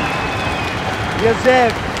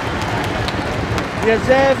Yazev.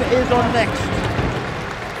 Yazev is on next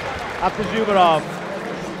after Zubrev.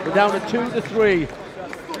 We're down to 2-3.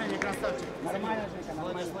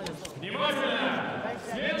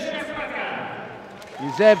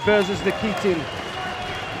 Yazev versus Nikitin.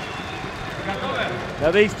 Now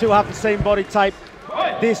these two have the same body type.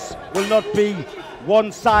 This will not be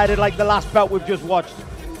one-sided like the last bout we've just watched.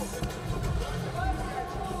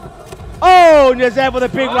 Oh, Yazev with a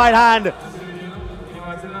big right hand.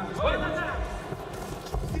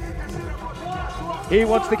 He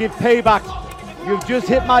wants to give payback. You've just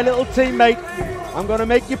hit my little teammate. I'm going to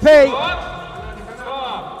make you pay.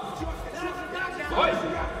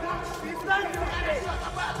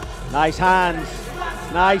 Nice hands.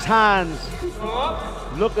 Nice hands.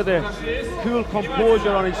 Look at the cool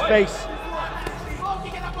composure on his face.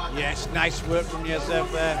 Yes, nice work from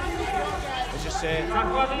Yazev there. As you say,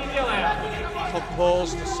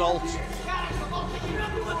 composed, assault.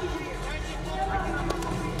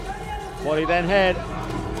 Body then head.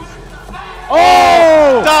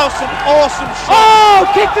 Oh! That was some awesome shot. Oh!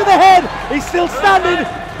 Kick to the head. He's still standing.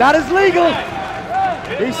 That is legal.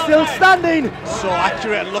 He's still standing. So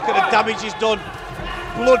accurate. Look at the damage he's done.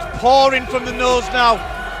 Blood pouring from the nose now.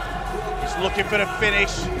 He's looking for a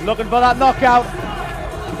finish. Looking for that knockout.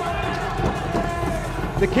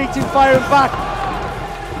 Nikitin firing back.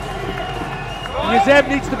 Kniazev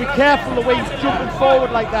needs to be careful the way he's jumping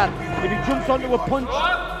forward like that. If he jumps onto a punch,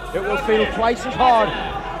 it will feel twice as hard.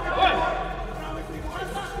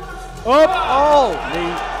 Up! Oh!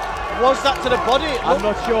 Was that to the body? I'm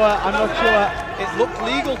not sure. It looked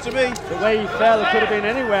legal to me. The way he fell, it could have been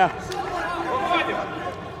anywhere.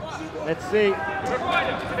 Let's see.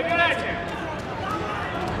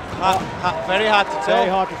 Very hard to tell. Very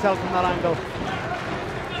hard to tell from that angle.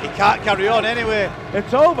 He can't carry on anyway.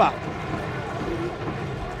 It's over.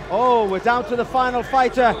 Oh, we're down to the final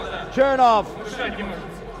fighter, Chernov.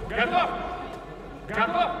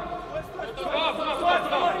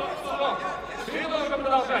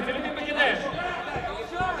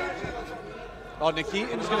 Oh,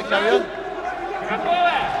 Nikitin's going to carry on.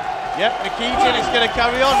 Yep, Nikitin is going to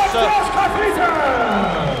carry on. So,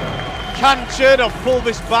 can Chernov pull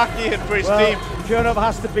this back here for his team? Chernov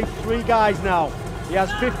has to beat 3 guys now. He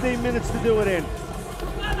has 15 minutes to do it in.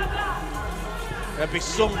 There'll be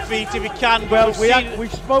some feet if he can. Well, we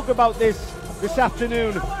spoke about this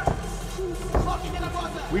afternoon.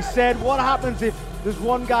 We said, what happens if there's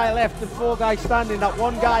 1 guy left and 4 guys standing? That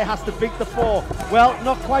 1 guy has to beat the 4. Well,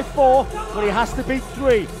 not quite 4, but he has to beat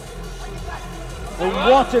 3. And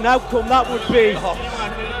what an outcome that would be. Oh,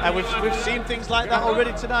 and we've seen things like that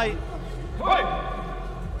already tonight.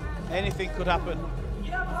 Anything could happen.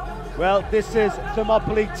 Well, this is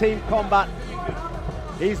Thermopylae Team Combat.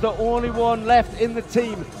 He's the only one left in the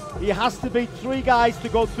team. He has to beat 3 guys to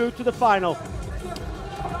go through to the final.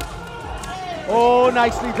 Oh,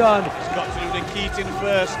 nicely done. He's got to do Nikitin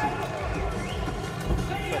first.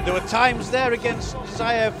 But there were times there against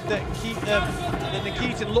Zaev that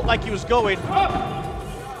Nikitin looked like he was going.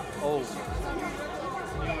 Oh.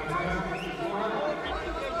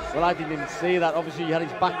 Well, I didn't even see that. Obviously, he had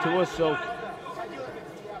his back to us, so.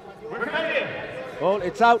 Well,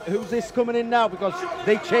 it's out. Who's this coming in now? Because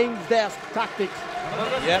they changed their tactics.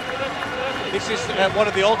 Yep. This is one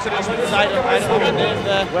of the alternates for the side of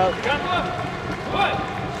well,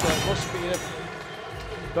 so it must be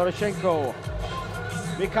Doroshenko.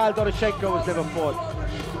 Mikhail Doroshenko has never fought.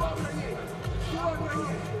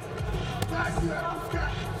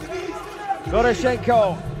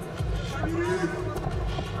 Doroshenko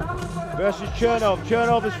versus Chernov.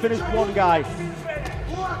 Chernov has finished 1 guy.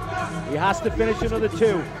 He has to finish another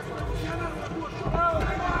 2.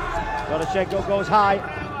 Doroshenko goes high.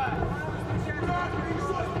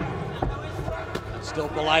 Still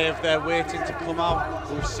Belayev there waiting to come out,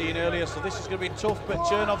 who we've seen earlier, so this is going to be tough, but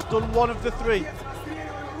Chernov's done 1 of the 3.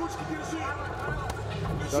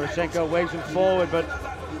 Doroshenko waves him forward, but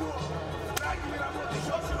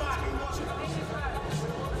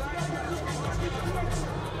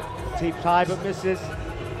team tie, but misses.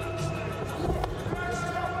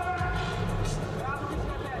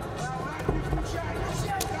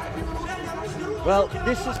 Well,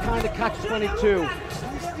 this is kind of catch-22.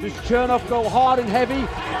 Does Chernov go hard and heavy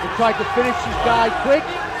and try to finish his guy quick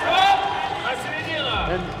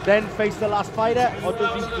and then face the last fighter, or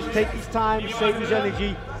does he just take his time, save his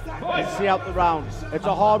energy and see out the round? It's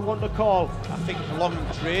a hard one to call. I think a long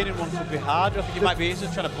training one could be harder. I think he might be easier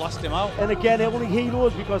trying to blast him out. And again, only he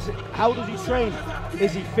knows, because how does he train?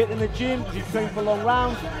 Is he fit in the gym? Does he train for long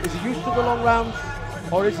rounds? Is he used to the long rounds?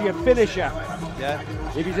 Or is he a finisher? Yeah.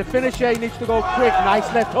 If he's a finisher, he needs to go quick. Nice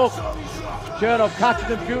left hook. Chernov catches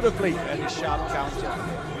him beautifully. Very sharp counter.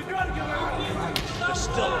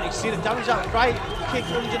 Still, you see the damage out right kick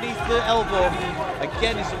underneath the elbow.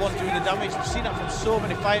 Again, is the one doing the damage. We've seen that from so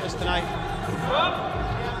many fighters tonight.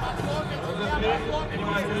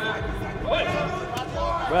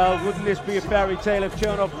 Well, wouldn't this be a fairy tale if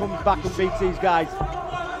Chernov comes back and beats these guys?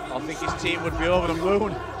 I think his team would be over the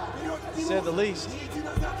moon, to say the least.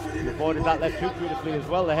 He avoided that left hook beautifully as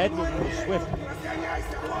well. The head movement was swift.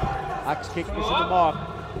 Axe kick missing the mark.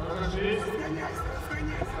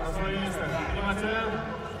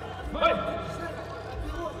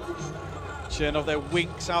 Chernov there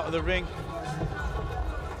winks out of the ring.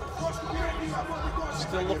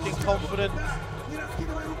 Still looking confident.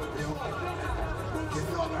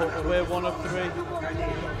 Put away 1 of 3.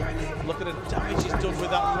 Look at the damage he's done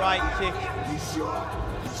with that right kick.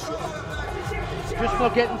 Just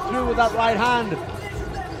not getting through with that right hand.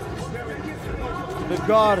 The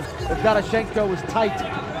guard of Doroshenko was tight.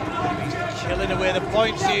 He's killing away the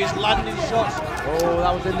points. He is landing shots. Oh,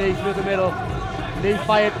 that was a knee through the middle. Knee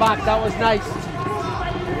fired back. That was nice.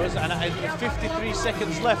 And 53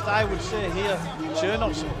 seconds left, I would say here.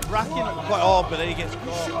 Chernov's racking up quite hard, but then he gets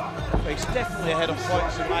caught. But he's definitely ahead of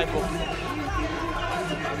points in my book,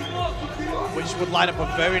 which would line up a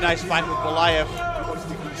very nice fight with Belayev.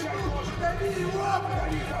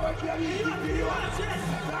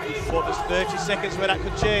 But there's 30 seconds where that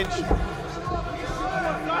could change.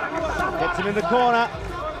 Gets him in the corner.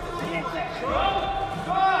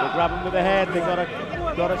 They grab him with the head. They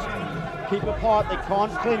gotta keep apart. They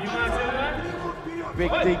can't clinch.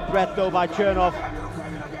 Big deep breath though by Chernov.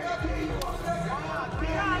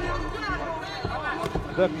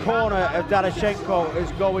 The corner of Darashenko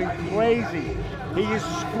is going crazy. He is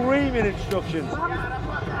screaming instructions.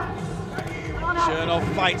 Chernov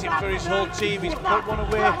fighting for his whole team. He's put one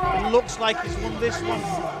away. It looks like he's won this one.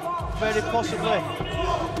 Very possibly.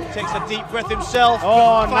 Takes a deep breath himself.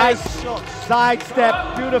 Oh, nice shots.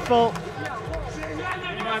 Sidestep. Beautiful.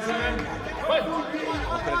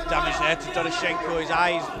 Look at the damage there to Doroshenko. His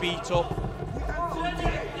eyes beat up.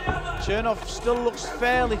 Chernov still looks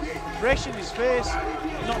fairly fresh in his face.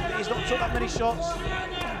 He's not took that many shots.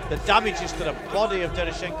 The damage is to the body of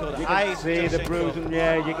Doroshenko. The eyes. You can see the bruising,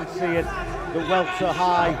 yeah, you can see it. The welts are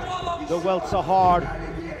high, the welts are hard.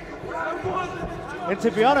 And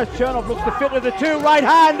to be honest, Chernov looks the fit of the two. Right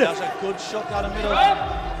hand. That's a good shot down the middle.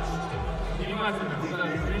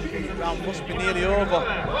 The round must be nearly over,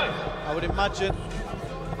 I would imagine.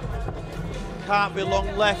 Can't be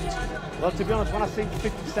long left. Well, to be honest, when I seen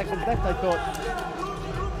 50 seconds left, I thought,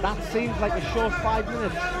 that seems like a short 5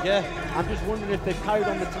 minutes. Yeah. I'm just wondering if they've carried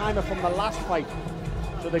on the timer from the last fight.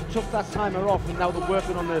 So they took that timer off and now they're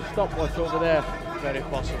working on the stopwatch over there. Very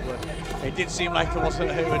possibly. It did seem like there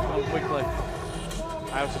wasn't a hit going quickly.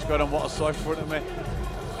 I was just going on what I saw in front of me.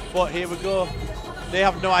 But here we go. They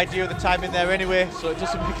have no idea of the time in there anyway, so it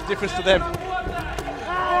doesn't make a difference to them.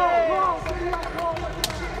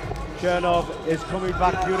 Chernov is coming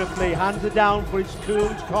back beautifully. Hands are down, but he's cool,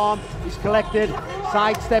 he's calm, he's collected.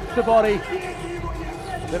 Sidesteps the body.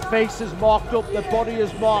 The face is marked up, the body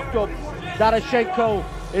is marked up. Darashenko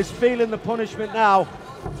is feeling the punishment now.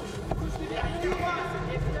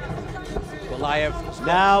 Goliath.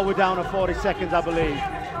 Now we're down to 40 seconds, I believe.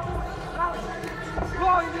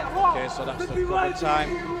 Okay, so that's the cover time.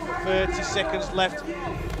 30 seconds left.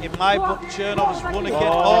 In my book, Chernov has won again.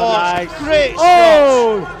 Oh, nice. Great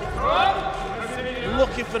oh! shot.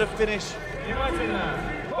 Looking for the finish.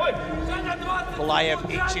 Goliath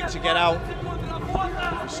itching to get out.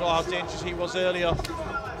 We saw how dangerous he was earlier.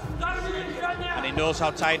 And he knows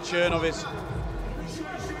how tight Chernov is.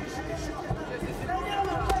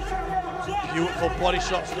 Beautiful body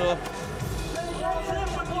shots though.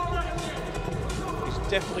 He's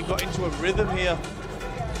definitely got into a rhythm here.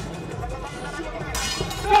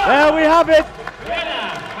 There we have it.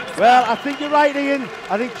 Well, I think you're right, Ian.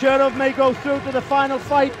 I think Chernov may go through to the final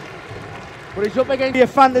fight, but he's up against a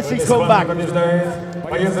fantasy comeback. Goliath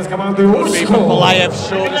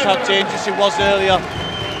showed us how dangerous he was earlier.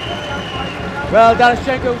 Well,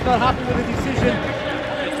 Darashenko's not happy with the decision.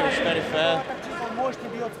 It was very fair.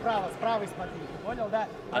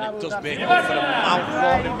 And it does make up for a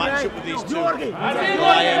mouth-watering matchup with these two. Goliath,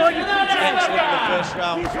 excellent in the first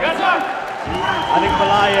round. I think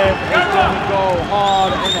Goliath is going to go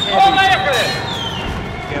hard and heavy.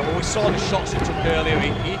 Yeah, well, we saw the shots he took earlier.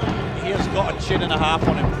 He has got a chin and a half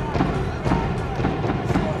on him.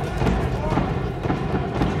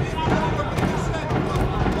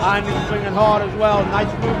 And he's swinging hard as well.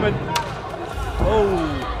 Nice movement. Oh.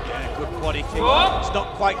 Yeah, good body kick. It's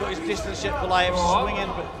not quite got his distance yet. Goliath's swinging,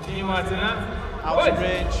 but out of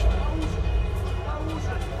range.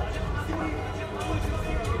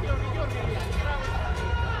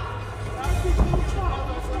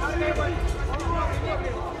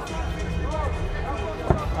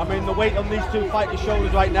 I mean, the weight on these two fighters'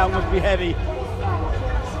 shoulders right now must be heavy.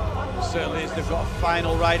 Certainly is. They've got a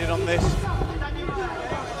final riding on this.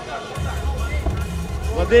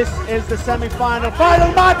 Well, this is the semi-final.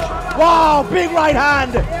 Final match! Wow, big right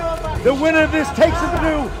hand! The winner of this takes it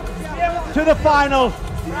through to the final.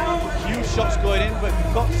 Huge shots going in, but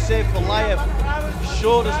you've got to say Goliath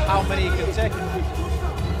showed us how many he can take.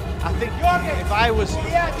 I think if I was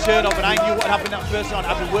Chernov and I knew what happened that first round,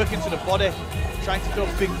 I'd be working to the body, trying to throw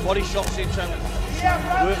big body shots in, trying to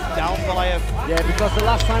work down Goliath. Yeah, because the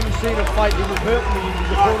last time we seen him fight, he was hurting me in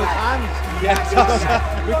his opponent's hands. Yeah,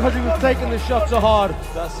 because he was taking the shots so hard.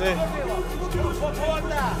 That's it.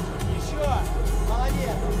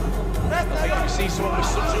 I think if you see someone with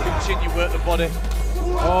such a big chin, you work the body.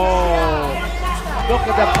 Oh, look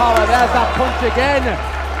at the power. There's that punch again.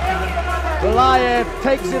 Goliath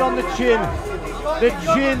takes it on the chin. The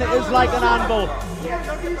chin is like an anvil.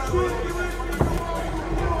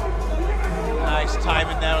 Nice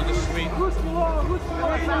timing there on the sweep.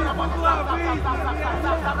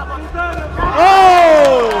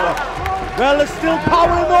 Oh! Well, there's still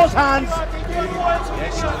power in those hands.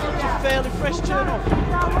 Yes, it's a fairly fresh Chernov.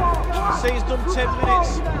 Say he's done 10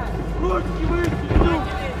 minutes.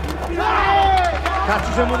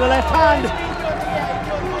 Catches him with the left hand.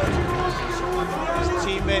 His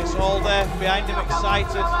teammates all there behind him,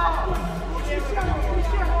 excited.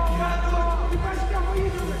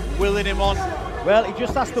 Willing him on. Well, he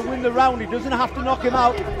just has to win the round. He doesn't have to knock him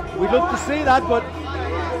out. We'd love to see that, but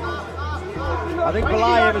I think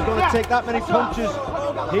Belayev is going to take that many punches.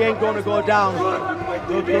 He ain't going to go down. It's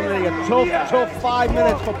going to be a tough 5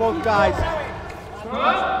 minutes for both guys.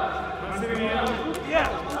 Here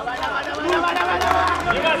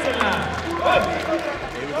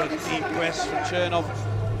we've got a deep press from Chernov.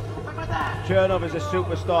 Chernov is a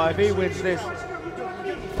superstar. If he wins this,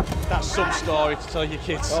 that's some story to tell your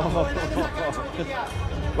kids. Oh.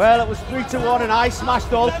 Well, it was 3-1 and I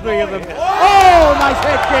smashed all 3 of them. Oh, nice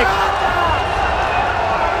head kick.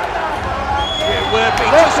 Look at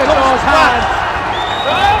those hands.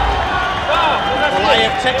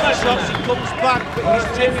 Belayev takes the shots, he comes back, but he's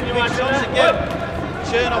taking big shots again.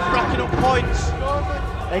 Chernov racking up points.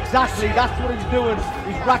 Exactly, that's what he's doing.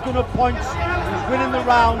 He's racking up points, he's winning the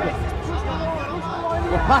round.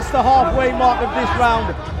 We're past the halfway mark of this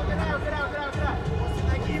round.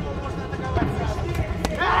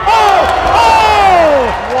 Oh!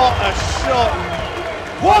 What a shot!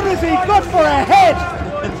 What has he got for a head?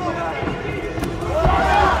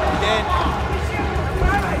 Again,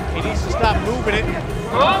 he needs to start moving it.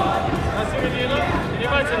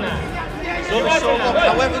 It's only so long,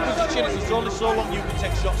 however good your chin is, it's only so long you can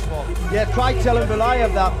take shots for. Yeah, try telling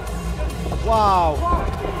Belayev that. Wow.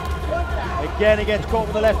 Again, he gets caught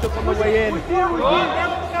with the left hook on the way in.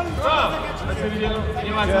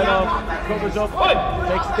 Chernov covers up,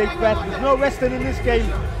 takes a deep breath. There's no resting in this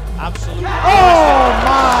game. Absolutely. Oh,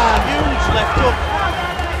 man! Huge left hook.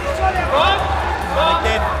 And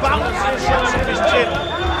again, balancing shots with his chin.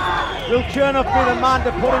 Will Chernov be the man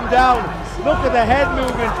to put him down? Look at the head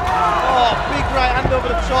movement. Oh, big right hand over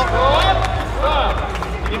the top.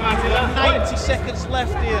 90 seconds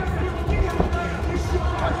left here.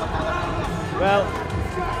 Well,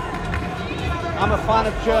 I'm a fan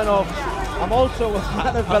of Chernov. I'm also a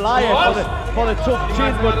fan of Belayev for the tough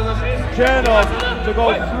chin, but Chernov to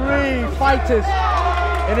go 3 fighters,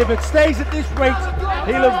 and if it stays at this rate,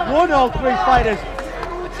 he'll have won all 3 fighters.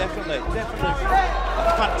 Definitely. A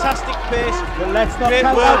fantastic pace. But let's not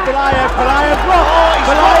count out Belayev. Belayev Oh, dropped. he's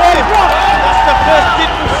Belayev dropped. That's the first did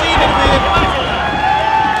we've seen him here.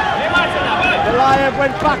 Belayev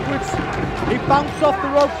went backwards. He bounced off the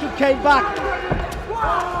ropes and came back.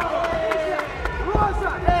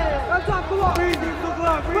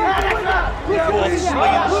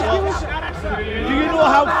 Do you know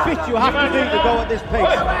how fit you have to be to go at this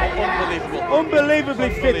pace? Unbelievable. Unbelievably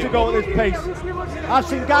fit to go at this pace. I've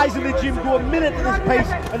seen guys in the gym go a minute at this pace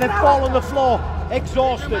and then fall on the floor,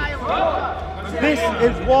 exhausted. This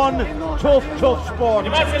is one tough sport.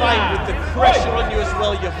 To fight with the pressure on you as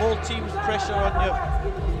well, your whole team's pressure on you,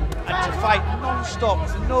 and to fight non-stop,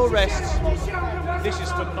 no rests. This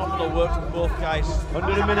is phenomenal work from both guys.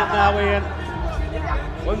 Under a minute now, Ian.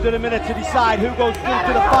 Under a minute to decide who goes through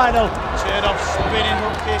to the final. Chernov spinning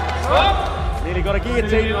hook kick. Nearly got a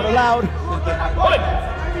guillotine, not allowed.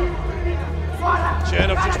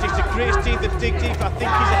 Chernov just needs to grit his teeth and dig deep. I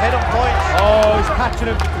think he's ahead on points. Oh, he's catching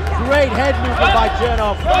him. Great head movement by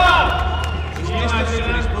Chernov. His distance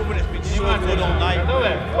and his movement has been so good all night.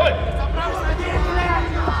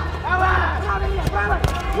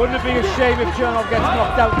 Wouldn't it be a shame if Chernov gets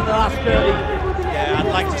knocked out in the last 30? Yeah, I'd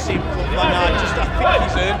like to see him come back. I think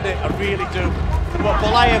he's earned it, I really do. But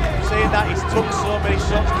Belayev saying that he's took so many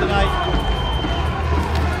shots tonight.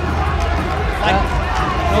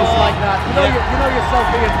 Just like that. You know yourself,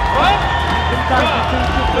 Ian. Sometimes you think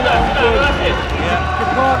you're for your own good. You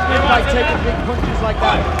can't win by taking big punches like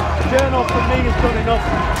that. Chernov for me has done enough.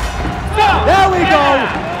 There we go!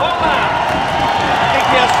 I think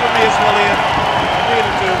he has for me as well, Ian. I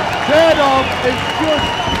really do. Chernov has just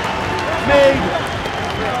made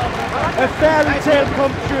a fairy tale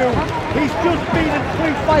come true. He's just beaten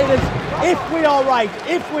 3 fighters. If we are right,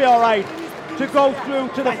 to go through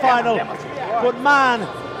to the final. But man,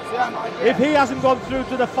 if he hasn't gone through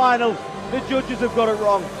to the final, the judges have got it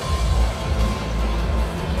wrong.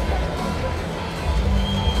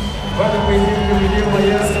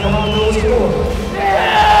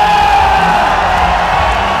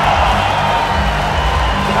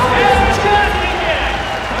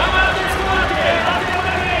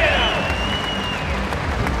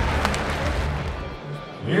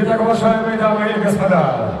 Итак, уважаемые дамы и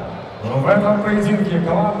господа, в этом поединке,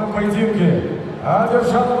 командном поединке,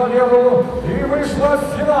 одержала победу и вышла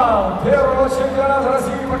в финал первого чемпионата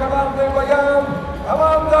России по командным боям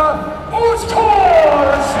команда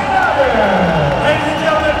Учкор Челябинск. Ladies and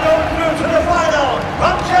gentlemen, going through to the final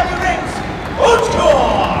from Челябинск,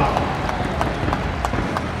 Учкор.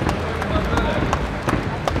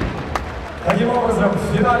 Таким образом,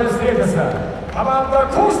 в финале встретятся команда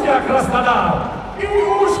Кузня Краснодар и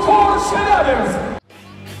Учкор Челябинск.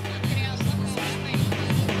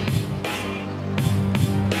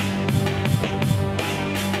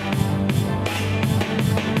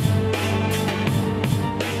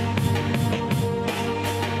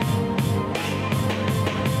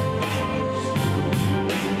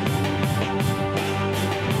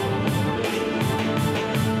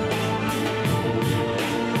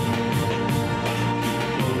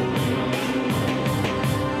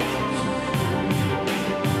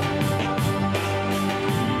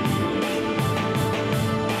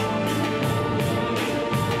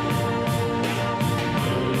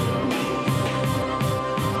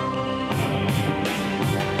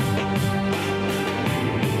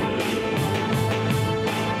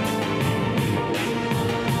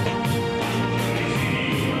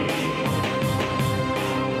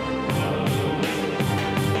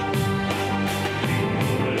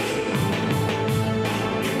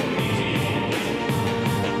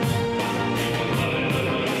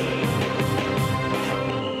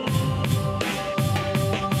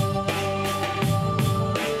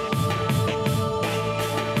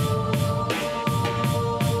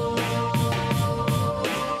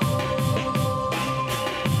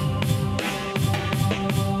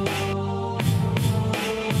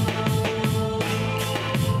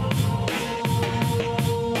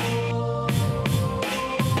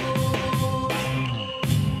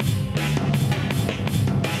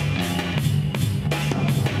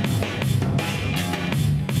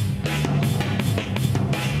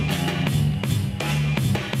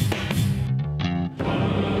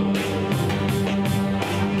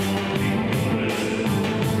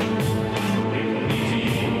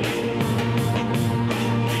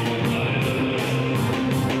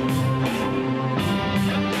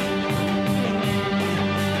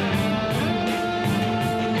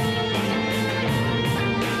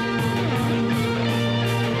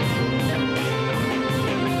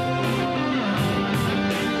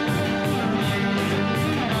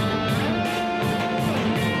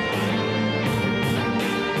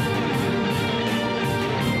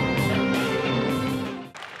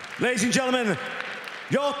 Ladies and gentlemen,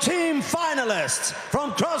 your team finalists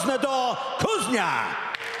from Krasnodar, Kuznya.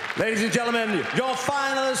 Ladies and gentlemen, your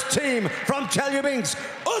finalist team from Chelyabinsk,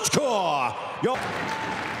 Uchkor.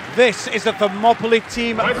 This is the Thermopylae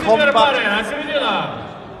team combat.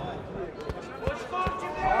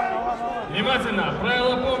 Внимательно,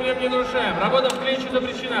 правила помним, не нарушаем. Работа в клинче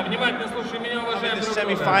запрещена. Внимательно слушаем меня, уважаем друг друга.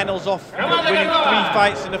 The semi-finals off, winning 3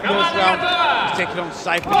 fights in the first round. He's taking on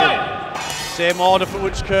Saifuddin. Same order for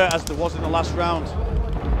Uchkor as there was in the last round. So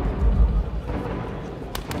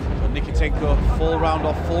Nikitenko, full round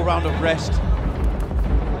off, full round of rest.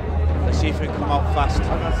 Let's see if he can come out fast.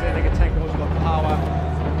 I'm not saying Nikitenko's got power.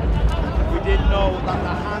 We did know that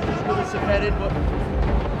the hand was good as Seferin, but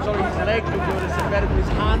sorry, his legs were good as Seferin, but his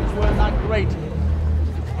hands weren't that great.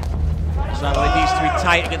 So it needs to be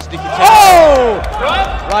tight against Nikitenko. Oh!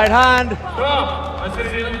 Right hand.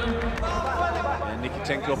 And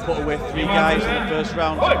Nikitenko put away 3 guys in the first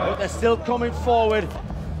round. But they're still coming forward.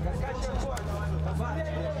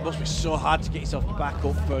 It must be so hard to get yourself back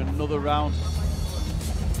up for another round.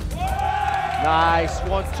 Nice,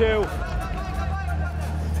 1-2.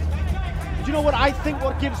 Do you know what I think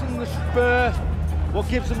what gives them the spur, what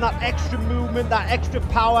gives them that extra movement, that extra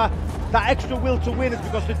power, that extra will to win is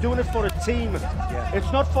because they're doing it for a team. Yeah.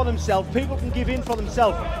 It's not for themselves. People can give in for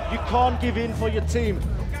themselves. You can't give in for your team.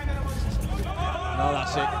 No,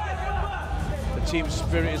 that's it. The team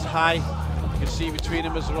spirit is high. You can see between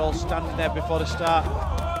them as they're all standing there before the start.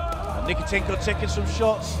 And Nikitenko taking some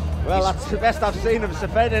shots. Well, that's the best I've seen of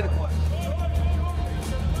Seferin.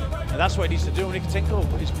 And that's what he needs to do. Nikitenko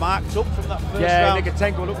is marked up from that first round. Yeah,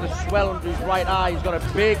 Nikitenko, look at the swell under his right eye. He's got a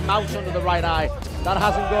big mouse under the right eye. That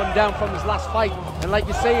hasn't gone down from his last fight. And like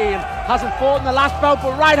you say, Ian, hasn't fought in the last bout,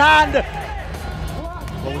 but right hand.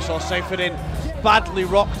 Well, we saw Saifuddin badly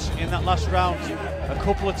rocked in that last round. A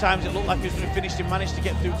couple of times it looked like he was going to finish. He managed to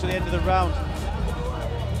get through to the end of the round.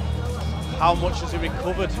 How much has he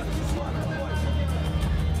recovered?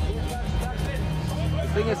 The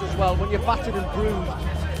thing is as well, when you're battered and bruised,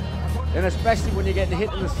 and especially when you're getting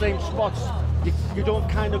hit in the same spots, you don't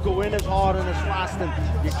kind of go in as hard and as fast, and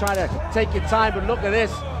you try to take your time. But look at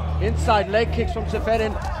this, inside leg kicks from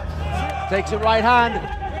Seferin. Takes a right hand.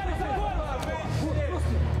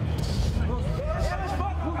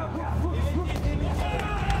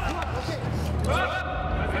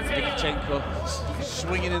 Nikitenko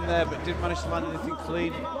swinging in there, but didn't manage to land anything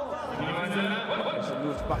clean. So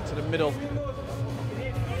moved back to the middle.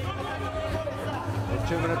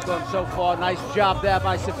 2 minutes gone so far. Nice jab there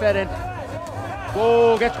by Seferin.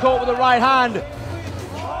 Whoa, gets caught with the right hand.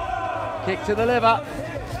 Kick to the liver.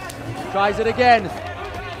 Tries it again.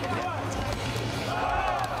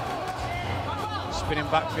 Spinning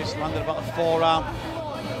back fist, landed about a forearm.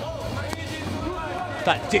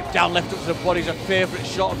 That dip down left up to the body is a favourite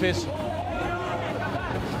shot of his.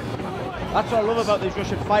 That's what I love about these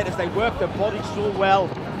Russian fighters. They work their body so well.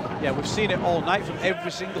 Yeah, we've seen it all night from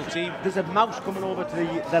every single team. There's a mouse coming over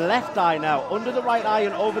to the left eye now, under the right eye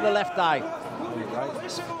and over the left eye.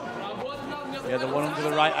 Yeah, the one under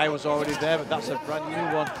the right eye was already there, but that's a brand new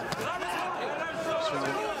one.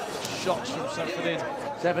 Shots from Seferin.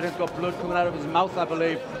 Severin's got blood coming out of his mouth, I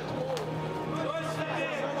believe.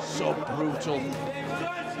 So brutal.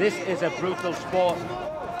 This is a brutal sport.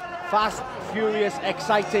 Fast, furious,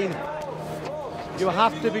 exciting. You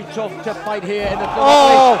have to be tough to fight here in the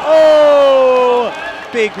Oh!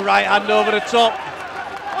 Big right hand over the top.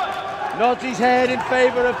 Nods his head in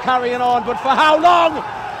favour of carrying on, but for how long?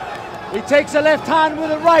 He takes a left hand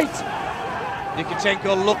with a right.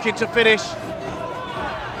 Nikitenko looking to finish.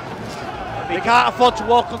 He can't afford to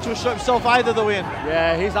walk onto a shot himself either, though, Ian.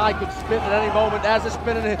 Yeah, his eye could split at any moment. There's a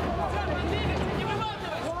spinning hit.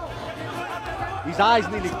 His eye's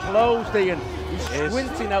nearly closed, Ian. He's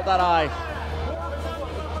squinting out that eye.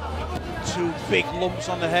 2 big lumps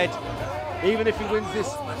on the head. Even if he wins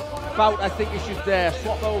this bout, I think he should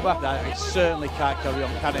swap over. No, it certainly can't carry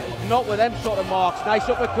on, can it? Not with them sort of marks. Nice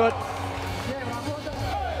uppercut.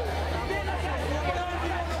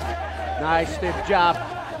 Nice stiff jab.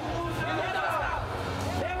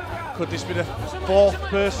 Could this be the 4th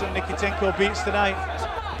person Nikitenko beats tonight?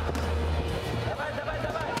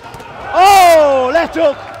 Oh, left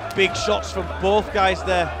hook. Big shots from both guys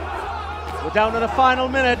there. We're down to the final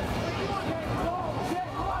minute.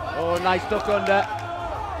 Oh, nice duck under.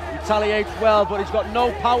 Retaliates well, but he's got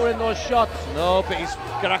no power in those shots. No, but he's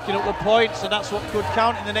racking up the points, and that's what could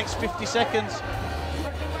count in the next 50 seconds.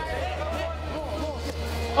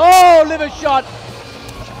 Oh, liver shot.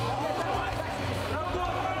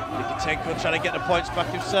 Nikitenko trying to get the points back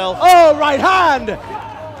himself. Oh, right hand.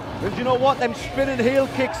 And you know what? Them spinning heel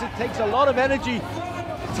kicks, it takes a lot of energy.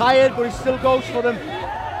 Tired, but he still goes for them.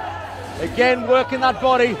 Again, working that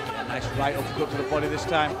body. Nice right uppercut to the body this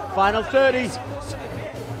time. Final 30.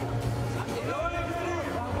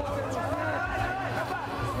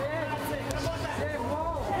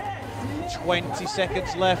 .20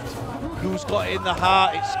 seconds left. Who's got it in the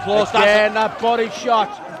heart? It's close. Again, that body shot.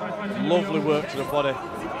 Lovely work to the body.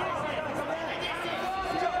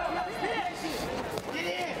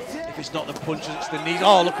 If it's not the punches, it's the knees.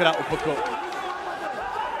 Oh, look at that uppercut.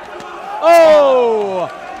 Oh!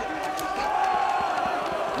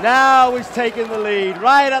 Now he's taking the lead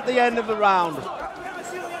right at the end of the round.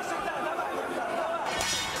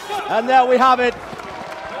 And there we have it.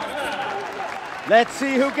 Let's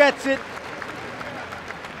see who gets it.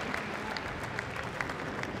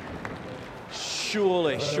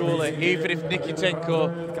 Surely, even if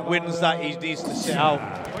Nikitenko wins that, he needs to sit out.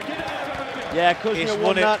 Yeah, Kuznia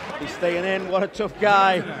won that. He's staying in. What a tough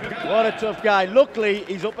guy. What a tough guy. Luckily,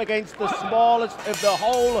 he's up against the smallest of the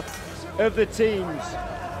whole of the teams.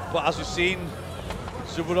 But as we've seen,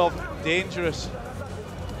 Zubulov dangerous.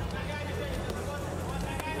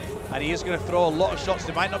 And he is going to throw a lot of shots.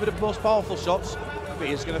 They might not be the most powerful shots, but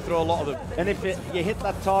he's going to throw a lot of them. And if you hit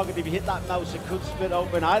that target, if you hit that mouse, it could split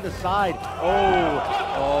open either side.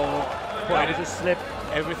 That was a slip.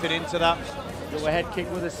 Everything into that. Go ahead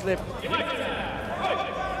kick with a slip.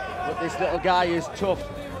 But this little guy is tough.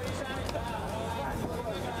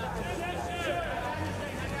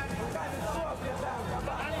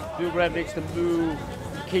 Zubrev needs to move,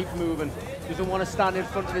 keep moving. Doesn't want to stand in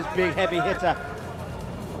front of this big, heavy hitter.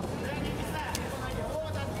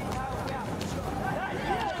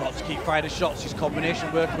 He's got to keep firing shots. His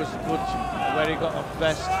combination work was good, where he got off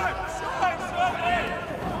best.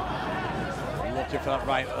 Looking for that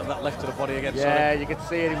right, that left to the body again. Yeah, you can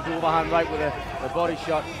see it. He was overhand right with a body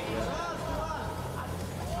shot.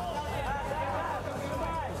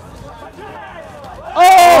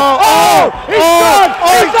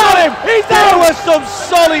 He's got him! There were some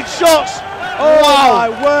solid shots. Wow! My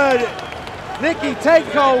word!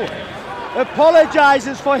 Nikitenko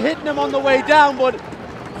apologizes for hitting him on the way down, but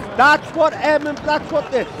that's what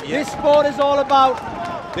this sport is all about.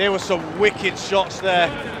 There were some wicked shots there.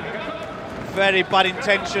 very bad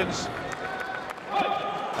intentions.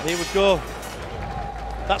 And here we go.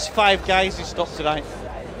 That's 5 guys he stopped tonight.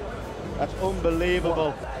 That's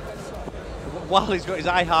unbelievable. While he's got his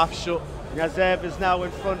eye half shut. Kniazev is now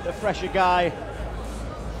in front, a fresher guy.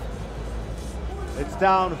 It's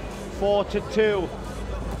down 4-2.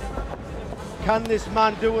 Can this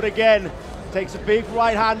man do it again? Takes a big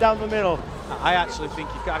right hand down the middle. I actually think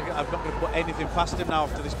I'm not going to put anything past him now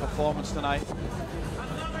after this performance tonight.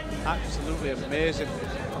 Absolutely amazing.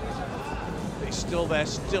 But he's still there,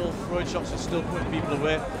 still throwing shots and still putting people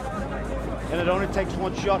away. And it only takes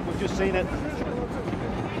one shot, we've just seen it.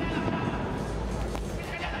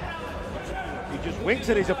 He just winks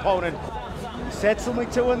at his opponent. He said something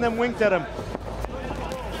to him and then winked at him.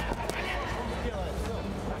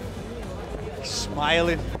 He's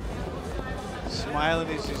smiling. Smiling,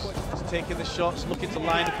 he's taking the shots, looking to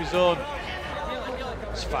line up his own.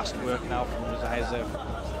 It's fast work now from Zayazev.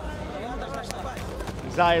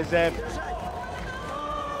 Zayazev.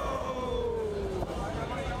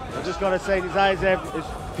 I just got to say, Zayazev is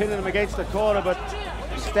pinning him against the corner, but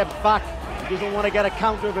he steps back. He doesn't want to get a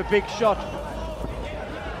counter of a big shot.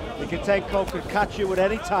 Nikitenko could catch you at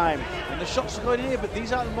any time. And the shots are going here, but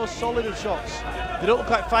these aren't the most solid of shots. They don't look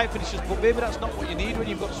like fight finishers, but maybe that's not what you need when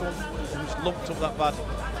you've got someone who's lumped up that bad.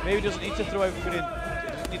 Maybe he doesn't need to throw everything in.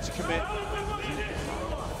 He doesn't need to commit.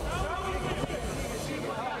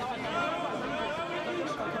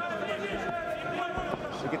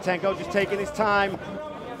 Nikitenko just taking his time.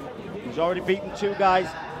 He's already beaten 2 guys.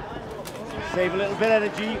 Save a little bit of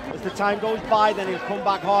energy. As the time goes by, then he'll come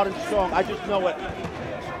back hard and strong. I just know it.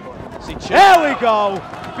 There we go.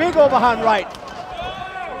 Big overhand right.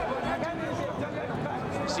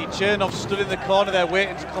 See Chernov stood in the corner there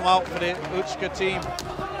waiting to come out for the Uchka team.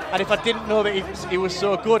 And if I didn't know that he was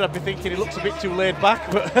so good, I'd be thinking he looks a bit too laid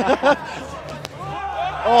back. But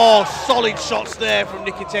oh, solid shots there from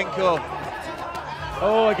Nikitenko.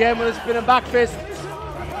 Oh, again with a spinning back fist.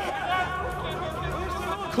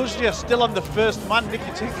 Kuznia still on the first man.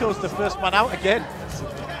 Nikitenko's the first man out again.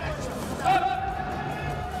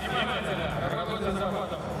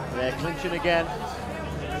 They're clinching again.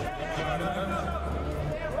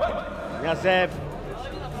 Kniazev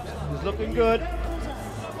is looking good.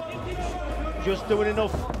 Just doing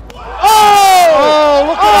enough. Oh!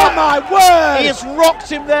 Look at my word! He has rocked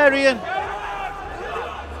him there, Ian.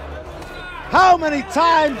 How many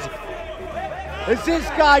times is this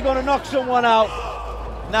guy going to knock someone out?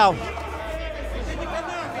 Now,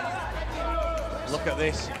 look at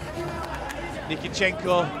this.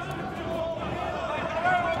 Nikitenko.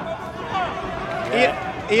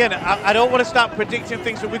 Ian, I don't want to start predicting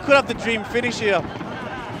things, but we could have the dream finish here.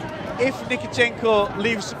 If Nikitenko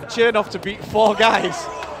leaves Chernov to beat 4 guys,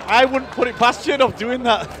 I wouldn't put it past Chernov doing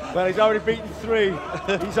that. Well, he's already beaten 3.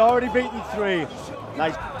 He's already beaten 3.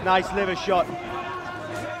 Nice liver shot.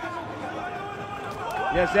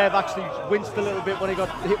 Kniazev actually winced a little bit when he got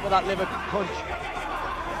hit with that liver punch.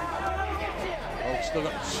 Oh, still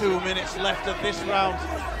got 2 minutes left of this round.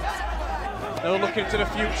 No looking to the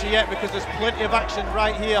future yet because there's plenty of action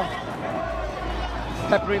right here.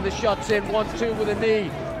 Peppering the shots in, 1-2 with a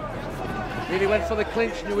knee. Really went for the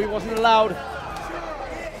clinch, knew he wasn't allowed.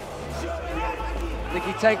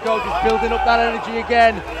 Nikitenko just building up that energy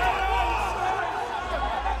again.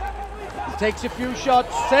 He takes a few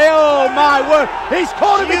shots. Oh my word, he's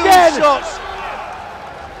caught him again! Shots.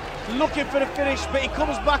 Looking for the finish, but he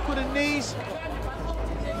comes back with the knees.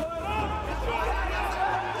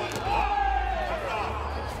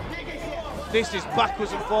 This is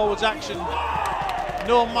backwards and forwards action.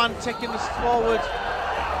 No man taking this forward.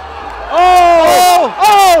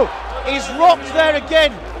 Oh! He's rocked there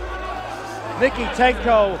again.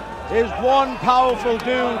 Nikitenko is one powerful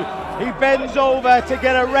dude. He bends over to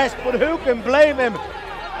get a rest, but who can blame him?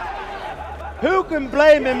 Who can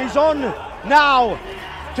blame him? He's on now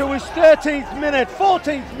to his 13th minute,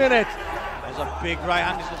 14th minute. There's a big right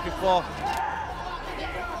hand he's looking for.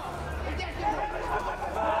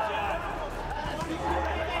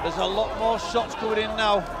 There's a lot more shots coming in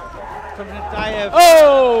now from Nadaev.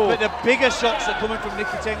 Oh! But the bigger shots are coming from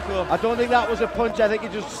Nikitenko. I don't think that was a punch. I think he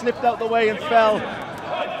just slipped out the way and fell.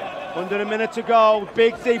 Under a minute to go.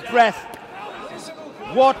 Big deep breath.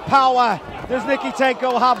 What power does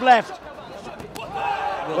Nikitenko have left?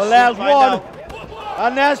 Well, there's 1.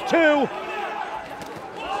 And there's 2.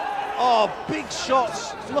 Oh, big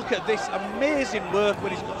shots. Look at this amazing work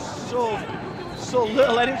when he's got so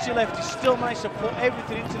little energy left. He still managed to put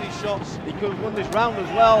everything into these shots. He could have won this round as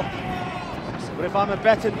well. But if I'm a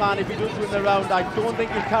betting man, if he does win the round, I don't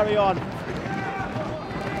think he'll carry on.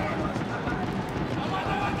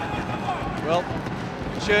 Well,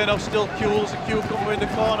 Chernov still cool as a cucumber in the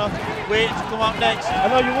corner, waiting to come out next. I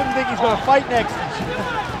know you wouldn't think he's going to fight next.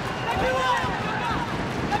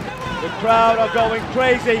 The crowd are going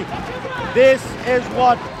crazy. This is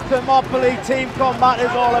what Thermopylae Team Combat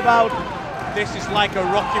is all about. This is like a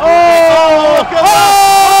rocket. Oh! Look at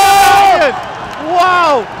that!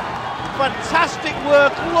 Wow! Fantastic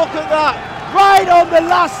work, look at that! Right on the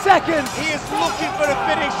last second! He is looking for a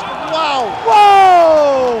finish, wow!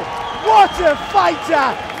 Whoa! What a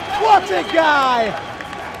fighter! What a guy!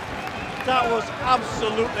 That was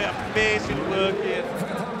absolutely amazing work here.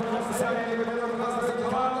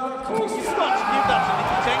 He's got to give that to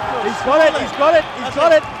Nikitenko. He's got it, he's got it, he's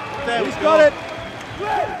got it! He's got it!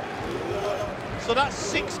 So that's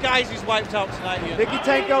 6 guys he's wiped out tonight here.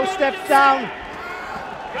 Nikitenko steps down.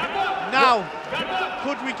 Now,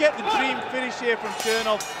 could we get the dream finish here from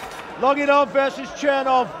Chernov? Loginov versus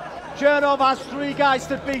Chernov. Chernov has 3 guys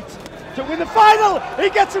to beat to win the final. He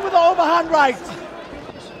gets it with the overhand right.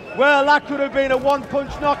 Well, that could have been a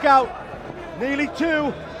 1-punch knockout. Nearly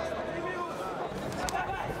 2.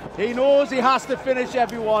 He knows he has to finish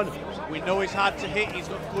everyone. We know he's hard to hit. He's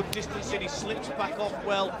got good distance in. He slips back off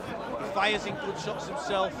well. He fires in good shots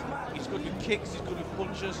himself. He's good with kicks. He's good with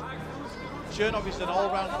punches. Chernov is an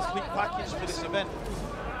all-round complete package for this event.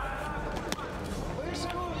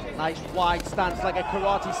 Nice wide stance, like a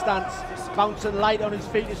karate stance. Bouncing light on his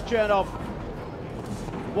feet is Chernov.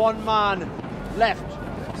 1 man left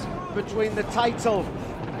between the title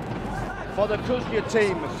for the Kuznia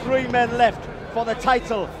team. 3 men left for the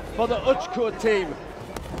title for the Uchkur team.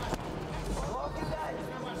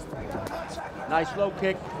 Nice low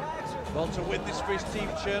kick. Well, to win this for his team,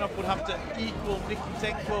 Chernov would have to equal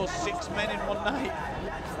Nikitenko's 6 men in one night.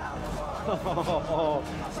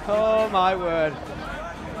 Oh my word.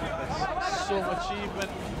 That's some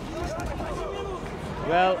achievement.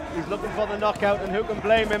 Well, he's looking for the knockout, and who can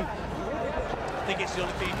blame him? I think it's the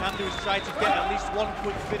only thing he can do is try to get at least 1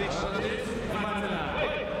 quick finish.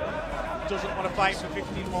 Doesn't want to fight for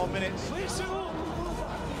 15 more minutes. 14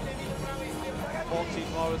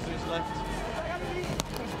 more as there's left.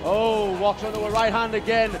 Oh, walks onto a right hand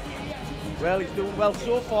again. Well, he's doing well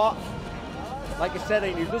so far. Like I said,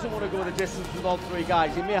 he doesn't want to go the distance with all 3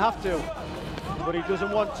 guys. He may have to, but he doesn't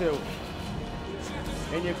want to.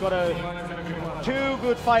 And you've got 2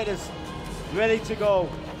 good fighters ready to go.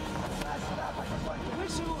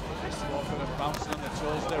 Bouncing on the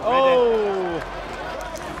toes, they're ready. Oh!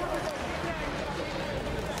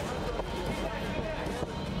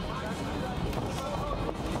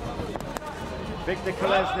 Viktor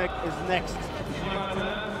Kolesnik is next.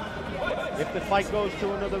 If the fight goes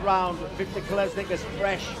to another round, Viktor Kolesnik is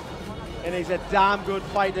fresh, and he's a damn good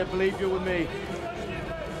fighter, believe you with me.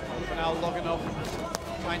 For now, Loginov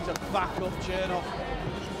trying to back up Chernov.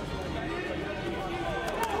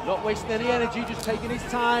 Not wasting any energy, just taking his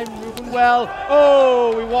time, moving well.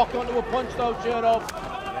 Oh, we walk onto a punch though, Chernov.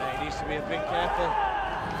 Yeah, he needs to be a bit careful.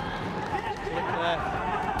 Click there.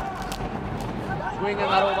 Swinging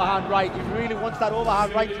that overhand right. He really wants that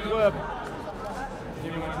overhand right to work.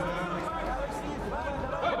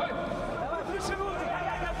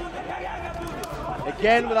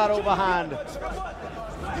 Again with that overhand.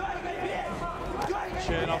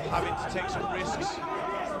 Chernov having to take some risks.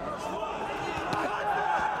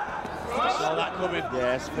 Saw that coming.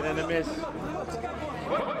 Yeah, spin and a miss.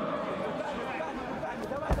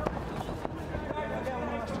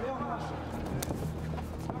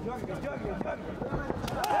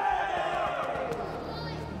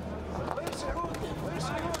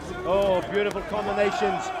 Oh, beautiful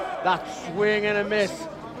combinations. That swing and a miss.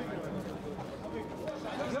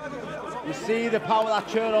 You see the power that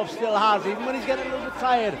Chernov still has, even when he's getting a little bit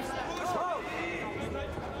tired.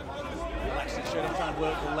 Chernov trying to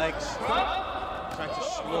work the legs, trying to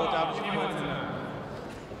slow down his opponent.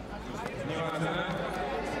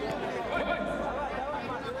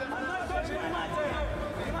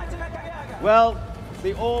 Well,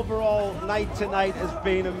 the overall night tonight has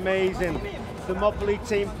been amazing. Thermopylae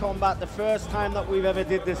Team Combat, the first time that we've ever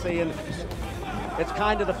did this, Ian. It's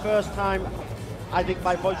kind of the first time I think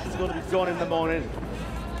my voice is going to be done in the morning.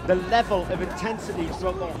 The level of intensity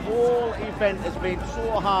throughout the whole event has been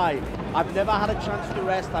so high. I've never had a chance to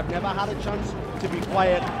rest. I've never had a chance to be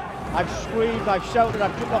quiet. I've screamed, I've shouted,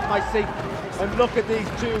 I've jumped off my seat. And look at these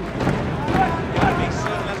 2. Yeah, it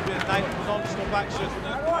certainly has been a night of non-stop action.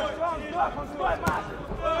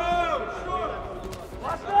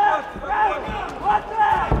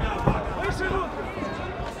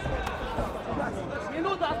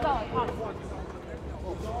 Минута осталась.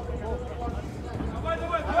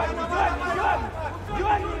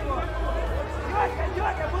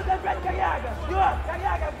 Дёргай, будет опять коряга.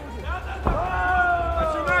 Коряга.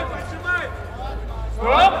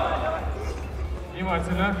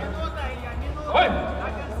 Внимательно. Ой!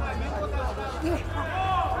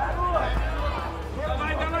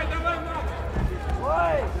 Давай, давай, давай,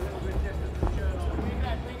 Ой!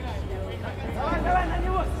 Давай, давай на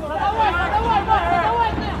него! Давай, давай, Макс,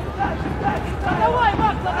 давай! Давай,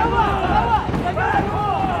 Макс, давай, давай!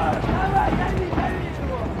 Давай, дави его!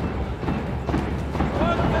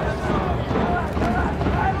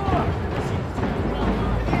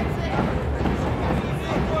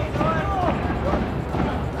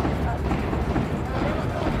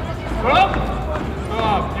 Стоп!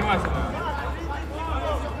 Стоп! Внимательно!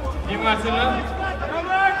 Внимательно!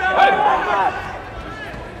 Давай!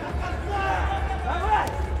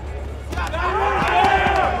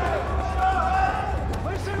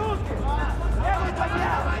 Выше руки! Левый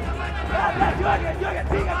поднял! Да, дергай, дергай,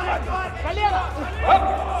 двигай! Колено! Оп!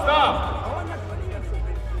 Стоп!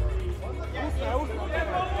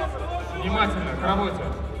 Внимательно, к работе.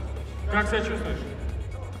 Как себя чувствуешь?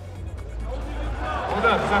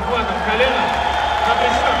 Удар захватом колена на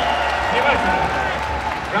плечо. Внимательно.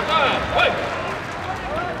 Готовы? Ой!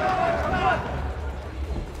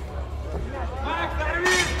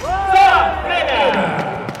 Стоп! Время!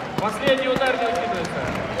 Последний удар не учитывается.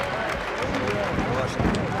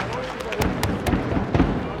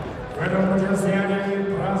 В этом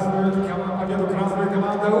противостоянии празднует победу красной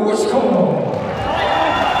команды Ушко.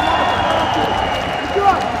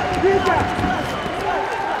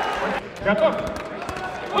 Готов?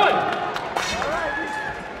 Ой!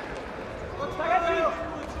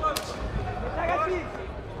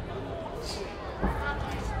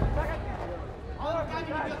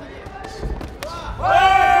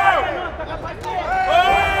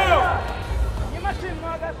 Не машин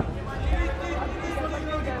много!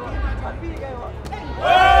 Подвигай его!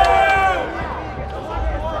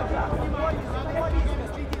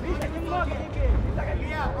 Витя, немного не бей!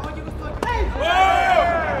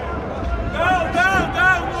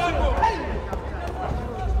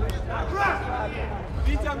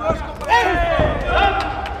 Витя, ножку!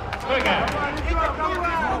 Стойка!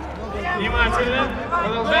 Внимательно!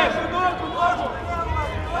 Продолжаешь!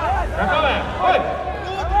 Готовы? Ой!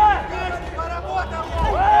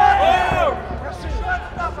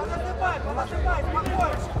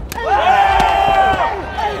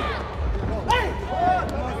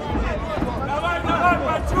 Давай, давай,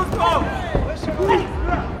 почувствовал!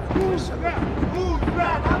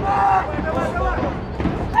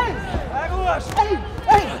 Хорош!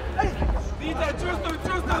 Витя, чувствуй,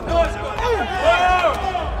 чувствуй ножку!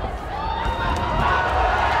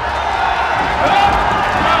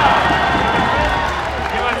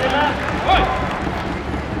 Внимательно! Ой!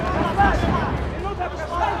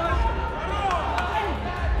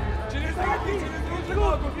 Через ноги, через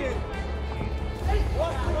руку бей!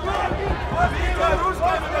 Витя,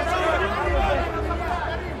 ручкой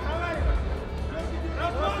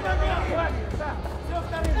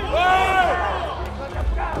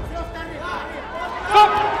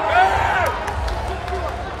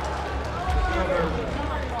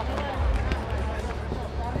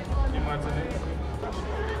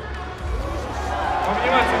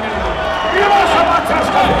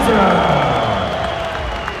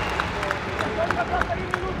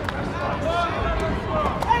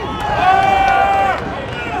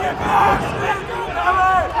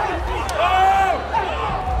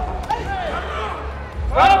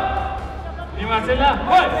Внимательно!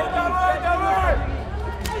 Ой! Давай, давай!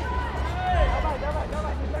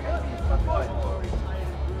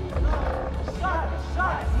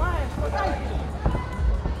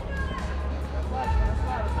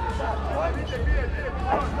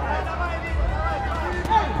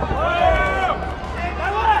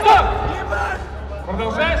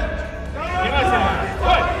 Продолжаешь? Внимательно!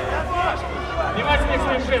 Ой! Внимательно к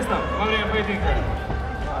своим жестам во время поединка.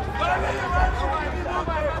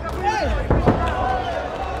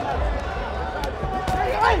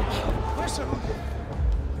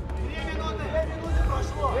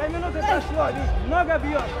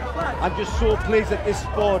 I'm just so pleased that this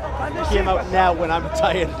sport came out now when I'm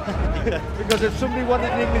retired. Because if somebody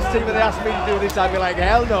wanted an English team and they asked me to do this, I'd be like,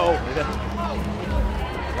 hell no.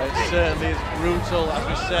 It certainly is brutal, as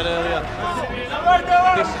we said earlier.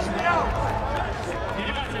 This is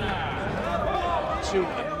two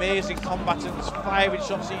amazing combatants firing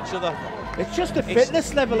shots at each other. It's just the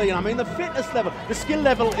fitness level, Ian. I mean, the fitness level, the skill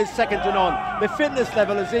level is second to none. The fitness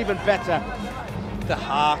level is even better. The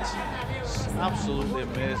heart, it's absolutely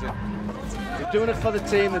amazing. They're doing it for the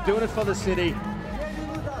team, they're doing it for the city,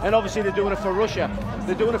 and obviously they're doing it for Russia.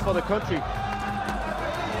 They're doing it for the country.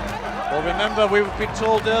 Well, remember, we've been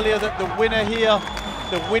told earlier that the winner here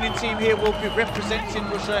the winning team here will be representing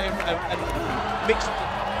Russia in a mixed,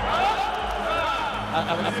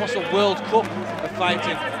 a possible World Cup of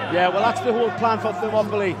fighting. Yeah, well, that's the whole plan for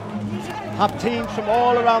Thermopylae. Have teams from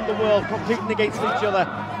all around the world competing against each other.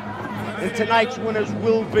 And tonight's winners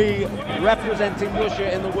will be representing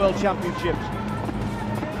Russia in the World Championships.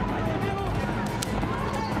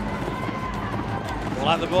 Well,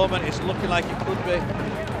 at the moment, it's looking like it could be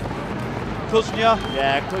Kuznya.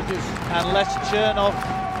 Yeah, Kuznya. Unless Chernov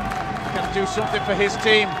can do something for his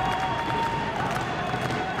team.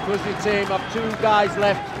 Kuznya team have 2 guys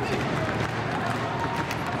left.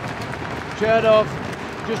 Chernov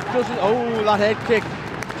just doesn't, oh, that head kick.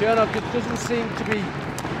 Chernov just doesn't seem to be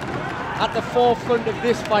at the forefront of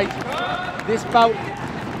this fight. This bout,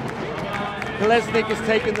 Kolesnik has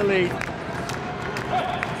taken the lead.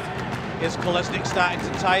 Is Kolesnik starting to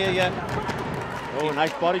tire yet? Oh,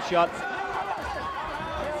 nice body shot.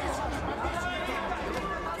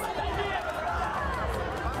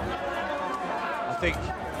 I think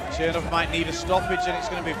Chernov might need a stoppage, and it's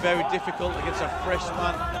going to be very difficult against a fresh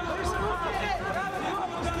man.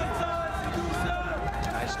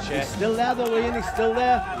 Nice check. He's still there though, Ian, he's still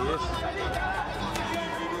there. He is.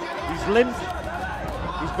 He's limped.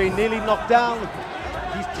 He's been nearly knocked down.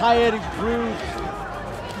 He's tired, he's bruised.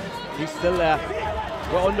 He's still there.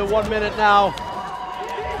 We're under 1 minute now.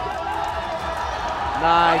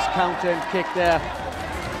 Nice counter and kick there.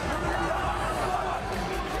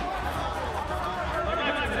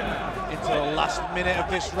 Into the last minute of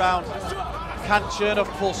this round. Can Chernov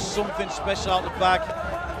pull something special out the bag?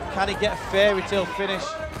 Can he get a fairy tale finish?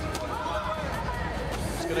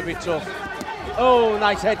 It's going to be tough. Oh,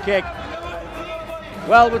 nice head kick.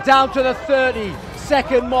 Well, we're down to the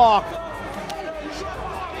 30-second mark.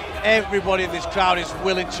 Everybody in this crowd is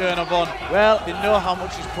willing Chernov on. Well, they know how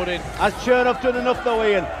much he's put in. Has Chernov done enough though,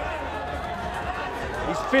 Ian?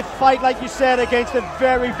 His 5th fight, like you said, against a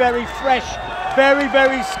very, very fresh, very,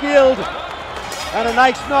 very skilled, and a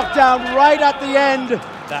nice knockdown right at the end.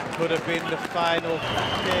 That could have been the final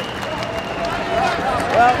kick.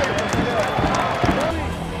 Well,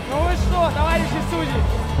 Ну вы что, товарищи судьи?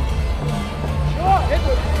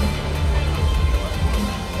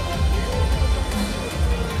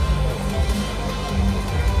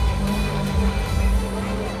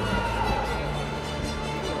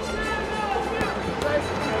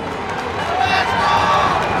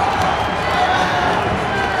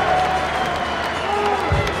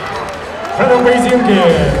 В этом поединке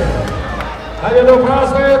победу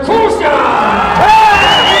празднует Кузня!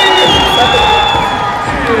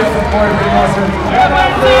 И этот бой приносит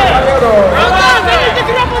командную победу!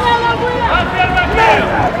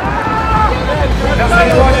 Для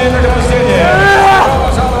церемонии награждения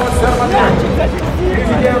пожаловать Тhermopylae.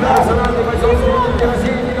 Президент Национальной бойцовской лиги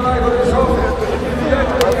России Николай Кудряшов, президент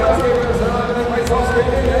Национальной бойцовской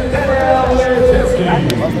лиги Даниил Летинский.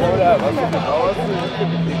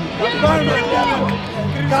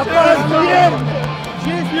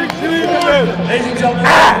 Ladies and gentlemen,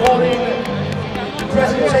 awarding the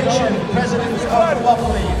presentation, President of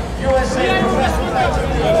Thermopylae, USA Professional Fighting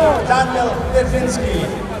League, Daniil Litvinsky,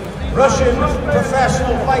 Russian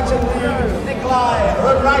Professional Fighting League, Nikolai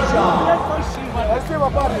Rudryshov.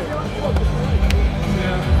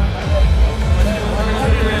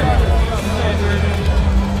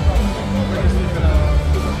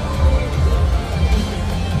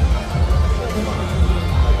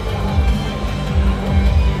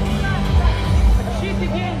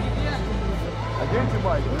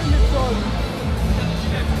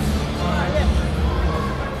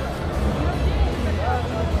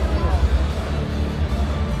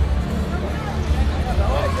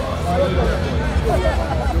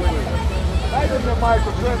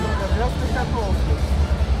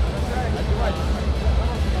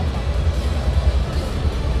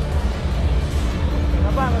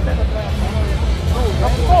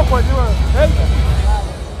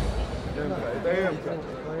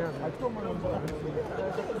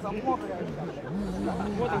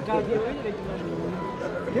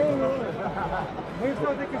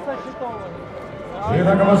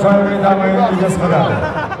 Итак, уважаемые дамы и господа,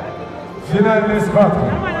 финальная схватка.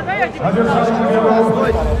 Одержала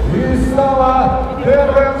победу и стала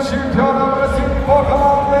первым чемпионом России по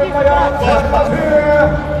командным боям Thermopylae.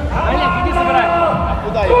 Олег, иди забирай.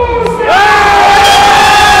 Куда я?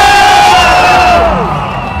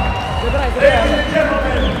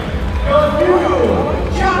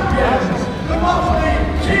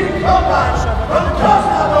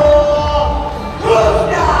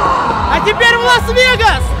 А теперь в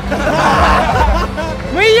Лас-Вегас!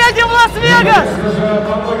 Мы едем в Лас-Вегас!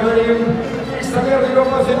 Поблагодарим соперником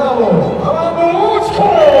по финалу команду Луцку!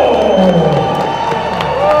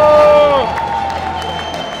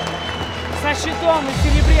 Со щитом и в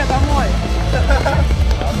серебре домой.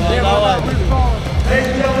 Давай.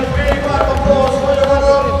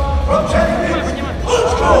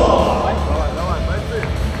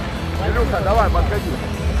 Илюха, давай, подходи.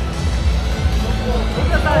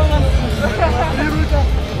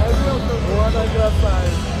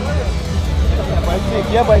 Бойцы,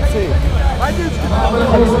 где бойцы?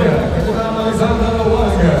 Капитан Александр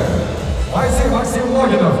Лазга, бойцы Максим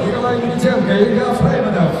Логинов, Николай Митенко, Илья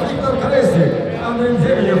Фрейманов, Виктор Колесник, Андрей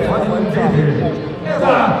Демьев, Вадим Дмитриев.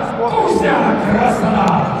 Это Кузня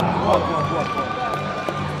Краснодар!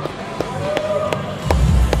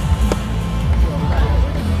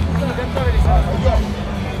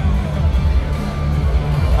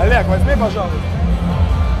 Олег, возьми, пожалуйста.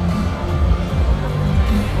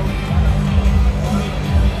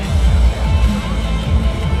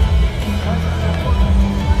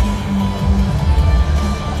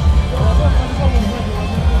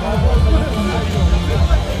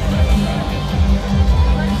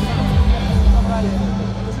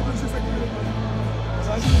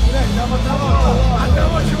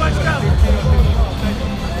 Одного чувачка!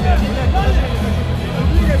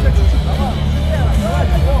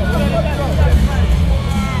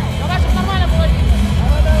 Давай, чтобы нормально было.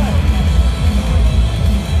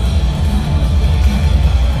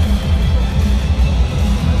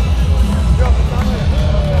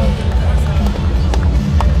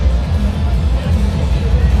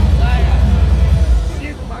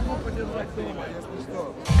 Могу подержать дома, если что.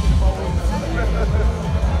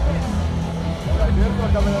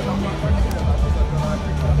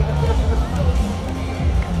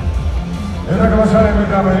 Итак, уважаемые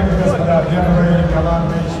дамы и господа, первый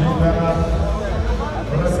командный чемпионат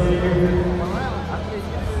России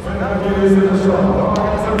в этом деле завершен.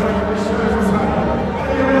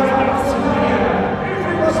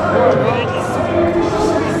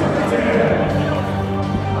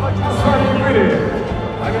 С вами были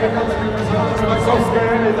американская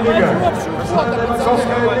бойцовская лига, Национальная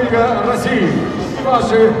бойцовская лига России и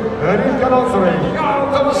ваши ринг-анонсеры Карл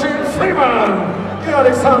Томашин Фриман и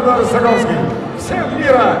Александр Соколский. Всем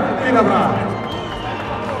мира и добра!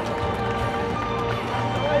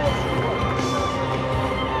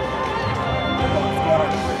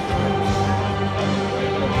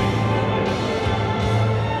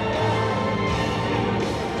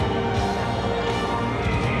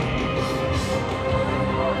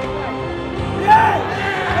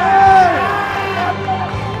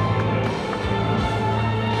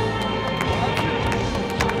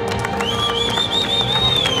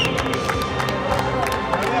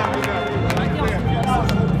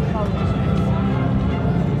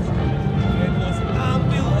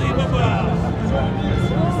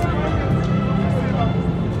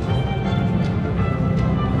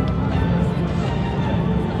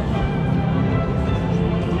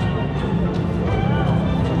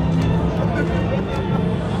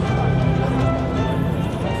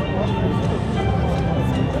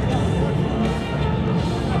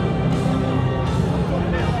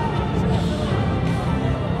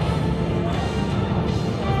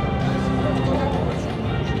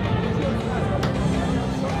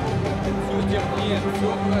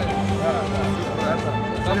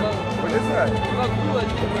 Вылезай.